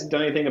guys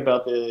done anything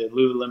about the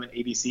Lululemon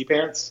ABC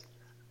pants?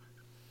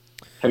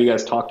 Have you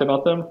guys talked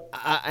about them?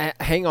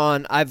 Hang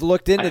on. I've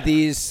looked into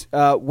these.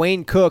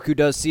 Wayne Cook, who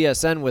does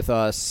CSN with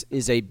us,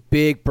 is a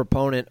big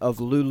proponent of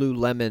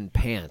Lululemon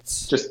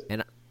pants.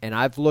 And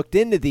I've looked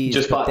into these.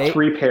 Just bought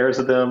 3 pairs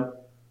of them.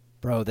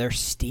 Bro, they're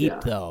steep,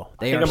 though.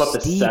 They I think are I'm up to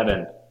steep.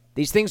 7.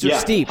 These things are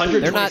steep.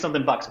 They're not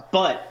something bucks.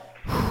 But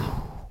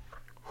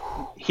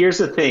here's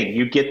the thing: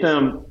 you get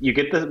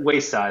the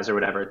waist size or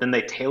whatever, then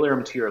they tailor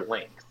them to your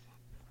length.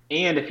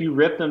 And if you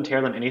rip them, tear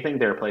them, anything,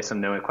 they replace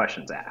them, no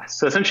questions asked.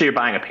 So essentially, you're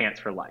buying a pants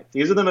for life.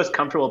 These are the most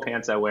comfortable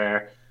pants I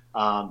wear.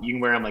 You can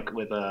wear them like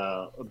with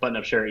a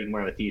button-up shirt. You can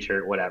wear them with a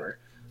t-shirt, whatever.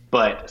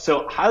 But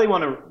so highly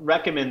want to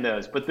recommend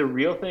those. But the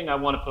real thing I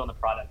want to put on the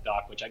product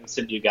doc, which I can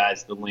send you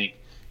guys the link,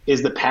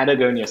 is the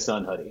Patagonia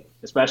Sun Hoodie.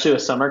 Especially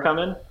with summer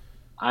coming,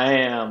 I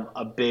am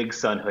a big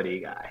sun hoodie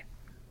guy.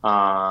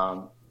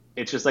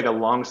 It's just like a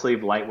long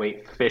sleeve,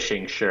 lightweight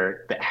fishing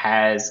shirt that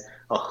has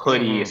a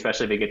hoodie,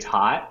 especially if it gets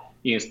hot.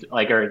 You just,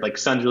 like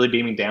sun's really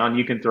beaming down,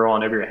 you can throw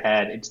on over your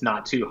head. It's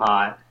not too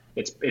hot.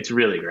 It's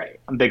really great.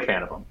 I'm a big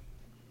fan of them.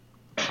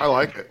 I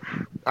like it.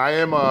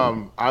 I've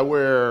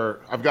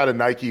got a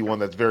Nike one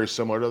that's very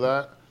similar to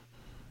that.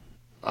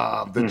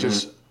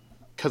 Just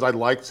because I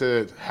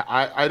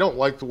don't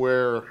like to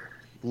wear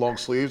long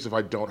sleeves if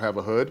I don't have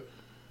a hood,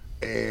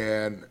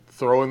 and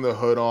throwing the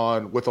hood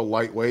on with a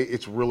lightweight,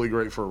 it's really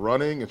great for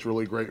running. It's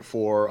really great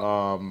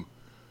for,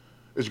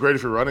 it's great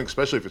if you're running,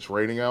 especially if it's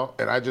raining out.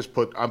 And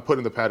I'm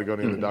putting the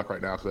Patagonia in the dock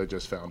right now because I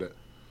just found it.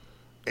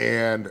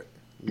 And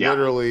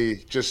literally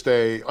just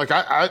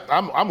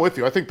I'm with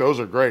you. I think those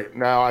are great.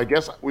 Now, I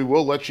guess we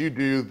will let you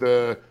do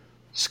the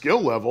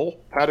skill level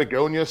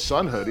Patagonia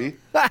Sun Hoodie.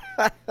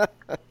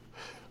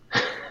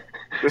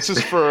 This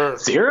is for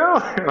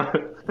 0?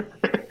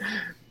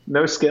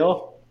 No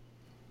skill?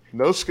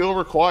 No skill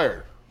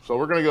required. So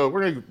we're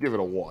gonna give it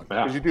a 1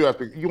 because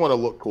you want to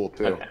look cool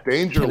too. Okay.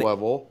 Danger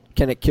level.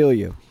 Can it kill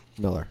you,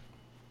 Miller?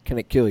 Can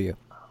it kill you?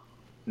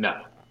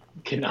 No,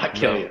 cannot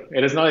kill you.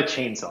 It is not a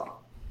chainsaw.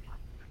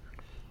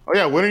 Oh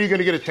yeah, when are you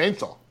gonna get a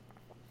chainsaw?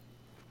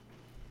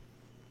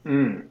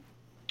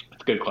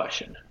 That's a good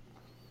question.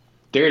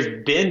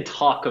 There's been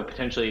talk of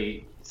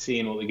potentially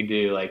seeing what we could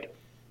do.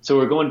 So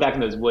we're going back in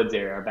those woods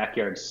area. Our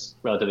backyard's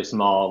relatively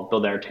small.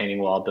 Build that retaining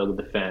wall, build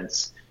the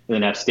fence, and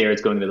then have stairs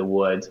going into the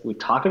woods. We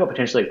talked about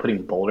potentially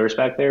putting boulders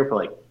back there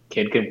for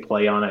kid can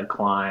play on it,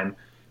 climb,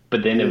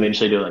 but then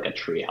eventually do a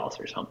tree house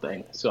or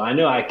something. So I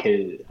know I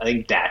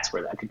think that's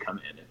where that could come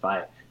in. If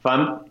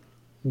I'm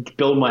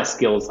build my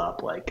skills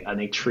up, I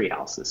think tree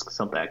house is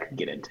something I could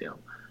get into.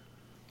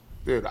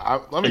 Dude, let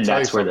me tell you and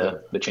that's something.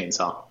 where the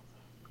chainsaw.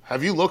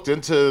 Have you looked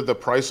into the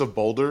price of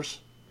boulders?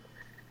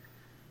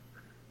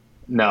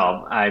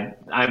 No,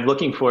 I'm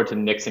looking forward to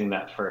nixing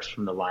that first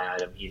from the line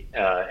item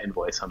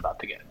invoice I'm about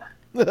to get.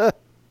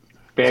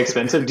 Very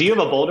expensive. Do you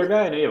have a boulder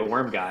guy? I know you have a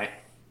worm guy.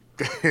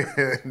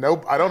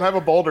 Nope, I don't have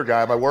a boulder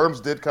guy. My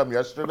worms did come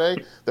yesterday.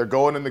 They're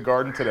going in the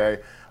garden today.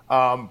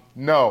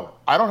 No,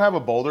 I don't have a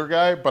boulder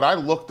guy, but I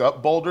looked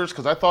up boulders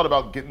because I thought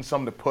about getting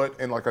some to put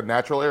in a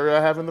natural area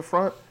I have in the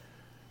front.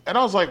 And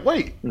I was like,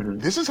 wait,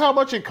 this is how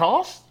much it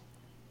costs?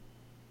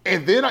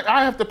 And then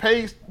I have to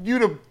pay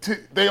you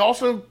they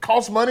also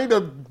cost money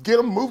to get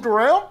them moved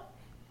around?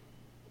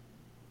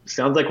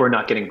 Sounds like we're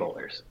not getting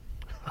boulders.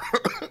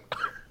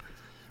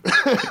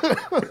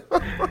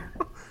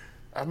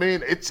 I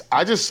mean,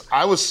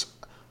 I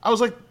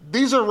was like,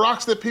 these are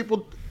rocks that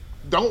people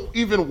don't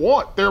even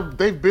want.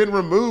 They've been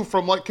removed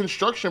from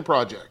construction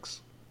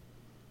projects.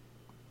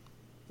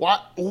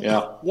 Why do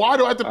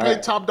I have to pay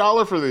top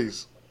dollar for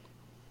these?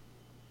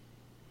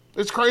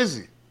 It's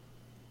crazy.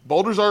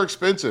 Boulders are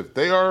expensive.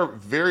 They are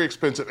very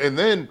expensive. And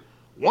then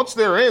once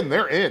they're in,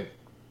 they're in.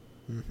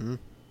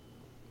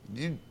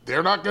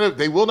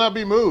 They will not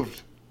be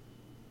moved.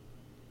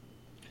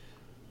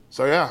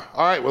 So yeah.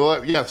 All right.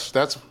 Well, yes,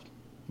 that's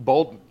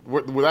bold.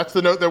 That's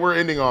the note that we're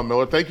ending on,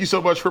 Miller. Thank you so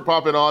much for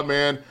popping on,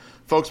 man.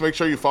 Folks, make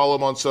sure you follow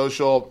him on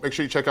social. Make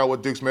sure you check out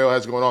what Duke's Mayo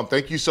has going on.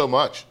 Thank you so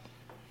much.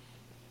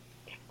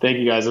 Thank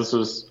you, guys. This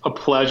was a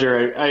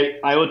pleasure.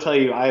 I will tell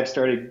you, I have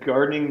started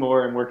gardening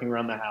more and working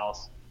around the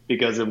house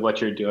because of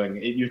what you're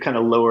doing. You've kind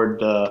of lowered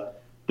the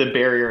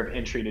barrier of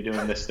entry to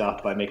doing this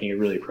stuff by making it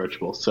really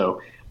approachable.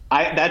 So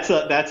that's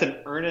an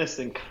earnest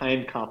and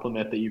kind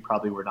compliment that you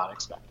probably were not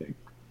expecting.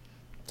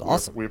 It's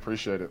awesome. We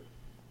appreciate it.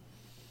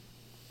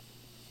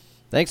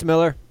 Thanks,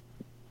 Miller.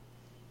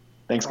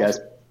 Thanks, guys.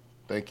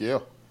 Thank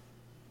you.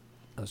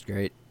 That was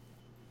great.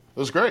 It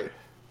was great.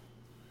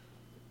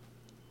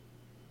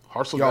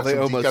 Harsel Y'all, got they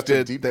some almost got some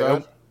did. deep They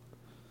dive.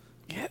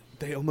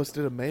 they almost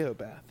did a mayo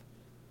bath.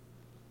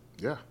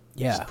 Yeah.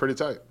 Yeah. It's pretty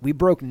tight. We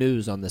broke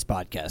news on this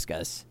podcast,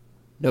 guys.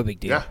 No big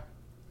deal.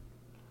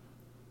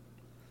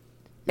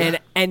 Yeah.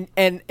 And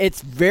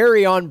it's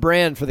very on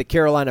brand for the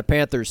Carolina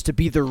Panthers to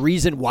be the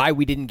reason why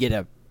we didn't get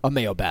a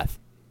Mayo bath.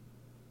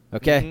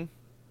 Okay?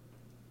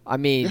 I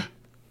mean,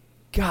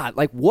 God,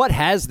 like what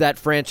has that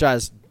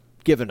franchise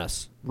given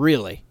us,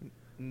 really?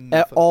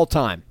 At all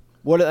time.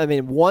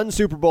 One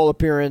Super Bowl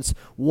appearance,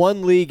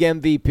 one league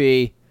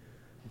MVP.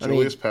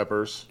 Julius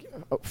Peppers.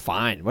 Oh,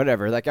 fine,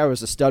 whatever. That guy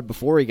was a stud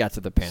before he got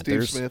to the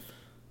Panthers. Steve Smith.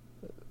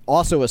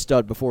 Also a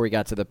stud before he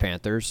got to the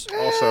Panthers.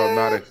 Also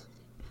not a...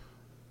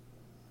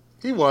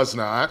 He was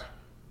not.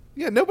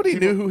 Yeah, nobody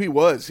knew who he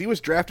was. He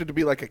was drafted to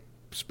be like a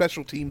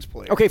special teams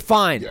player. Okay,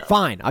 fine, Yeah.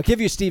 fine. I'll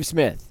give you Steve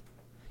Smith.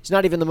 He's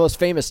not even the most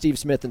famous Steve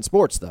Smith in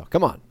sports, though.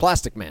 Come on,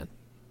 Plastic Man.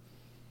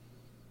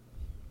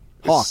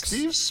 Hawks. Is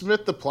Steve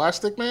Smith the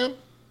Plastic Man?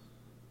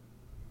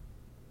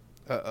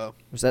 Uh-oh.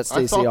 Was that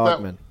I Stacey thought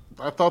Augman?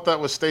 I thought that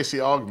was Stacey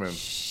Augman.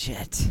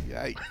 Shit.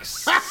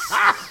 Yikes.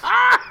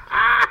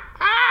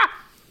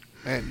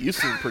 Man, you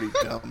seem pretty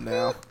dumb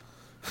now.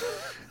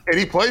 And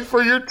he played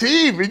for your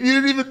team, and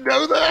you didn't even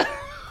know that?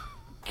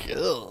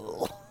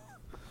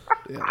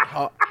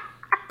 Yeah,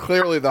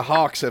 clearly the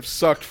Hawks have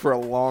sucked for a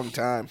long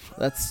time.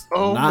 That's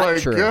Oh, not my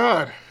true.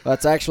 God.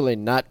 That's actually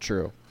not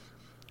true.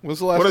 When was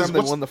the last time they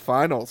what's- won the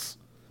finals?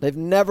 They've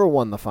never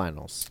won the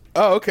finals.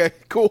 Oh, okay,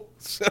 cool.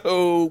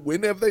 So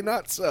when have they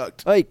not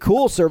sucked? Hey,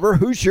 cool, Server.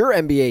 Who's your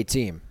NBA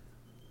team?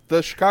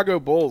 The Chicago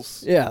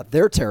Bulls. Yeah,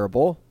 they're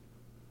terrible.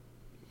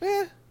 They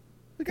got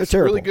They're some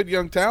really terrible. good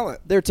young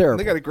talent. They're terrible. And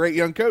they got a great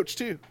young coach,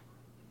 too.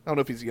 I don't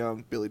know if he's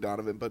young, Billy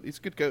Donovan, but he's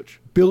a good coach.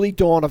 Billy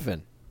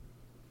Donovan.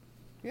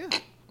 Yeah.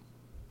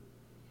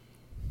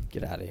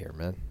 Get out of here,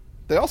 man.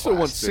 They also won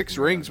Plastic 6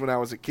 man. rings when I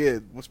was a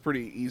kid. It was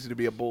pretty easy to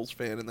be a Bulls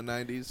fan in the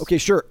 90s. Okay,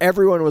 sure.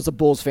 Everyone was a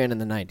Bulls fan in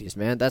the 90s,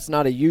 man. That's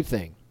not a you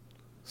thing.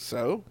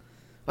 So?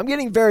 I'm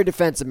getting very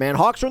defensive, man.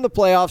 Hawks are in the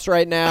playoffs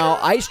right now.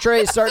 Ice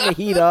Tray is starting to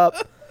heat up.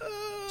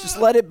 Just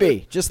let it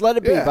be. Just let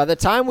it be. Yeah. By the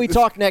time we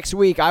talk next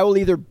week, I will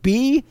either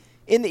be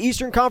in the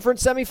Eastern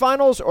Conference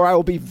semifinals or I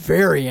will be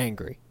very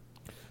angry.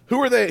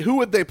 Who are they? Who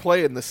would they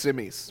play in the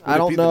semis? Would I it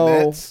don't be the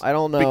know. Nets? I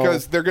don't know.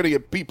 Because they're going to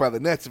get beat by the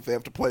Nets if they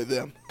have to play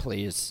them.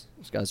 Please.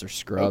 Those guys are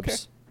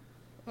scrubs.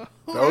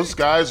 Those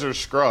guys are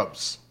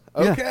scrubs.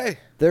 Yeah. Okay.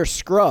 They're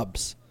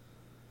scrubs.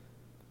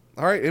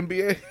 All right,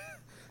 NBA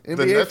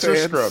The Nets are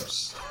fans,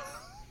 scrubs.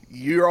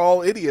 You're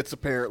all idiots,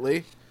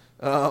 apparently.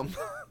 Are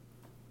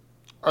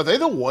they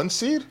the 1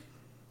 seed?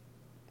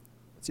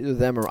 It's either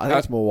them or I think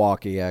it's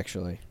Milwaukee,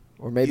 actually.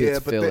 Or maybe Yeah, it's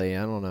but Philly.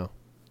 I don't know.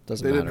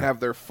 Doesn't They matter. didn't have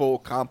their full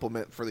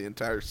complement for the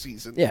entire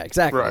season. Yeah,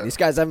 exactly. Right. These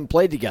guys haven't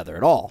played together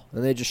at all.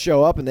 And they just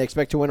show up and they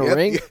expect to win a Yeah,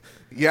 ring.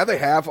 yeah, they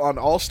have on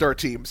all-star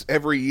teams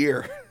every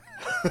year.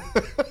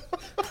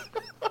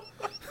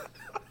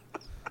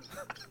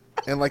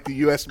 And like the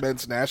U.S.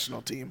 men's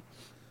national team.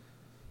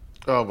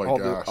 Oh, my all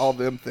gosh. all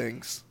them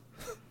things.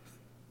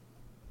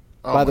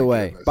 Oh, By the my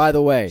way,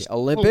 goodness.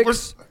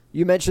 Olympics,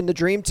 you mentioned the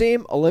dream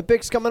team.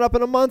 Olympics coming up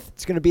in a month.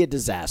 It's going to be a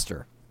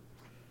disaster.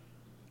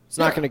 It's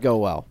not Yeah. going to go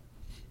well.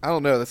 I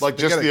don't know. That's Like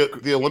they just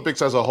gotta- the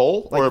Olympics as a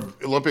whole, or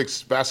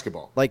Olympics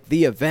basketball? Like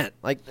the event.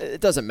 Like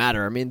it doesn't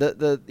matter. I mean,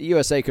 the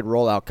USA could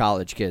roll out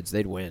college kids.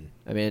 They'd win.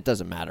 I mean, it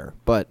doesn't matter.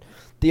 But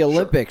the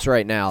Olympics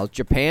right now,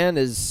 Japan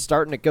is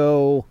starting to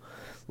go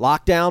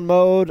lockdown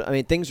mode. I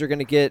mean, things are going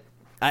to get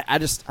I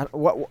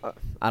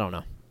don't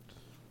know.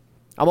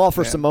 I'm all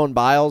for Simone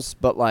Biles,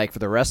 but like for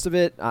the rest of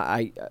it,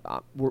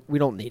 we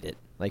don't need it.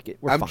 Like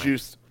we're I'm fine.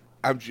 juiced.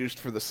 I'm juiced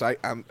for the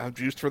I'm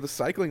juiced for the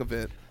cycling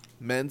event,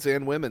 men's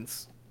and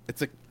women's.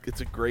 It's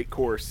a great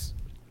course.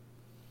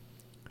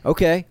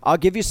 Okay, I'll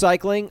give you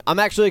cycling. I'm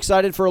actually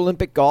excited for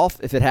Olympic golf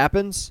if it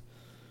happens,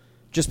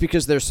 just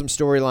because there's some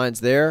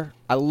storylines there.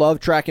 I love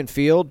track and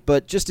field,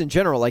 but just in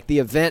general, like the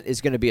event is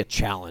going to be a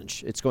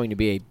challenge. It's going to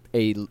be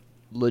a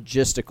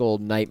logistical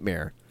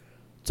nightmare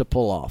to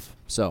pull off.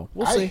 So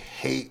we'll I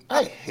see.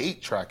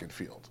 hate track and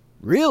field.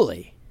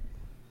 Really,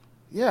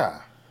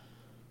 Yeah,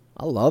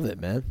 I love it,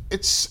 man.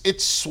 it's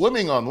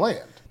swimming on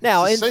land.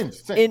 Now, It's the same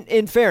thing.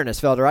 in fairness,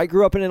 Felder, I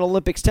grew up in an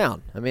Olympics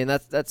town. I mean,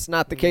 that's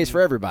not the case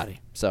for everybody.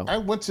 So I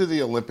went to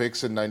the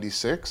Olympics in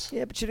 '96.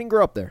 yeah, but you didn't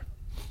grow up there.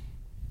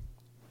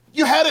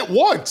 You had it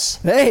once.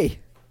 Hey,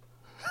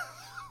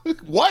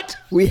 What?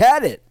 we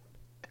had it.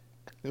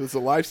 It was a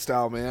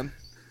lifestyle, man.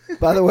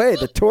 By the way,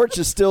 the torch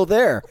is still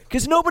there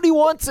because nobody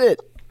wants it.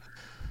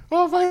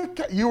 Oh my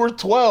God! You were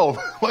 12.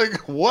 Like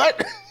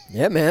what?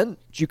 Yeah, man.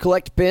 Did you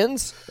collect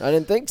pins? I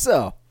didn't think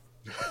so.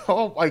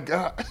 Oh my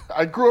God!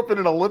 I grew up in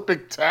an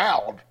Olympic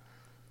town.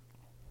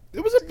 It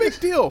was a big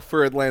deal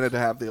for Atlanta to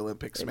have the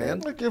Olympics,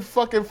 man. Like you're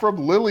fucking from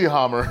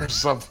Lillehammer or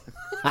something.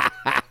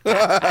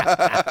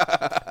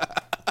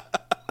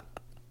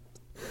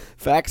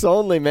 Facts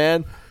only,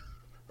 man.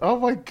 Oh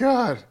my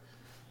God!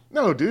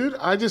 No, dude.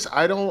 I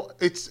don't.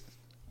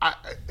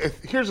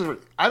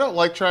 I don't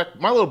like track.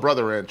 My little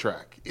brother ran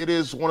track. It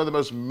is one of the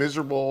most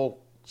miserable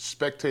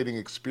spectating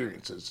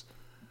experiences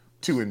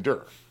to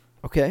endure.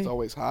 Okay. It's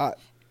always hot.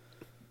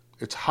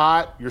 It's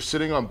hot. You're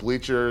sitting on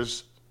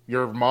bleachers.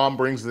 Your mom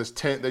brings this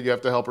tent that you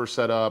have to help her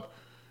set up.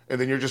 And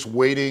then you're just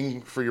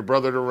waiting for your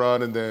brother to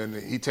run. And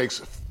then he takes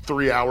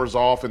 3 hours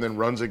off and then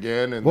runs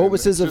again. And What then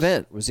was his it's just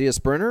event? Was he a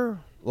sprinter?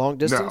 Long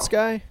distance No.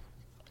 guy?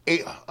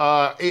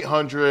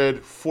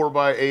 800,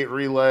 4x8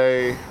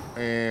 relay,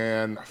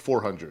 and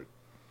 400.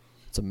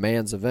 It's a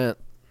man's event.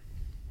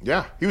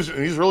 Yeah, he's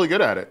really good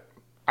at it.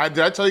 Did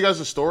I tell you guys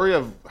the story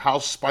of how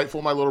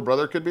spiteful my little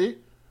brother could be?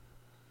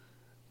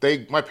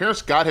 My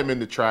parents got him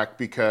into track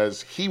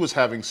because he was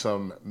having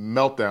some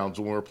meltdowns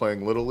when we were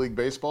playing Little League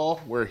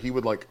baseball, where he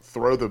would like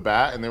throw the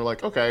bat, and they were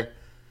like, okay,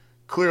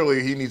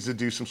 clearly he needs to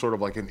do some sort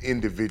of like an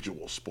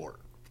individual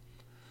sport.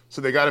 So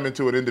they got him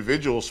into an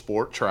individual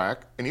sport,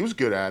 track, and he was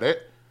good at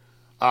it.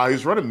 He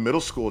was running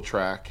middle school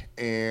track,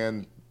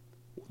 and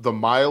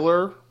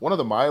one of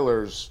the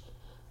milers,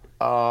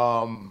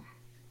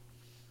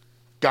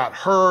 got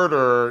hurt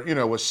or,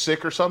 was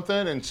sick or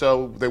something. And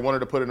so they wanted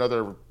to put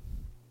another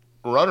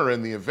runner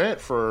in the event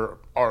for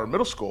our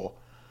middle school.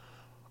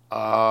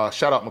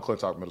 Shout out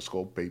McClintock Middle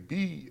School,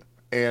 baby.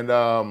 And,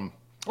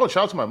 shout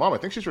out to my mom. I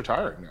think she's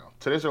retiring now.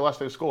 Today's her last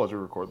day of school as we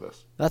record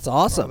this. That's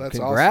awesome. Oh, that's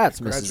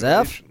Congrats, awesome. Mrs.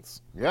 F.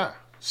 Congratulations. Yeah.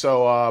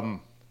 So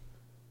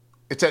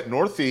it's at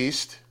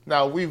Northeast.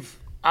 Now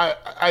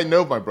I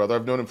know my brother.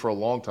 I've known him for a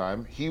long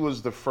time. He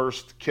was the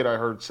first kid I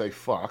heard say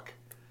fuck.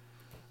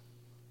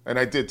 And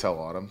I did tell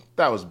on him.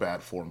 That was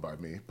bad form by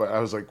me. But I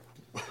was like,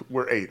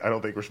 we're 8. I don't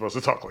think we're supposed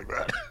to talk like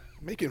that.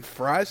 Making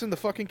fries in the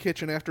fucking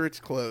kitchen after it's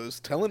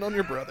closed. Telling on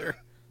your brother.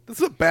 This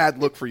is a bad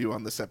look for you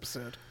on this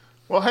episode.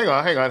 Well, hang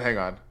on.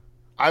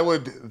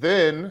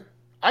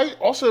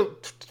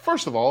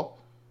 First of all,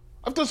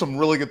 I've done some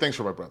really good things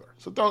for my brother.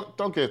 So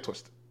don't get it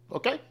twisted.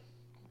 Okay?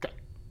 Okay.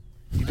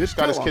 You just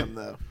got tell his on kid. him,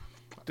 though.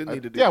 Didn't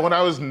need to do Yeah, that. when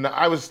I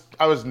was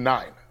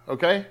 9,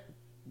 okay?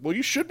 Well,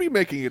 you should be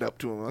making it up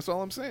to him. That's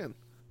all I'm saying.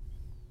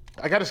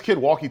 I got his kid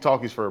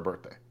walkie-talkies for her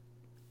birthday.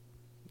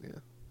 Yeah.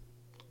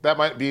 That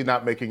might be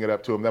not making it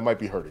up to him. That might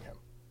be hurting him.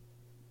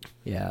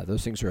 Yeah,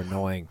 those things are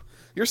annoying.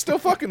 You're still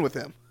fucking with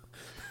him.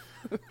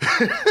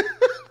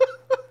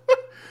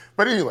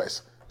 But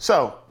anyways,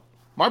 so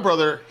my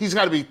brother, he's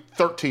got to be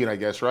 13, I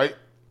guess, right?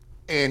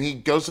 And he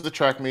goes to the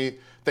track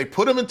meet. They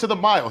put him into the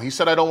mile. He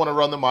said, I don't want to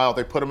run the mile.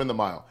 They put him in the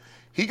mile.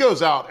 He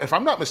goes out. If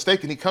I'm not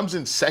mistaken, he comes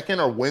in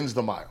second or wins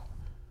the mile.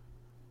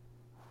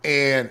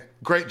 And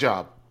great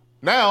job.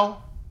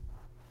 Now,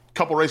 a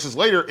couple races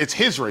later, it's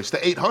his race,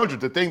 the 800,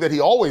 the thing that he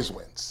always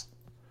wins.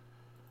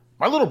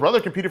 My little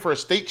brother competed for a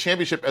state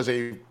championship as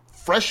a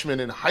freshman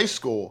in high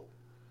school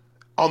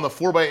on the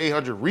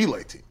 4x800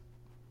 relay team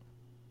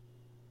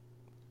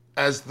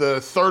as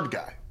the third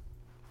guy.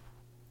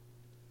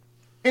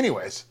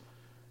 Anyways,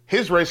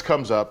 his race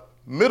comes up,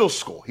 middle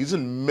school. He's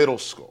in middle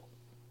school,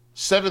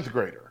 7th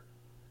grader.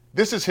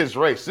 This is his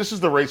race. This is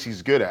the race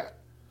he's good at.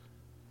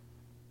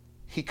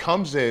 He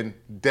comes in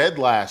dead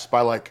last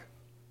by like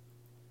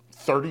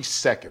 30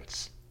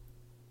 seconds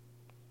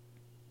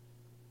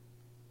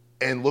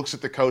and looks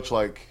at the coach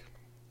like,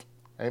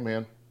 hey,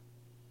 man,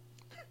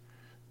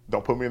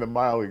 don't put me in the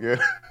mile again.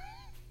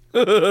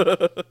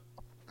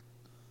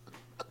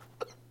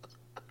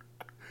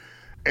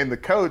 And the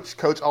coach,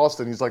 Coach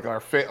Austin, he's like a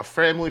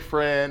family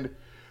friend,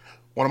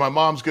 one of my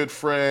mom's good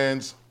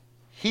friends.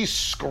 He's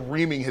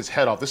screaming his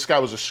head off. This guy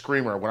was a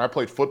screamer. When I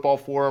played football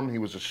for him, he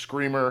was a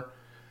screamer.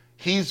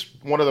 He's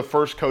one of the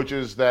first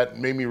coaches that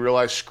made me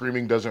realize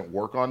screaming doesn't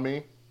work on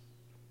me.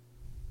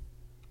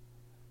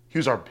 He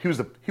was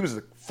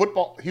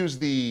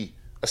the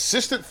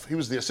assistant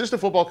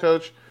football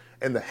coach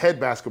and the head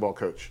basketball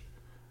coach.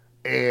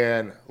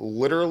 And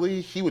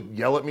literally, he would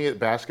yell at me at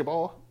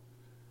basketball.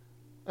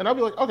 And I'd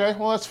be like, okay,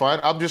 well, that's fine.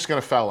 I'm just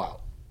going to foul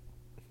out.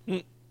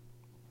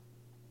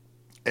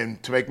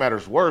 And to make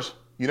matters worse,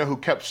 you know who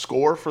kept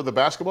score for the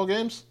basketball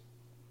games?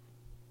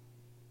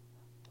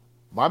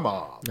 My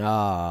mom.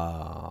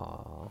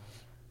 Oh.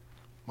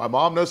 My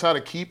mom knows how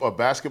to keep a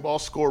basketball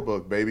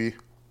scorebook, baby.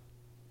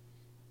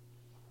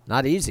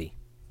 Not easy.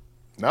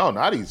 No,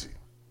 not easy.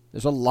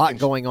 There's a lot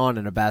going on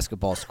in a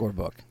basketball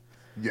scorebook.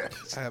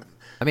 Yes. I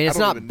mean, it's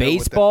don't not even know what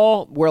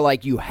baseball where,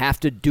 like, you have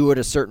to do it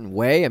a certain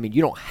way. I mean,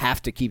 you don't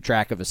have to keep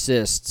track of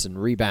assists and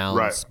rebounds.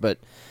 Right. But,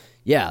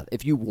 yeah,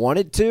 if you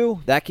wanted to,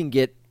 that can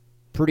get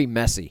pretty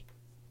messy.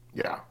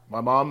 Yeah.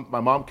 My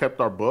mom kept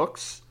our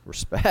books.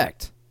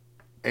 Respect.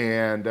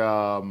 And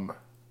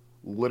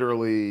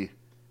literally,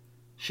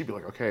 she'd be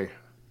like, okay,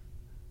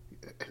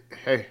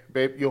 hey,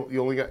 babe, you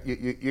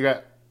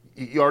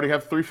already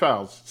have 3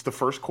 fouls. It's the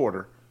first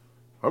quarter.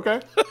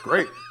 Okay,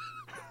 great.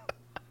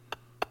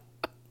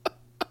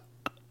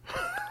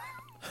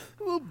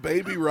 Little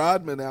baby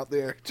Rodman out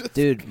there. Just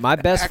Dude, my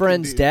best hacking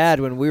friend's dudes. dad,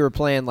 when we were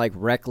playing, like,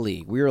 rec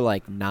league, we were,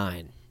 like,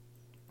 9,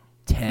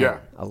 10, Yeah.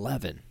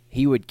 11.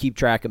 He would keep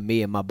track of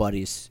me and my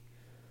buddies'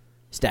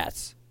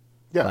 stats.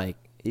 Yeah, Like,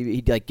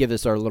 he'd, like, give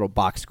us our little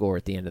box score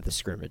at the end of the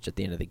scrimmage, at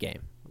the end of the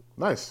game.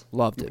 nice.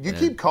 Loved it, You man.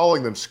 keep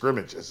calling them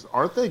scrimmages.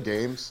 Aren't they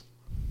games?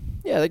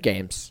 Yeah, the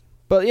games.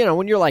 But, you know,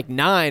 when you're like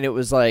 9, it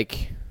was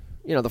like,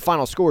 you know, the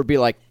final score would be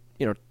like,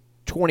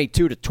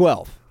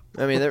 22-12.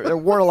 I mean, there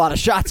weren't a lot of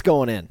shots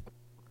going in,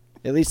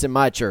 at least in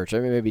my church. I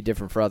mean, maybe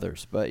different for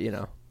others, but,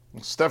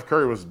 Steph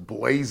Curry was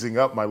blazing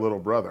up my little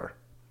brother.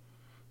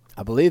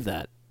 I believe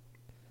that.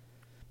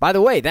 By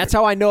the way, that's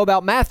how I know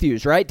about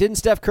Matthews, right? Didn't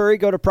Steph Curry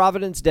go to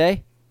Providence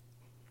Day?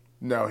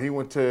 No, he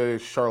went to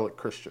Charlotte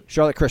Christian.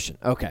 Charlotte Christian.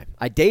 Okay.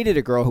 I dated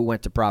a girl who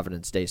went to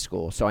Providence Day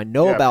School, so I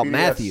know Yeah, about PDS.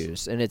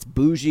 Matthews, and it's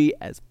bougie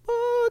as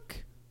fuck.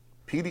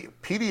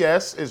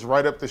 PDS is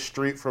right up the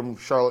street from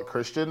Charlotte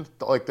Christian.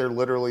 Like they're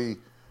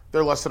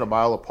less than a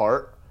mile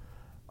apart.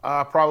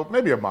 Probably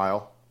maybe a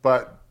mile,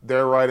 but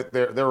they're right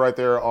there. They're right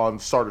there on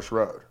Sardis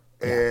Road,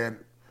 and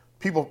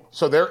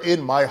so they're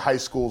in my high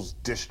school's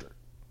district.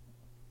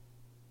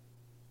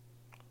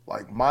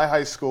 Like my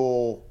high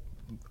school,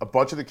 a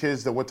bunch of the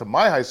kids that went to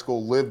my high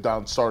school lived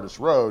on Sardis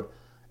Road,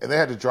 and they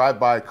had to drive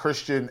by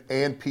Christian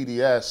and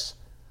PDS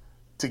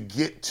to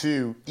get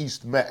to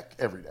East Mech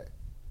every day.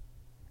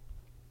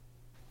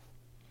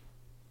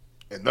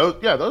 And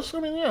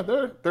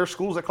they're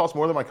schools that cost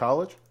more than my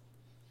college.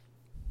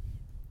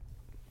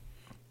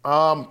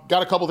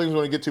 Got a couple things we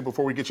want to get to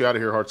before we get you out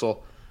of here, Hartzell.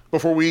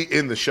 Before we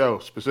end the show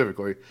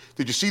specifically,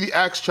 did you see the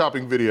axe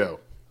chopping video?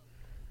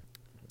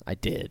 I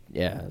did,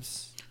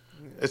 yes.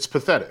 It's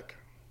pathetic.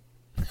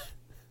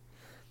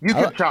 You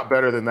can chop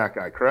better than that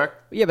guy, correct?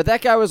 Yeah, but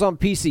that guy was on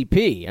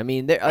PCP. I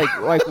mean,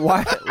 like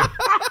why?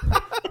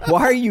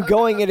 Why are you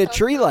going at a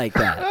tree like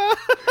that?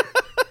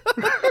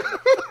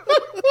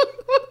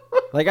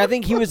 Like, I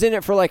think he was in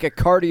it for like a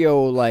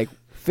cardio, like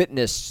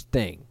fitness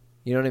thing.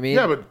 You know what I mean?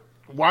 Yeah, but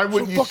why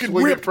wouldn't you fucking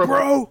swing ripped, it from?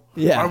 bro.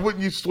 Yeah. Why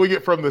wouldn't you swing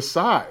it from the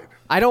side?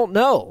 I don't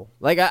know.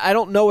 Like, I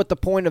don't know what the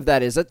point of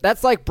that is.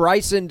 That's like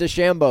Bryson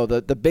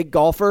DeChambeau, the big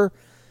golfer.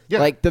 Yeah.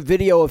 Like the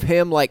video of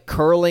him like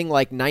curling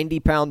like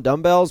 90-pound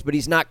dumbbells, but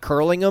he's not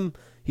curling them.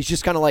 He's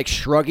just kind of like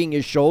shrugging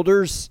his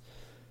shoulders.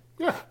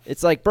 Yeah.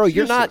 It's like, bro,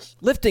 you're not useless.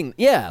 lifting.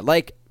 Yeah,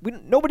 like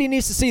nobody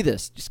needs to see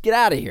this. Just get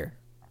out of here.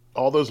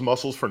 All those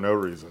muscles for no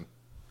reason.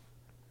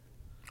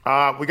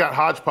 We got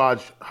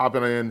Hodgepodge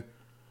hopping in.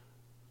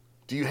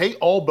 Do you hate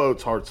all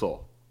boats,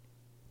 Hartzell?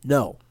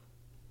 No.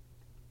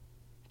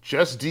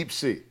 Just deep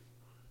sea.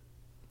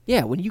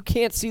 Yeah, when you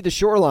can't see the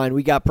shoreline,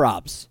 we got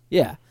props.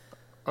 Yeah.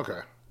 Okay.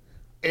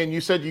 And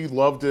you said you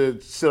love to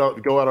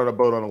go out on a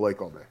boat on a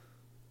lake all day.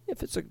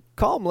 If it's a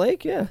calm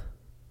lake, yeah.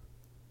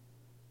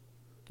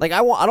 Like I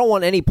don't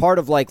want any part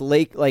of like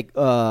lake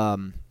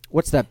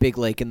what's that big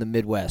lake in the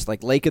Midwest?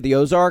 Like Lake of the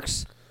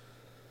Ozarks?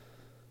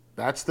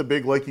 That's the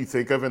big lake you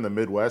think of in the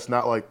Midwest,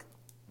 not like.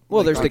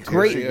 Well, there's the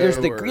great Ontario there's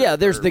the or-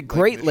 there's or the Lake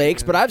Great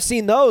Lakes, Michigan. but I've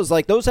seen those.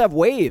 Like those have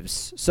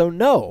waves. So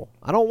no,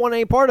 I don't want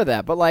any part of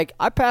that. But like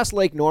I pass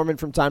Lake Norman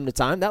from time to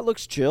time. That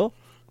looks chill.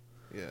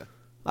 Yeah.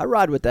 I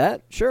ride with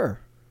that. Sure.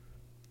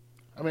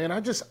 I mean, I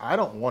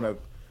don't want to.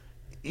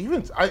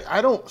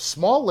 I don't.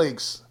 Small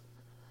lakes.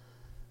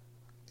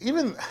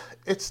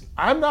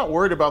 I'm not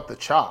worried about the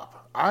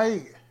chop.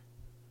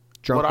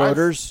 Drunk What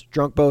I've-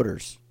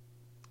 boaters.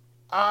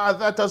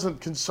 That doesn't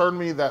concern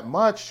me that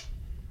much.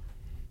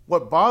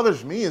 What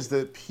bothers me is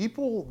that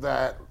people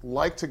that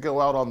like to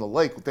go out on the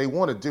lake, they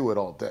want to do it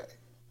all day.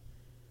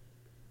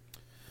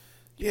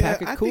 Yeah,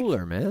 Pack a I think-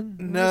 cooler, man.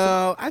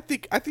 No, I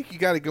think you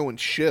got to go in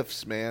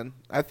shifts, man.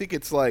 I think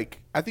it's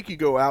like you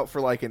go out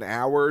for like an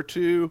hour or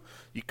two,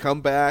 you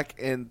come back,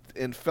 and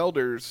in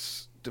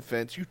Felder's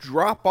defense, you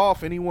drop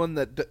off anyone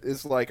that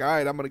is like, all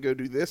right, I'm going to go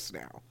do this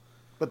now.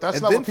 But that's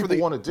And not then what for people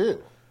the- want to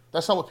do.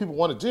 That's not what people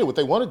want to do. What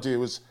they want to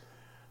do is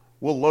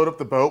we'll load up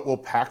the boat, we'll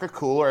pack a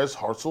cooler, as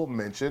Hartzell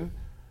mentioned.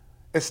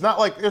 It's not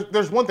like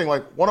there's one thing,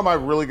 like one of my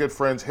really good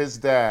friends, his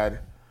dad,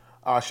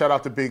 shout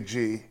out to Big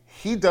G,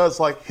 he'll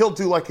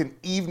do like an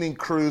evening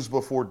cruise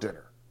before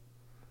dinner,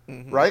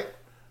 right?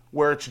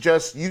 Where it's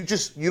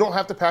you don't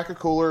have to pack a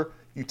cooler.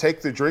 You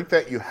take the drink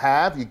that you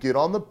have, you get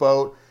on the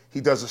boat.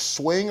 He does a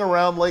swing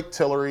around Lake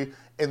Tillery,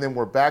 and then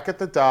we're back at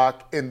the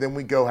dock, and then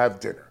we go have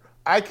dinner.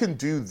 I can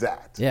do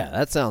that. Yeah,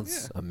 that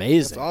sounds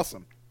amazing. That's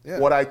awesome. Yeah.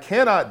 What I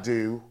cannot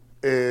do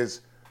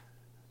is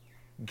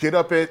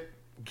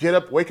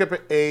wake up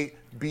at 8,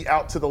 be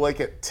out to the lake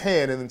at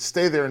 10, and then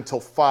stay there until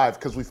 5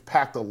 because we've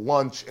packed a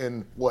lunch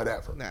and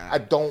whatever. Nah. I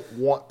don't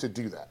want to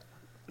do that.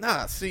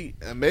 Nah, see,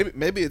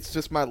 maybe it's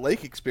just my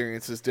lake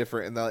experience is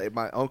different, and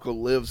my uncle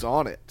lives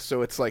on it.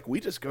 So it's like we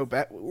just go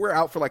back. We're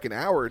out for like an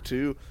hour or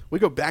two. We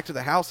go back to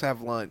the house,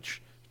 have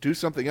lunch, do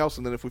something else,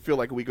 and then if we feel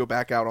like we go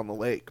back out on the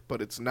lake.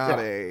 But it's not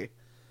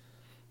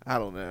I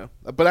don't know.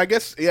 But I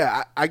guess,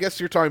 I guess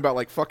you're talking about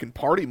like fucking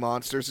party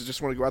monsters that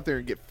just want to go out there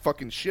and get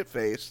fucking shit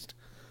faced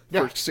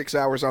Yeah. for 6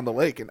 hours on the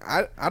lake, and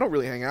I don't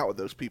really hang out with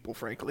those people,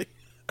 frankly.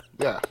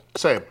 Yeah,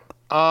 same.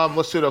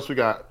 Let's see what else we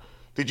got.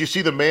 Did you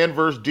see the man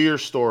versus deer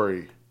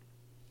story?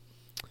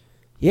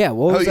 Yeah,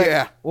 what was Oh, that?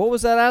 yeah. What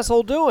was that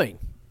asshole doing?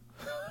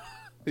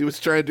 He was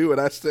trying to do what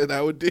I said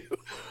I would do.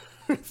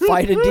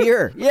 Fight a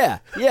deer. Yeah.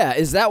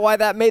 Is that why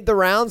that made the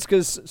rounds?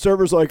 Because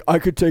server's like, I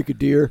could take a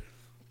deer.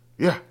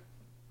 Yeah.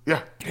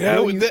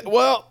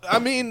 Well, I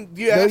mean,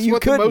 you No, asked you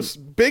what couldn't.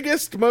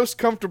 the most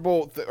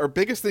comfortable or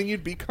biggest thing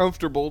you'd be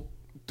comfortable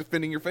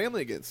defending your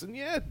family against,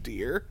 and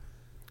deer.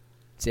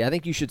 See, I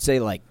think you should say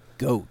like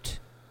goat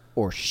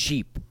or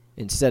sheep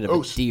instead of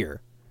Oh, a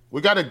deer. We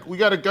got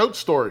a goat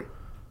story.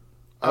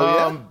 Oh,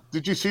 yeah?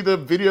 Did you see the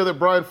video that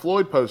Brian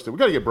Floyd posted? We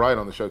got to get Brian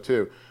on the show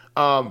too.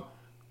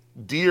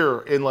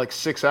 Deer in like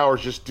 6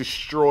 hours just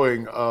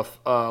destroying a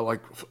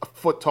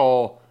foot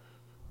tall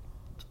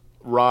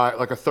rye,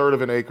 like a third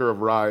of an acre of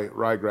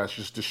ryegrass,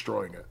 just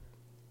destroying it.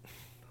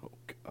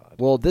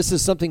 Well, this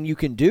is something you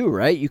can do,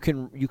 right? You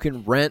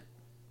can rent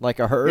like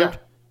a herd, Yeah.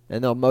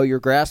 and they'll mow your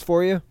grass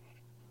for you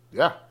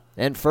Yeah.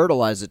 and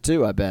fertilize it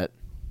too, I bet.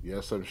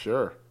 Yes, I'm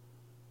sure.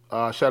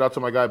 Shout out to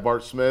my guy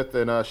Bart Smith,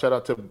 and shout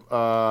out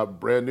to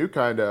brand new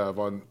kind of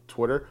on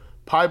Twitter.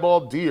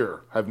 Piebald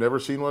deer. I've never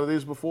seen one of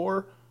these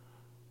before,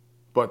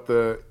 but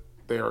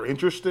they are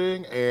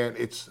interesting, and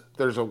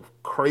there's a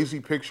crazy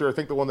picture. I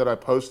think the one that I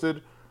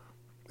posted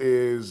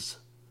it's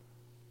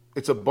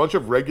a bunch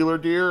of regular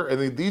deer,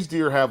 and these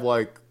deer have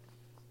like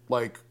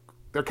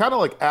they're kind of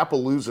like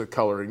Appaloosa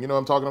coloring. You know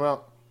what I'm talking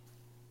about?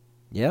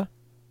 Yeah.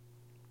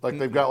 Like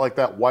they've got like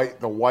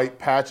the white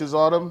patches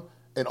on them,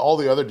 and all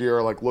the other deer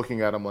are like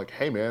looking at them like,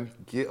 "Hey man,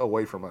 get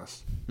away from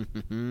us."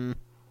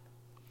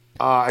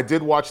 I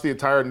did watch the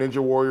entire Ninja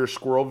Warrior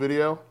squirrel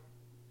video.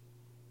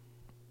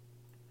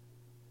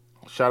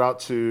 Shout out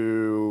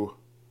to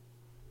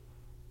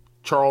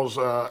Charles.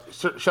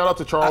 Shout out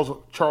to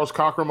Charles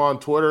Cockram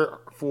on Twitter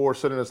for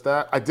sending us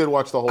that. I did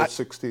watch the whole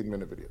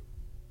 16-minute video.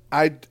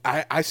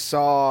 I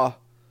saw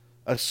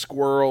a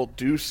squirrel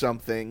do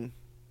something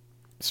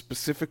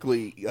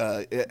specifically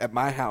at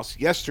my house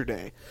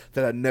yesterday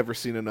that I'd never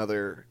seen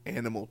another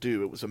animal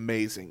do. It was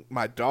amazing.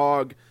 My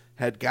dog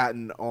had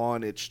gotten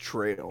on its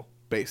trail,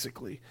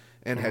 basically,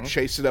 and had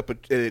chased it up.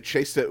 It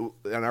chased it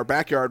in our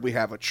backyard. We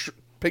have a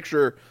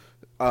picture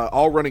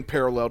all running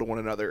parallel to one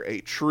another,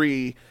 a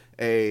tree,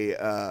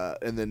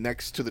 and then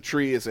next to the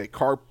tree is a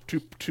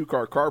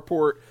two-car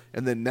carport,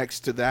 and then next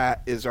to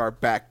that is our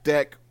back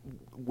deck,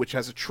 which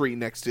has a tree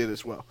next to it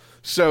as well.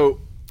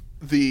 So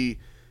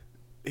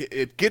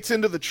it gets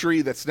into the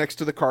tree that's next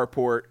to the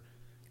carport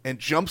and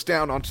jumps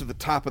down onto the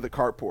top of the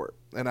carport.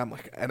 And I'm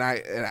like,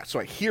 so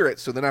I hear it.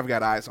 So then I've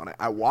got eyes on it.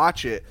 I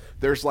watch it.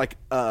 There's like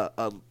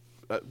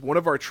one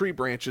of our tree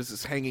branches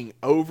is hanging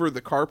over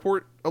the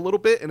carport a little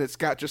bit, and it's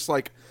got just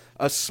like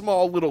a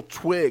small little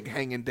twig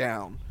hanging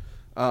down.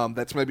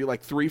 That's maybe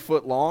like 3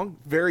 foot long.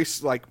 Very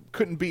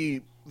couldn't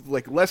be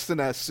like less than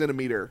a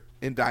centimeter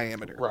in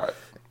diameter. Right.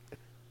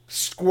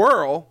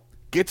 Squirrel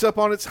gets up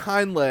on its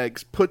hind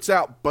legs, puts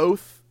out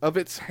both of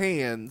its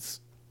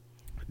hands,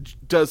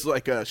 does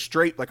like a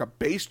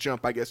base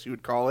jump, I guess you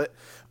would call it,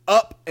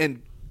 up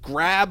and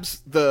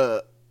grabs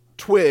the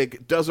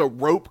twig, does a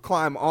rope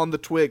climb on the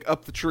twig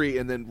up the tree,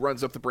 and then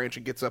runs up the branch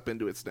and gets up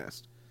into its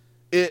nest.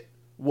 It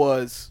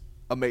was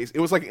amazing. It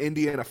was like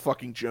Indiana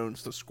fucking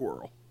Jones the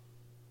squirrel.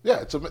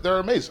 Yeah, they're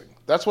amazing.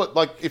 That's what,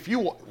 like, if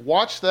you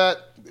watch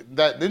that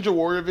Ninja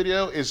Warrior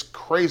video is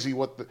crazy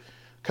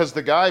because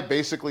the guy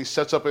basically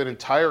sets up an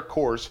entire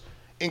course,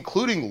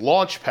 including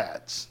launch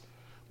pads,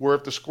 where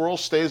if the squirrel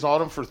stays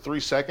on them for 3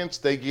 seconds,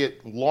 they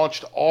get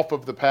launched off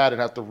of the pad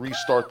and have to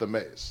restart the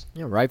maze.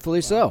 Yeah, rightfully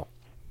so.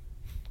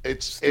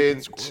 It's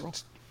unbelievable.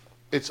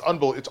 It's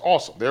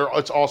awesome.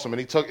 It's awesome.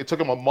 And it took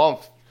him a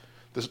month.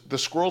 The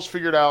squirrels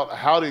figured out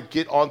how to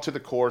get onto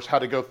the course, how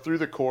to go through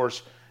the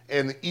course,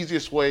 and the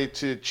easiest way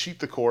to cheat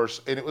the course,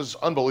 and it was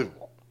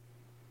unbelievable.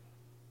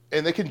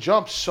 And they can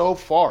jump so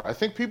far. I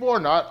think people are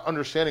not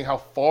understanding how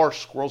far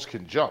squirrels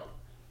can jump.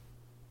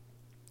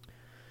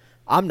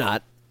 I'm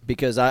not,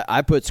 because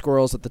I put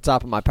squirrels at the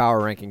top of my power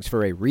rankings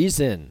for a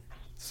reason.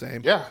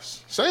 Same. Yeah,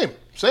 same.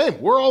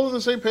 We're all on the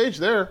same page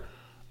there.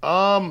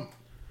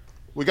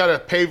 We got a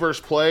pay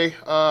versus play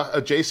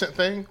adjacent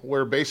thing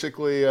where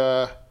basically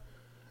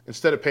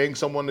instead of paying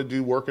someone to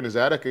do work in his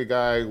attic, a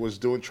guy was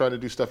trying to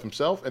do stuff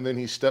himself, and then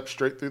he stepped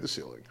straight through the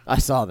ceiling. I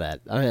saw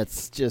that. I mean,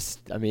 it's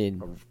just,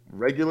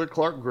 Regular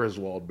Clark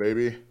Griswold,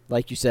 baby.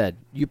 like you said,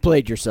 you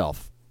played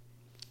yourself.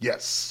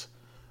 Yes.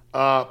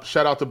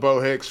 Shout out to Bo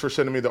Hicks for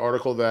sending me the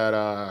article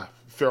that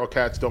feral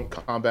cats don't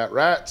combat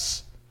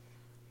rats.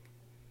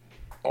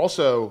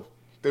 Also,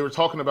 they were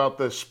talking about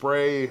the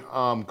spray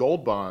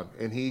Gold Bond,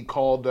 and he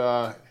called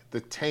the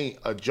taint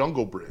a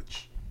jungle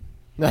bridge.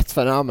 That's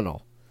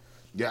phenomenal.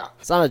 Yeah.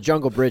 It's not a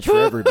jungle bridge for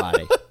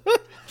everybody.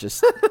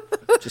 just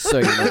so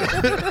you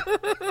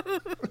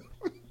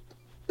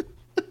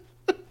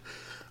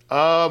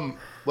know.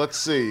 Let's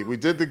see. We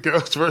did the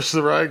ghost versus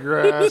the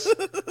ryegrass.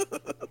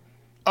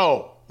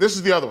 Oh, this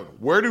is the other one.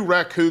 Where do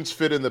raccoons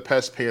fit in the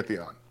pest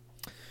pantheon?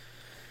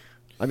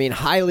 I mean,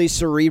 highly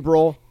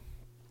cerebral.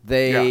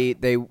 They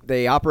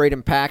operate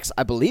in packs.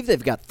 I believe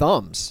they've got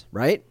thumbs,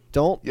 right?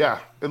 Yeah,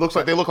 they look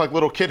like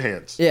little kid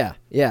hands. Yeah.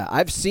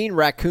 I've seen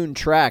raccoon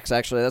tracks.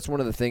 Actually, that's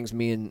one of the things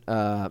me and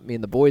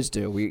the boys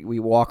do. We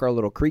walk our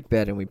little creek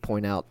bed and we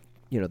point out,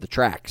 the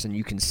tracks, and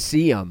you can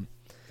see them.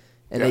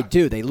 And they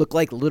do. They look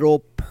like little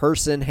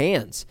person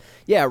hands.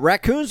 Yeah,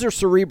 raccoons are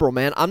cerebral,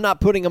 man. I'm not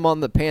putting them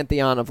on the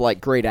pantheon of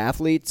like great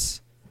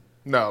athletes.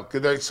 No,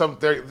 if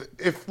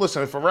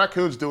a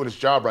raccoon's doing his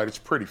job right, it's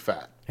pretty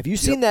fat. Have you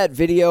seen that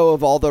video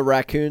of all the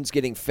raccoons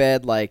getting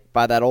fed like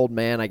by that old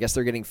man? I guess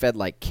they're getting fed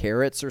like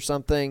carrots or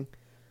something.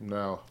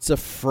 No. It's a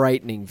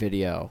frightening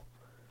video.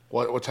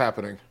 What's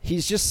happening?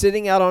 He's just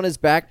sitting out on his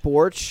back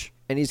porch,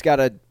 and he's got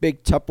a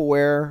big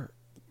Tupperware,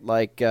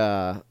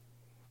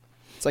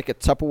 it's like a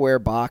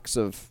Tupperware box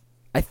of,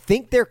 I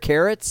think they're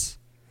carrots,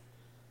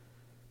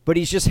 but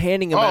he's just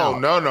handing them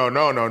out. Oh,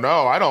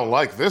 no. I don't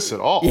like this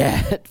at all.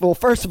 Yeah. Well,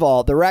 first of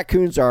all, the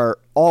raccoons are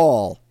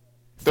all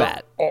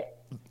fat.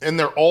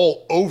 They're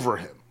all over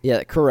him.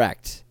 Yeah,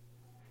 correct.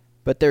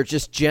 But they're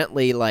just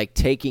gently like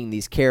taking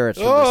these carrots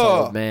from this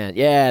old man.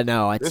 Yeah,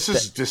 no, This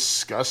is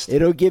disgusting.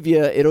 it'll give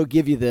you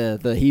the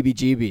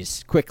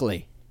heebie-jeebies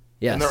quickly.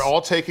 Yes. And they're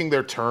all taking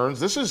their turns.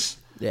 This is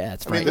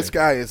it's I mean,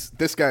 frightening.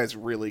 this guy is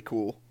really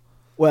cool.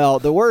 Well,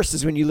 the worst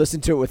is when you listen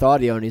to it with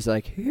audio and he's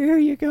like, "Here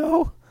you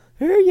go.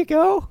 Here you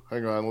go.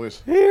 hang on,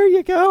 Luis. Here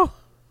you go."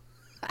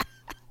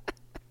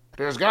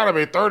 There's got to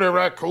be 30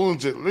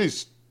 raccoons at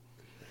least.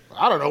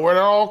 I don't know where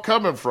they're all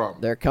coming from.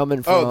 They're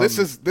coming from Oh, this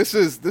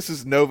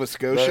is Nova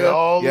Scotia. They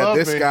all yeah, love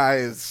this me. guy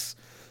is.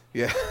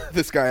 Yeah,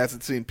 this guy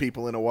hasn't seen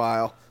people in a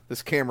while.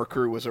 This camera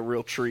crew was a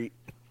real treat.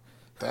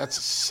 That's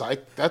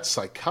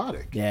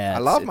psychotic. Yeah. I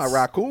love my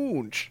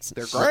raccoons.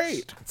 They're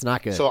great. It's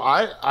not good. So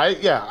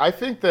I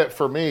think that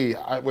for me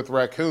with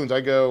raccoons,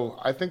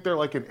 I think they're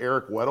like an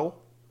Eric Weddle.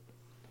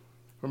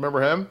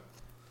 Remember him?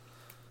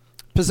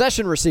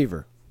 Possession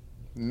receiver.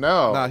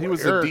 No. Nah, he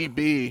was Eric, a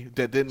DB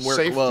that didn't wear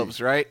Safety.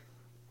 gloves, right?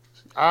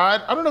 I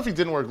don't know if he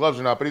didn't wear gloves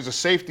or not, but he's a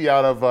safety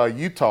out of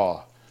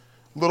Utah.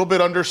 A little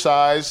bit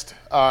undersized,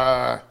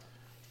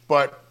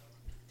 but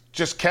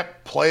just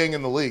kept playing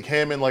in the league.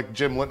 Him and like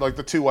like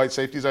the two white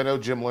safeties I know,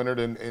 Jim Leonard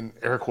and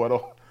Eric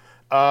Weddle.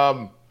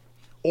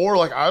 Or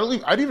like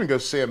I'd even go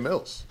Sam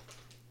Mills.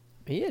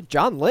 Yeah,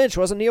 John Lynch,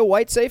 wasn't he a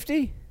white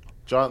safety?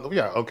 John,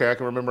 yeah, okay, I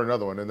can remember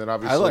another one, and then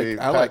obviously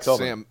I like Pat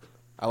Sam.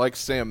 I like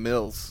Sam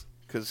Mills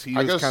because he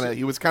I was guess-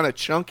 he was kind of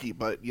chunky,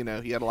 but you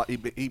know he had a lot.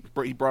 He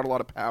brought a lot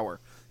of power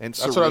and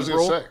That's what I was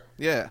gonna cerebral. say.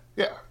 Yeah,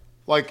 Yeah,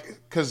 like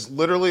because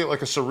literally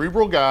like a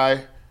cerebral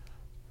guy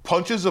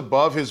punches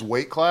above his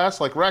weight class.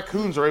 Like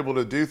raccoons are able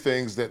to do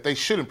things that they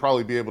shouldn't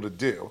probably be able to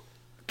do.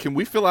 can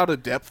we fill out a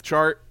depth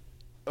chart?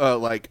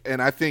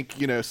 And I think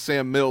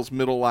Sam Mills,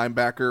 middle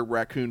linebacker,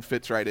 raccoon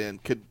fits right in.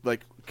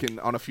 Can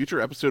on a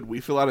future episode we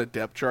fill out a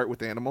depth chart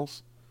with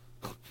animals?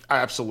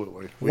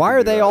 Absolutely. We Why can are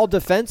do they that. all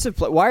defensive?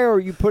 Why are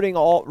you putting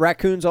all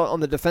raccoons on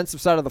the defensive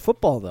side of the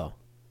football, though?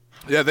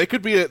 Yeah, they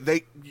could be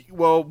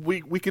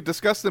we could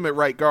discuss them at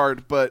right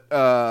guard, but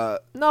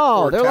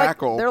No, or they're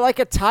tackle. they're like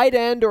a tight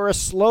end or a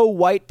slow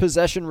white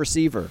possession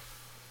receiver,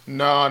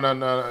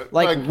 No.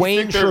 like you Wayne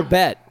think they're-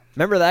 Trebet.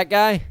 Remember that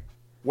guy?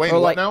 Wayne or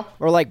what like now?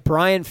 or like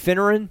Brian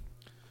Finneran.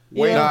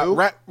 Wayne Yeah.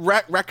 who?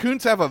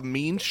 Raccoons have a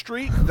mean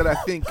streak that I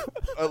think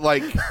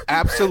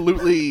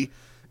absolutely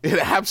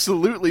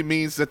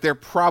means that they're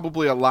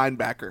probably a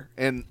linebacker,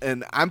 and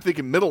I'm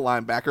thinking middle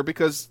linebacker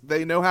because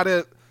they know how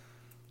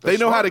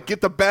to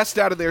get the best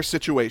out of their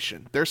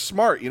situation. They're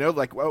smart,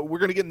 like, well, we're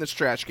gonna get in this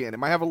trash can. It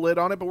might have a lid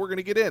on it, but we're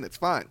gonna get in. It's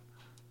fine.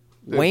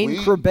 Wayne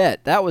Trebet,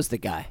 that was the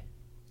guy.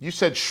 You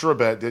said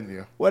Shrebet, didn't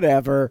you?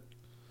 Whatever.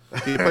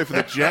 Did he play for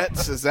the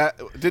Jets?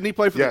 Didn't he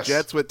play for Yes. the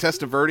Jets with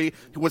Testaverde?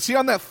 Was he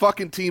on that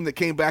fucking team that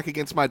came back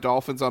against my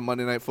Dolphins on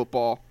Monday Night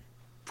Football?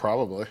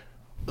 Probably.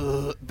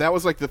 That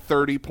was like the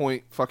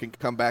 30-point fucking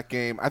comeback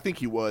game. I think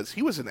he was.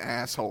 He was an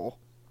asshole.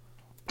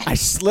 I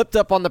slipped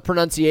up on the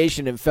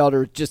pronunciation, and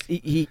Felder just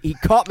he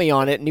caught me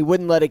on it, and he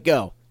wouldn't let it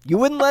go. You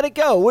wouldn't let it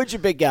go, would you,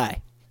 big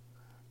guy?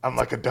 I'm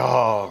like a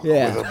dog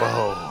Yeah. with a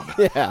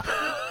bone. Yeah.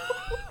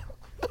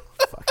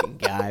 Fucking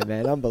guy,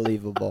 man,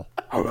 unbelievable.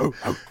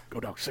 Go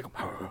dog, sick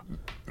him.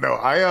 No,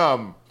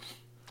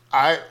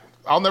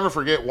 I'll never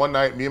forget one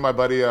night. Me and my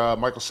buddy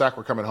Michael Sack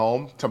were coming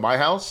home to my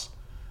house,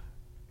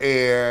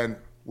 and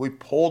we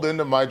pulled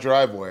into my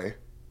driveway.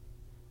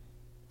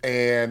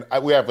 And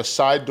we have a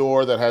side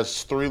door that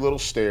has 3 little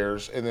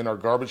stairs, and then our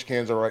garbage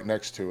cans are right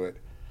next to it.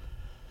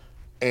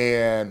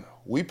 And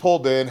we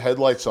pulled in,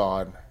 headlights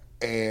on,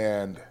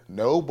 and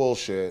no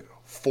bullshit,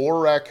 4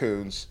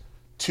 raccoons,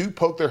 2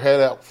 poked their head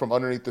out from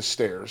underneath the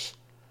stairs,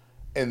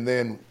 and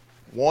then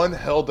 1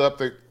 held up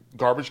the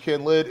garbage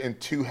can lid,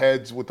 and 2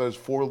 heads with those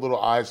 4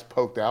 little eyes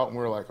poked out. And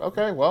we were like,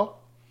 okay, well,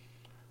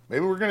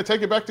 maybe we're going to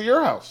take it back to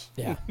your house.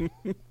 Yeah.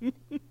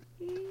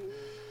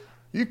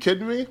 You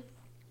kidding me?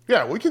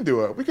 Yeah, we can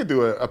do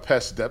a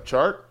pest depth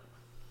chart.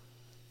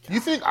 You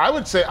think I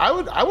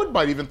would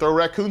might even throw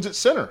raccoons at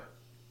center.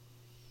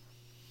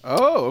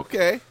 Oh,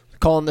 okay.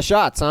 Calling the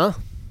shots, huh?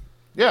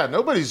 Yeah,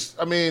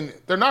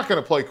 they're not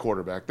going to play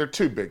quarterback. They're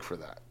too big for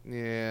that.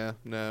 Yeah,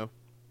 no.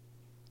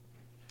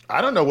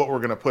 I don't know what we're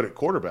going to put at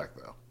quarterback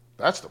though.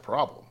 That's the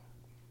problem.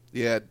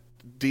 Yeah,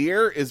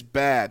 Deer is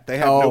bad. They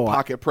have Oh, no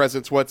pocket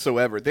presence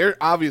whatsoever. They're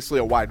obviously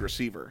a wide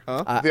receiver,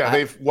 huh?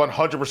 They've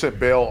 100%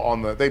 bail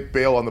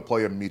on the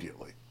play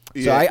immediately.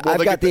 So I've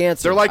they got the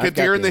answer. They're like a I've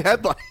got deer the in the answer.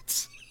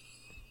 headlights.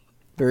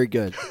 Very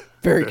good.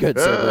 Very good,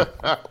 sir.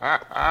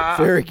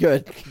 Very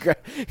good.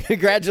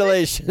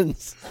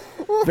 Congratulations.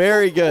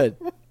 Very good.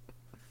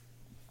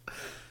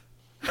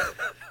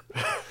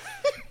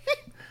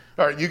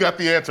 All right, you got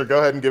the answer. Go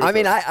ahead and give it. I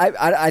mean, to us.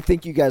 I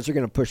think you guys are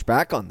going to push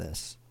back on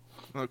this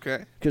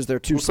Okay. because they're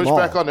too We'll push small.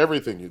 back on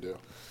everything you do.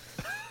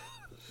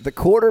 The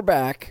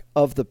quarterback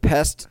of the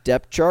pest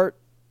depth chart,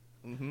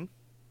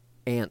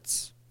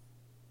 ants.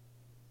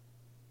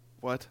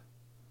 What?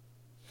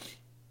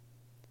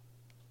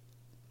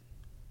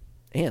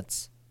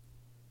 Ants.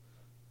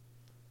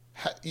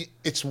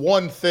 It's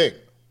one thing.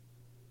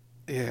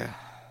 Yeah.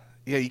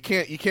 Yeah, you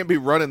can't be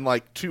running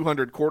like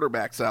 200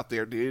 quarterbacks out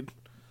there, dude.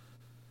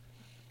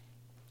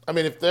 I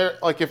mean,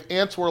 if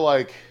ants were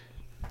like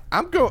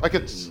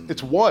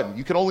it's one.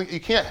 You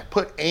can't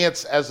put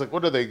ants as like,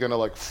 what are they gonna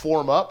like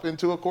form up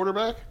into a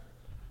quarterback?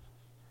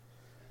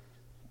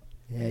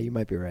 Yeah, you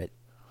might be right.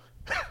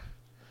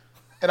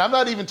 And I'm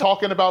not even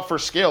talking about for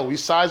scale. We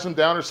size them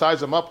down or size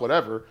them up,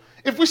 whatever.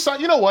 If we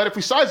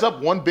size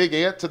up one big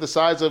ant to the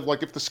size of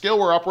like if the scale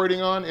we're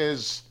operating on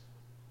is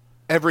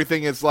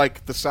everything is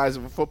like the size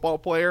of a football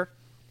player.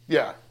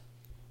 Yeah.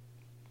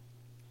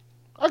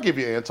 I'll give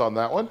you ants on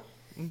that one.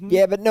 Mm-hmm.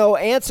 Yeah, but no,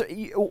 ants.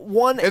 In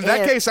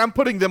that case, I'm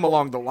putting them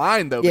along the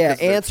line though. Yeah,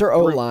 ants are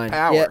O line.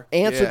 Yeah,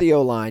 ants are the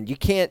O line. You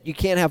can't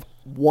have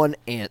one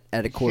ant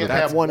at a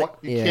quarterback.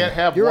 You can't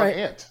have one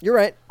ant. You're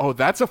right. Oh,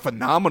 that's a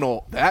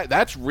phenomenal.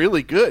 That's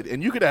really good.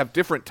 And you could have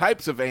different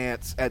types of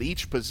ants at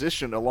each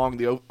position along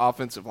the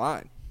offensive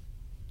line.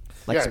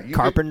 Like some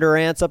carpenter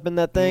ants up in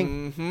that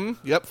thing. Mm-hmm.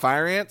 Yep,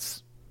 fire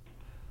ants.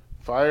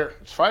 Fire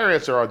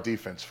ants are on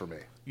defense for me.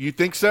 You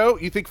think so?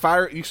 You think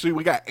you see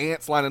we got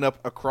ants lining up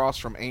across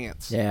from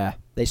ants. Yeah,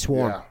 they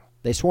swarm. Yeah.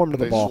 They swarm to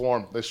the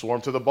ball. They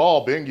swarm to the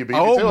ball. Bing, you beat me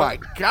to it. Oh, my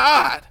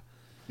God.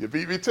 You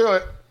beat me to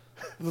it.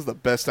 This is the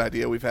best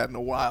idea we've had in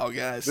a while,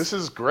 guys. This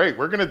is great.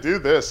 We're going to do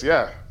this,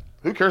 yeah.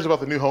 Who cares about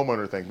the new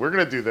homeowner thing? We're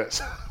going to do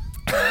this.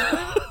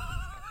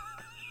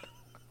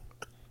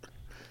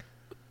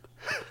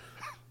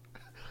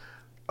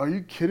 Are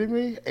you kidding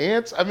me?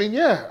 Ants? I mean,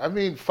 yeah. I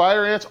mean,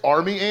 fire ants,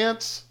 army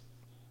ants.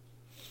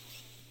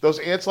 Those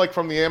ants like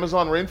from the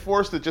Amazon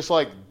rainforest that just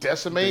like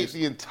decimate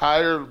the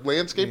entire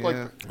landscape.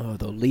 Yeah. Like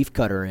the leaf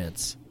cutter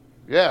ants.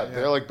 Yeah,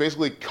 they're like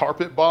basically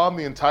carpet bomb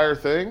the entire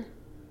thing.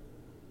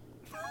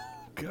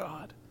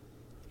 God.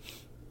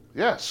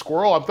 Yeah,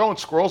 squirrel. I'm throwing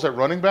squirrels at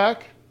running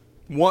back.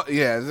 What?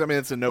 Yeah, I mean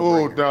it's a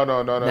no-brainer.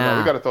 Oh no!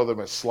 We got to throw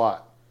them at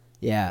slot.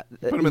 Yeah,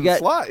 put them in the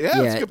slot.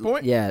 Yeah, that's a good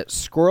point. Yeah,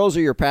 squirrels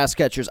are your pass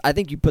catchers. I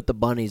think you put the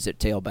bunnies at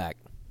tailback.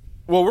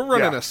 Well, we're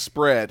running a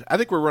spread. I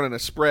think we're running a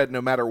spread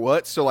no matter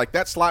what. So, like,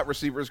 that slot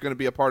receiver is going to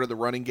be a part of the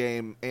running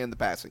game and the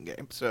passing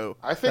game. So,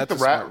 I think that's a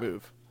smart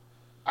move.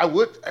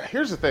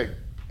 Here's the thing.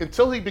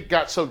 Until he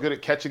got so good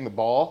at catching the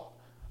ball,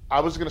 I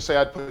was going to say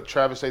I'd put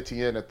Travis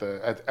Etienne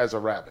as a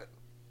rabbit.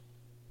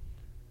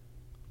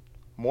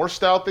 More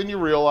stout than you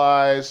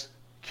realize,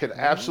 can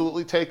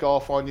absolutely take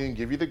off on you and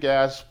give you the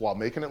gas while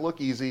making it look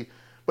easy,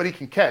 but he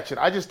can catch. And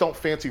I just don't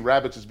fancy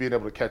rabbits as being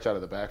able to catch out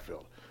of the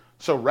backfield.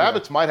 So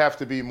rabbits might have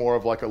to be more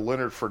of like a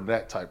Leonard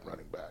Fournette type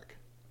running back.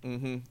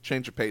 Mm-hmm.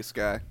 Change of pace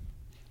guy.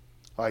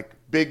 Like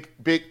big,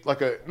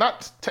 like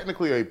not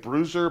technically a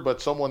bruiser,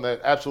 but someone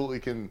that absolutely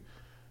can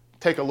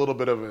take a little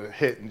bit of a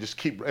hit and just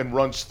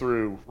runs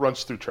through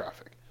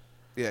traffic.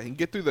 Yeah, he can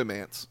get through them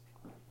ants.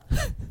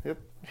 Yep.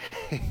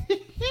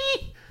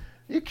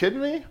 You kidding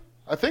me?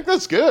 I think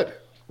that's good.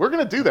 We're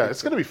gonna do that.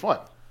 It's gonna be fun.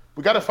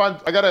 I'm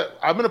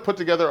gonna put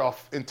together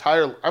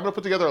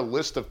a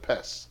list of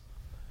pests.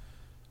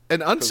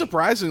 And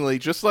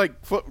unsurprisingly, just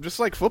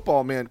like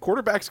football, man,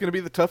 quarterback's going to be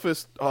the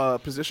toughest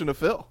position to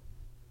fill.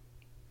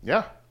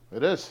 Yeah,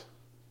 it is.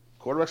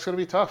 Quarterback's going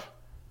to be tough.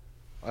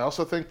 I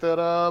also think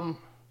that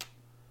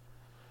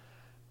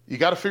you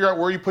got to figure out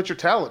where you put your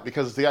talent,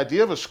 because the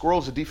idea of a squirrel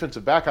as a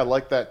defensive back, I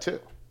like that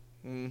too.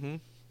 Mm-hmm.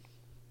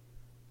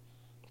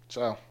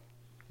 So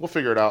we'll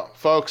figure it out.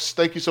 Folks,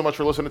 thank you so much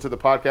for listening to the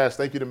podcast.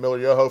 Thank you to Miller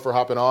Yoho for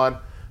hopping on.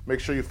 Make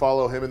sure you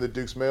follow him in the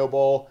Duke's Mayo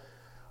Bowl.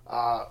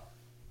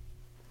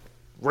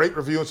 Rate,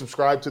 review, and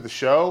subscribe to the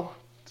show.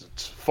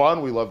 It's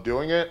fun. We love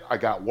doing it. I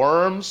got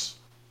worms.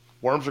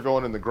 Worms are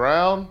going in the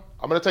ground.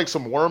 I'm going to take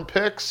some worm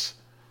picks.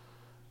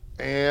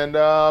 And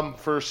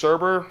for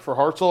Serber, for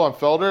Hartzell, I'm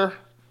Felder.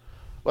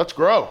 Let's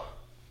grow.